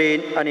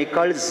कुडीन आनी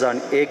काळजान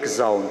एक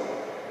जावन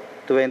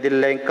तुवें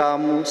दिल्लें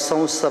काम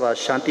संवसारांत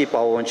शांती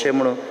पावोवचें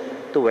म्हणून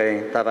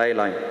तुवें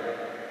थारायलां.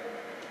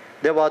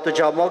 देवा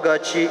तुज्या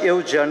मोगाची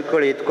येवजण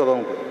कळीत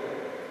करूंक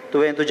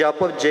तुवें तुज्या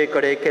पबजे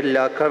कडेन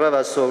केल्ल्या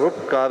कराराचो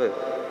उपकार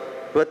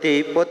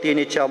प्रती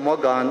पत्नीच्या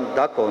मोगान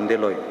दाखोवन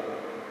दिलोय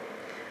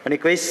आनी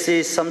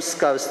क्रिस्ती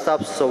संस्कार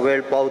स्थापचो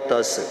वेळ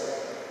पावतास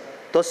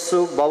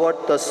तसो बावट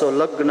तसो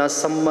लग्न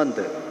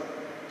संबंध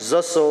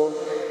जसो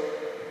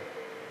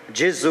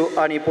जेजू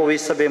आनी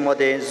पवित्र सभे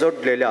मदें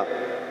जोडलेल्या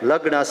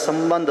लग्न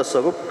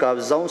संबंधाचो उपकार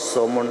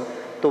जावचो म्हूण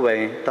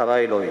तुवें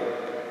थारायलोय.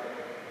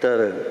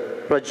 तर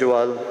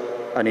प्रज्वल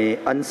आनी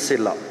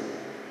अंसिला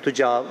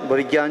तुज्या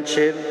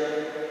भुरग्यांचेर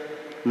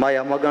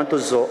माया मोगान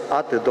तुजो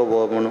हात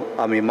दवर म्हणून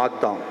आमी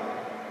मागता.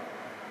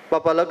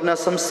 बापा लग्न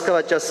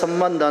संस्काराच्या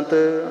संबंधांत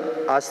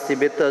आस्ती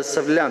भितर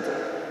सगल्यांत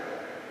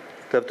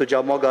तर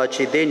तुज्या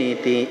मोगाची देणी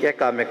ती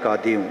एकामेका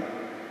दिवं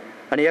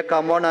आनी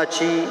एका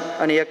मनाची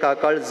आनी एका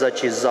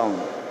काळजाची जावन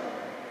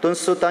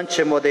तुमचो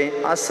तांचे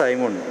मदें आसाय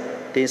म्हूण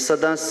ती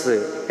सदांच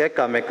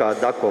एकामेका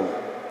दाखोवं.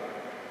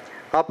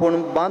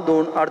 आपूण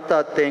बांदून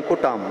हाडटात तें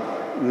कुटाम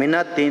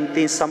मिनातीन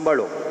ती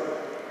सांबाळो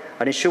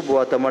आनी शुभ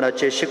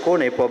वर्तमानाचे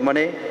शिकोवणे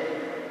प्रमाणे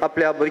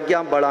आपल्या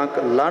भुरग्यां बाळांक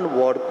ल्हान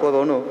व्हड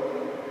करून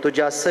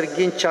तुज्या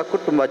सर्गींच्या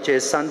कुटुंबाचे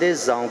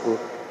सांदेश जावंक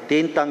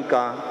तीन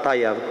तांकां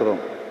तयार करूं.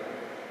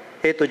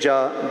 हे तुज्या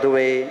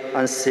दुवे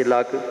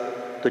अंसिलाक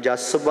तुज्या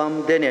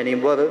सुबाम देण्यांनी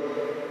बर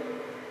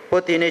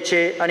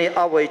पत्नीचे आणि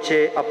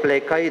आवयचे आपले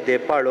कायदे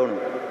पाळून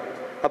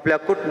आपल्या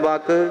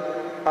कुटुंबाक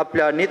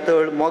आपल्या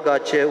नितळ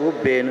मोगाचे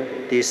उबेन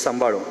ती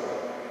सांबाळूं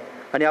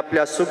आनी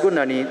आपल्या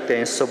सुगुणांनी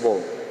तें सोबोव.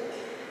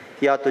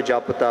 ह्या तुज्या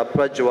पुता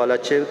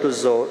प्रज्वालाचेर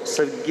तुजो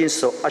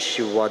सर्गीचो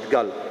आशिर्वाद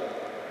घाल.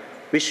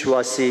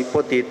 विश्वासी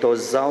पती तो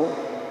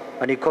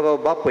जावं आनी खरो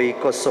बापूय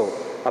कसो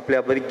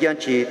आपल्या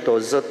भुरग्यांची तो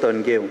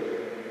जतन घेवं.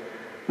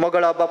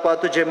 मोगळा बापा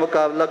तुजे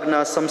मुखार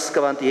लग्ना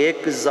संस्कारांत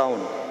एक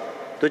जावन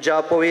तुज्या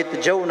पवित्र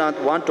जेवणांत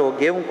वांटो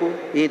घेवंक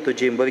ही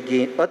तुजी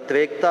भुरगीं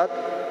अत्रेकतात.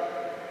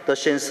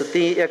 तशेंच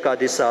ती एका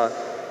दिसा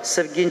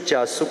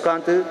सर्गींच्या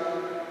सुखांत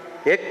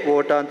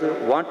एकवटांत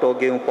वांटो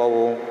घेवंक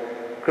पावूं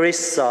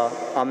क्रिस्ता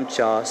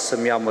आमच्या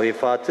सम्या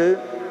मरिफात.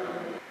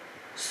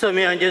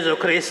 सम्या जेजू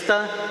क्रिस्ता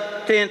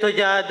तुवें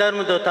तुज्या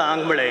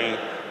धर्मदूतांक म्हळें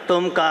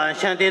तुमकां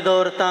शांती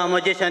दवरता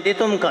म्हजी शांती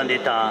तुमकां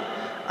दिता.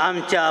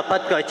 आमच्या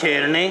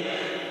पथकाचेर न्ही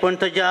पूण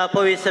तुज्या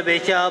पवित्र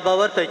सभेच्या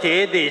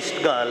बावर्ताचेर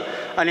दिश्ट घाल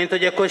आनी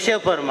तुजे कुशे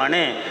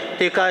प्रमाणे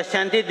तिका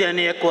शांती देन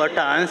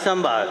एकवटान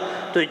सांबाळ.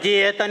 तुजी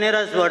येत आनी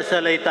रसभर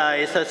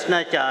चलयताय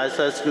ससनाच्या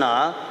ससना.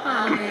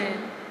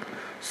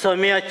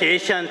 सम्याची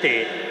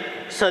शांती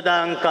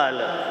सदांकाल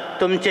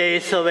तुमचे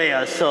सवय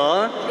आसो.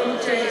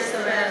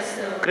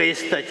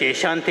 क्रिस्ताची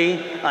शांती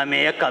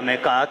आमी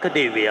एकामेकाक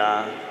दिवया.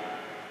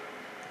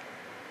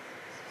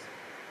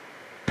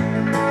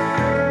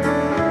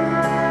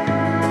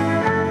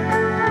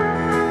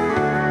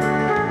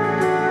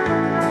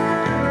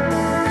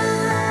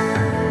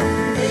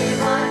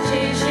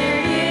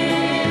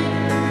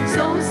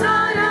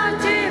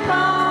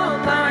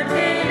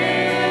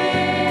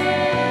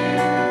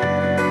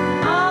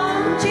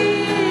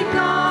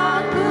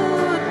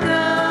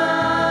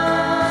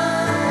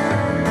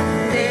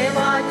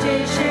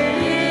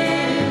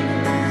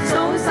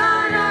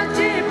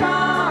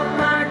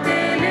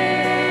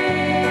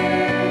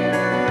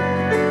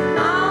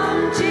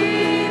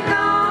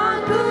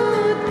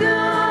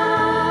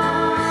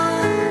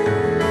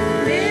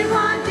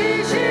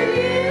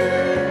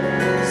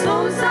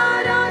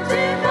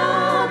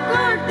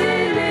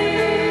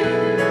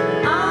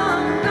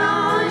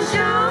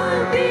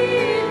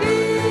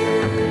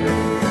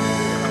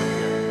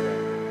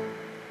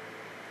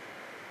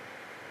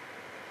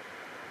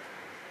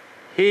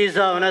 ही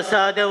जावन आसा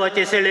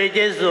देवाची सिळी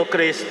जेजू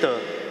क्रिस्त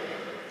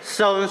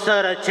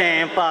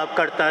संवसाराचें पाप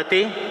करता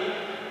ती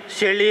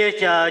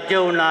शेळयेच्या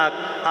जेवणाक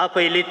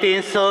आपयली ती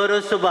सौर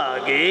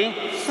सुभागी.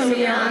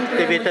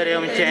 ते भितर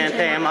येवचें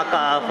तें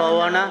म्हाका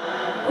फावना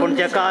पूण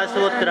तेका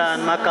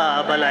उतरान म्हाका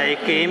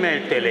भलायकी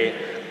मेळटली.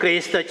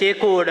 क्रिस्ताची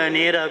कूड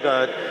आनी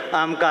रगत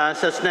आमकां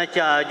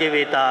ससनाच्या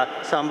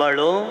जिविताक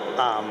सांबाळूं.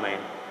 आमेन.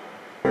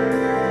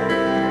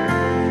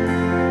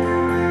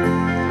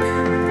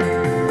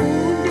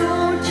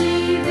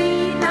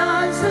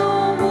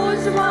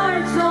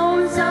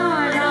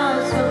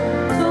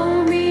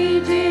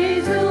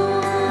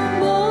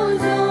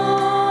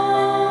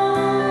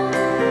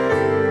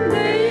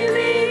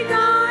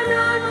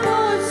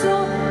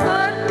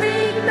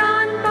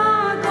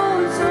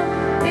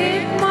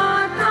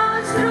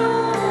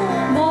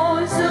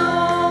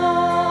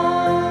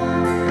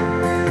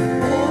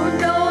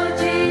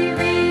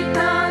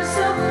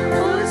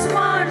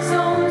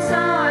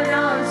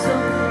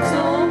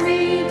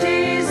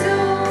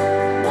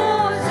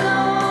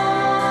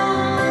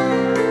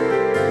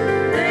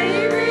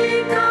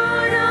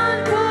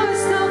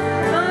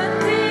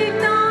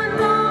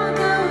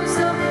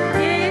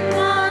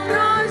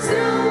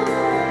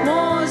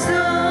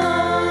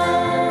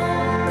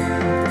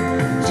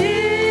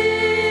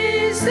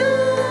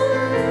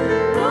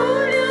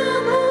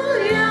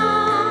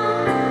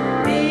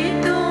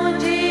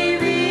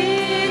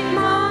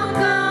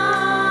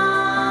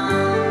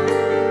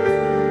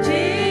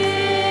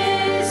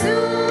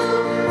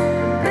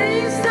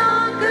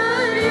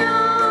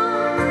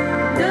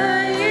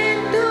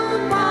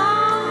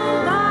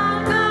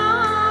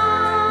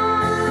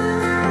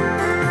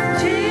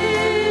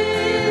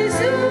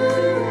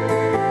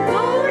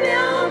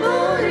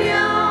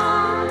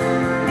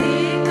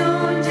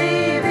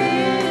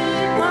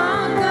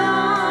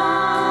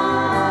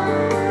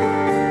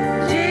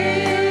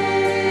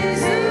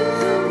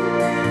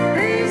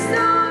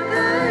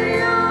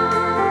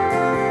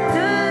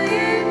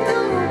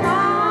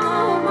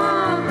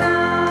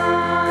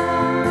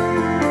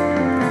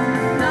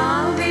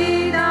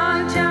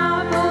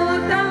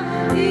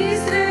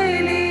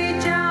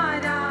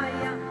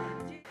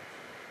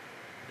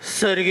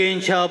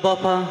 सर्गींच्या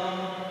बापा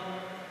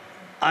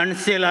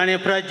अणसिल आनी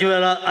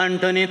प्रज्वला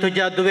अंटोनी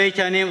तुज्या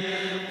दुवेच्या आनी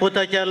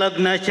पुताच्या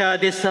लग्नाच्या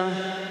दिसा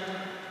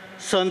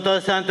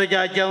संतोषान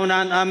तुज्या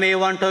जेवणान आमी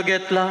वांटो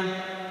घेतला.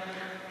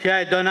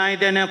 ह्या दोनाय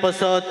देण्या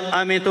पसत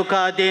आमी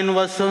तुका दिन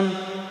वचून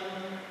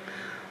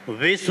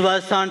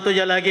विस्वासान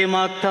तुज्या लागीं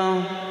मागता.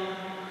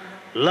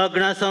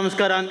 लग्न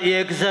संस्कारांत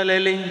एक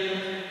जालेली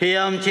ही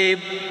आमची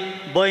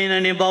भयण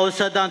आनी भाव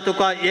सदां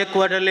तुका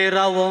एकवटले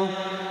रावो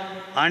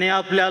आनी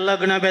आपल्या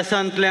लग्न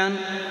बेसांतल्यान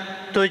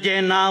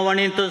तुजें नांव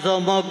आनी तुजो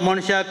मोग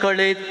मनशा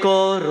कळीत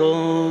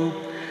करूं.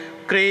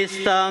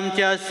 क्रिस्त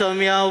आमच्या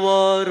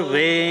सम्यावर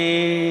वे.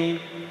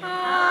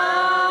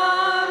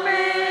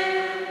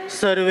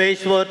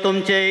 सर्वेश्वर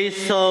तुमचे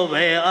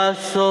सवे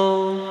असो.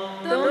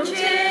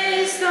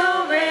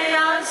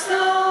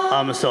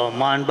 आमचो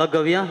मान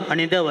बघूया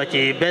आणि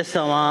देवाची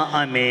बेसांवां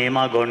आमी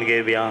मागून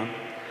घेवया.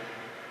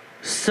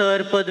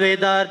 सर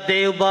पदवेदार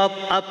देव बाप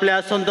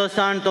आपल्या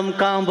संतोषान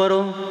तुमकां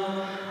बरो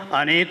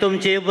आनी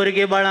तुमची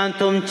भुरगीं बाळां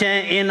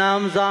तुमचें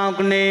इनाम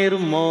जावंक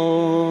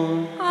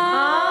निर्मोल.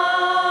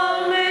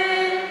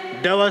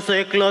 देवाचो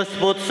एकलो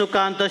स्पूत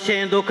सुखान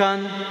तशें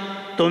दुखान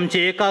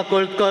तुमची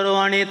काकुळट करूं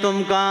आनी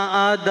तुमकां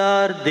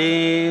आदार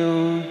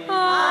दिवं.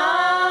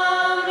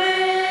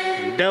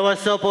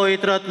 देवाचो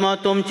पवित्र आत्मा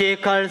तुमची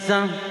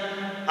काळजां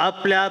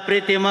आपल्या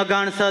प्रिती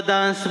मगान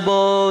सदांच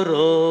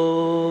बरो.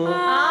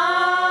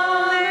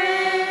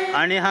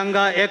 आनी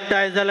हांगा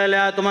एकठांय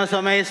जालेल्या तुमा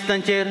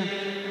समेस्तांचेर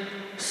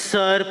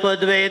सर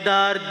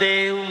पदवेदार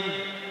देव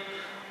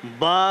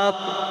बाप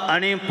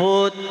आनी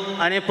पूत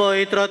आनी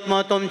पवित्र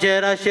आत्मा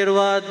तुमचेर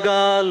आशिर्वाद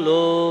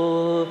घालो.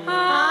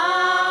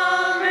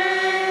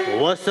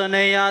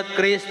 वसनेयात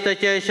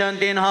क्रिस्ताचे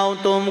शांतीन हांव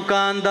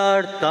तुमकां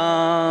धाडटा.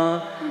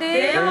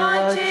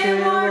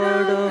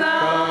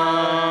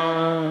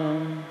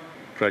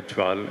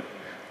 प्रज्वाल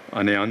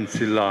आनी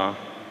अन्सिला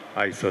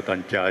आयचो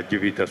तांच्या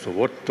जिविताचो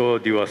वट्टो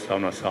दिवस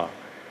जावन आसा.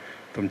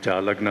 तुमच्या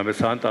लग्ना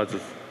बेसांत आज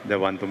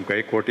देवान तुमकां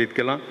एकवटीत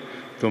केलां.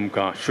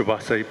 तुमकां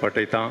शुभाशय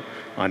पटयतां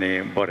आनी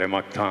बरें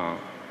मागतां.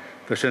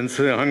 तशेंच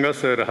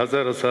हांगासर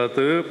हजर आसात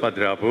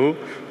father Abu,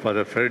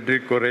 father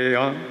Frederick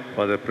Koriya,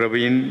 father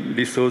Pravin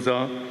D'Souza,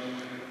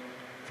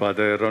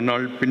 father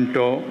Ronald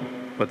Pinto,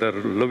 father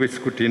Lewis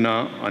कुटिना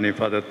आनी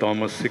फादर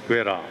थॉमस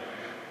सिक्वेरा.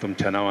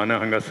 तुमच्या नांवान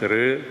हांगासर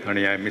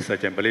तांणी ह्या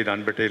मिसाचें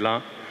बलिदान भेटयलां.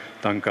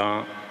 तांकां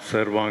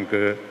सर्वांक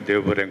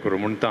देव बरें करूं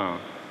म्हणटा.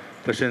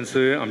 तशेंच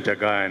आमच्या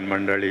गायन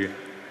मंडळी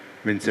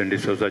विन्सेंट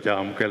डिसोजाच्या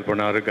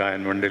मुखेलपणान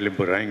गायन मंडळी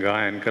बरें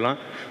गायन केलां.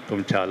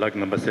 तुमच्या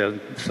लग्न बसे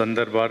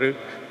संदर्भार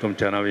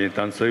तुमच्या नांवी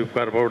तांचो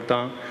उपकार बावडटा.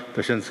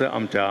 तशेंच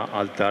आमच्या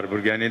आलतार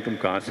भुरग्यांनी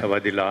तुमकां सेवा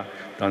दिला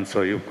तांचो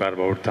उपकार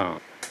बावडटा.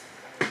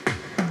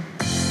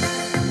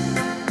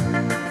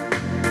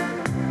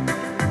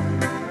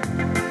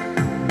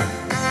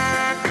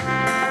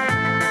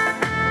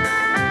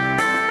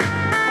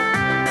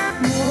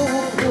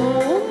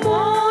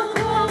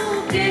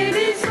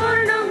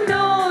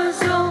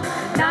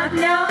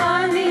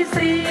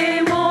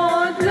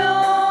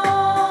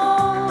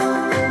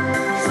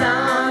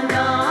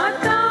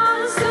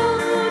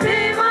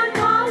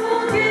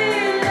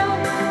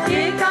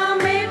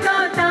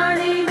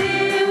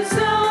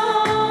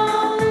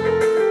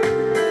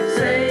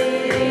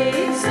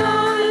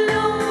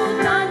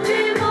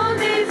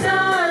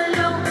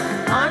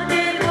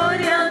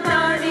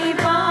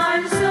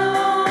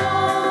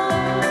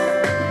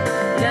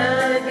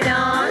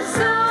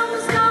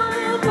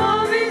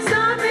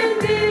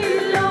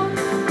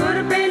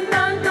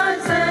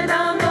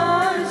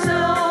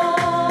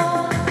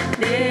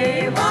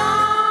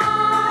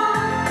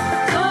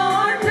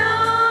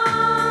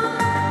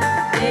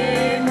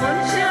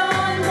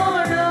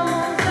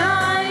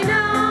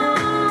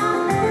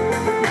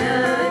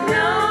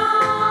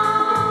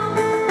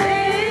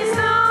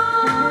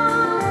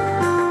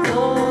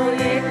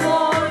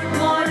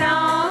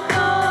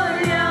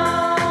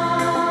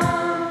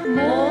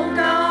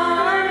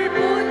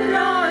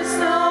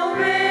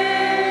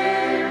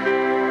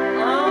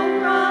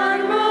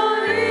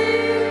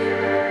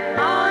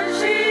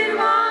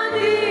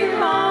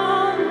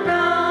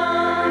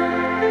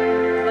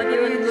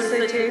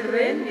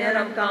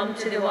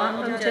 आमचे देवा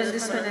आमच्या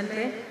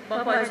दिसण्याचे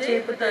बापाचे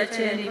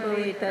पुताचे आणि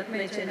पवित्र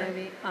आत्म्याचे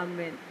नावे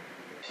आमेन.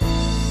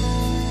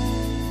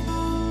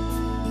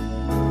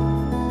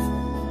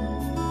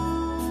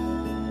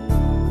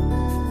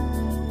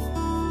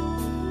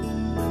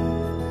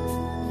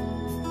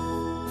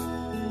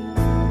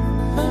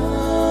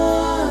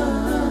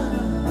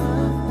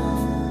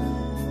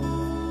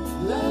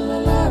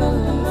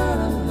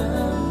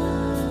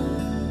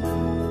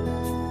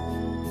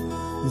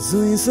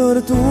 जुंयसर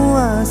तूं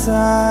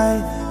आसाय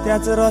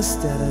त्याच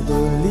रस्त्यार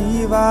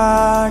दोरली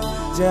वाट,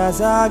 ज्या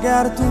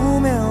जाग्यार तूं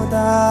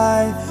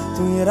मेवताय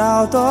थंय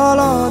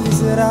रावतलो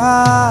दीस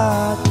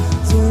रात.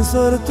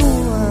 जुंयसर तूं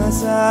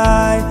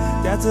आसाय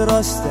त्याच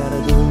रस्त्यार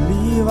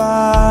दोरली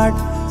वाट,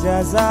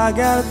 ज्या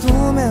जाग्यार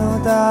तूं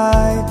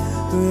मेवताय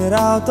थंय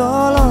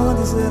रावतलो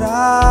दीस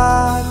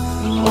रात.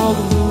 मोग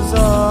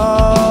तुजो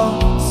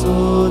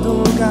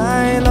सोदूंक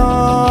आयलो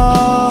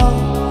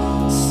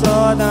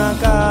सदां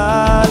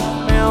काल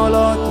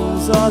मेवलो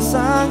तुजो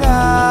सांगात.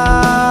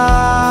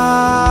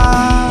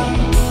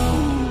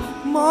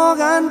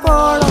 मोगान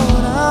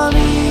पडोन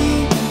आमी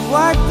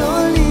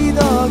वाटतली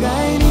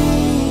दोगांयनी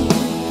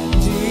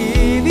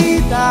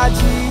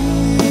जिविताची.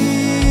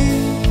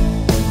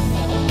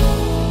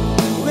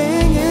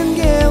 वेंगेन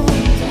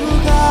घेवन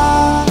तुका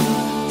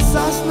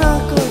सासना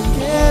करून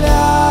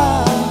केल्या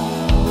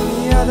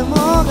बुनियाद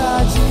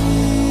मोगाची.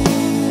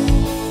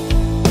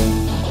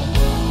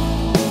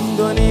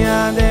 दुनिया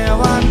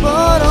देवान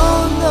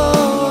बरोवन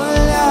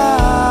दवरल्या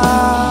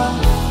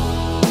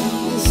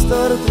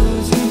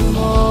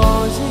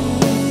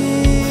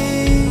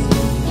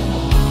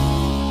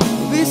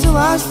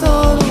विश्वास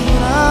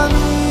तोडून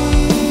आम्ही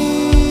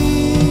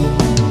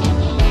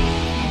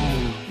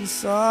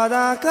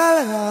सदा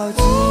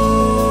कळगावची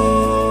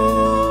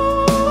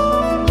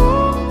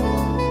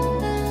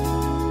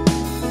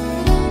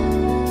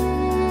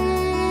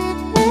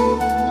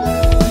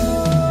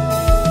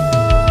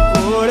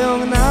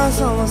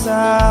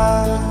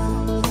संसार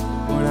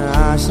पूण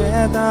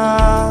आशेता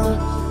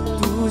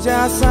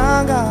तुझ्या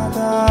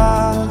सांगाता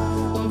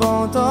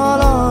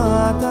भोंवतलो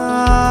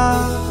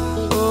आतां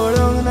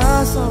पळोवंक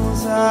ना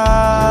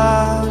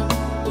संसार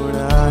पूण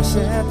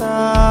आशेता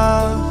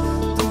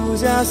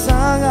तुझ्या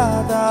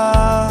सांगाता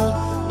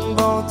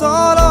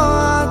भोंवतलो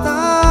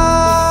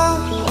आतां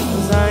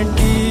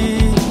जाणटी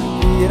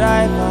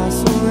पिराय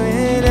पासून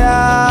येयल्या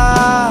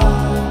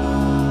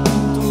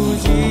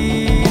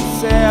तुझी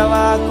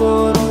सेवा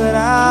करूंक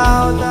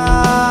रावता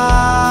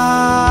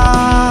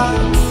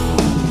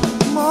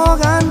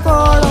मोगान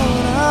पडोन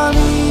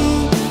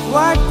आमी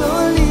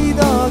वाटतली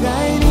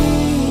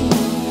दोगांयनी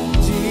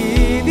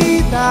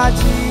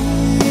जिविताची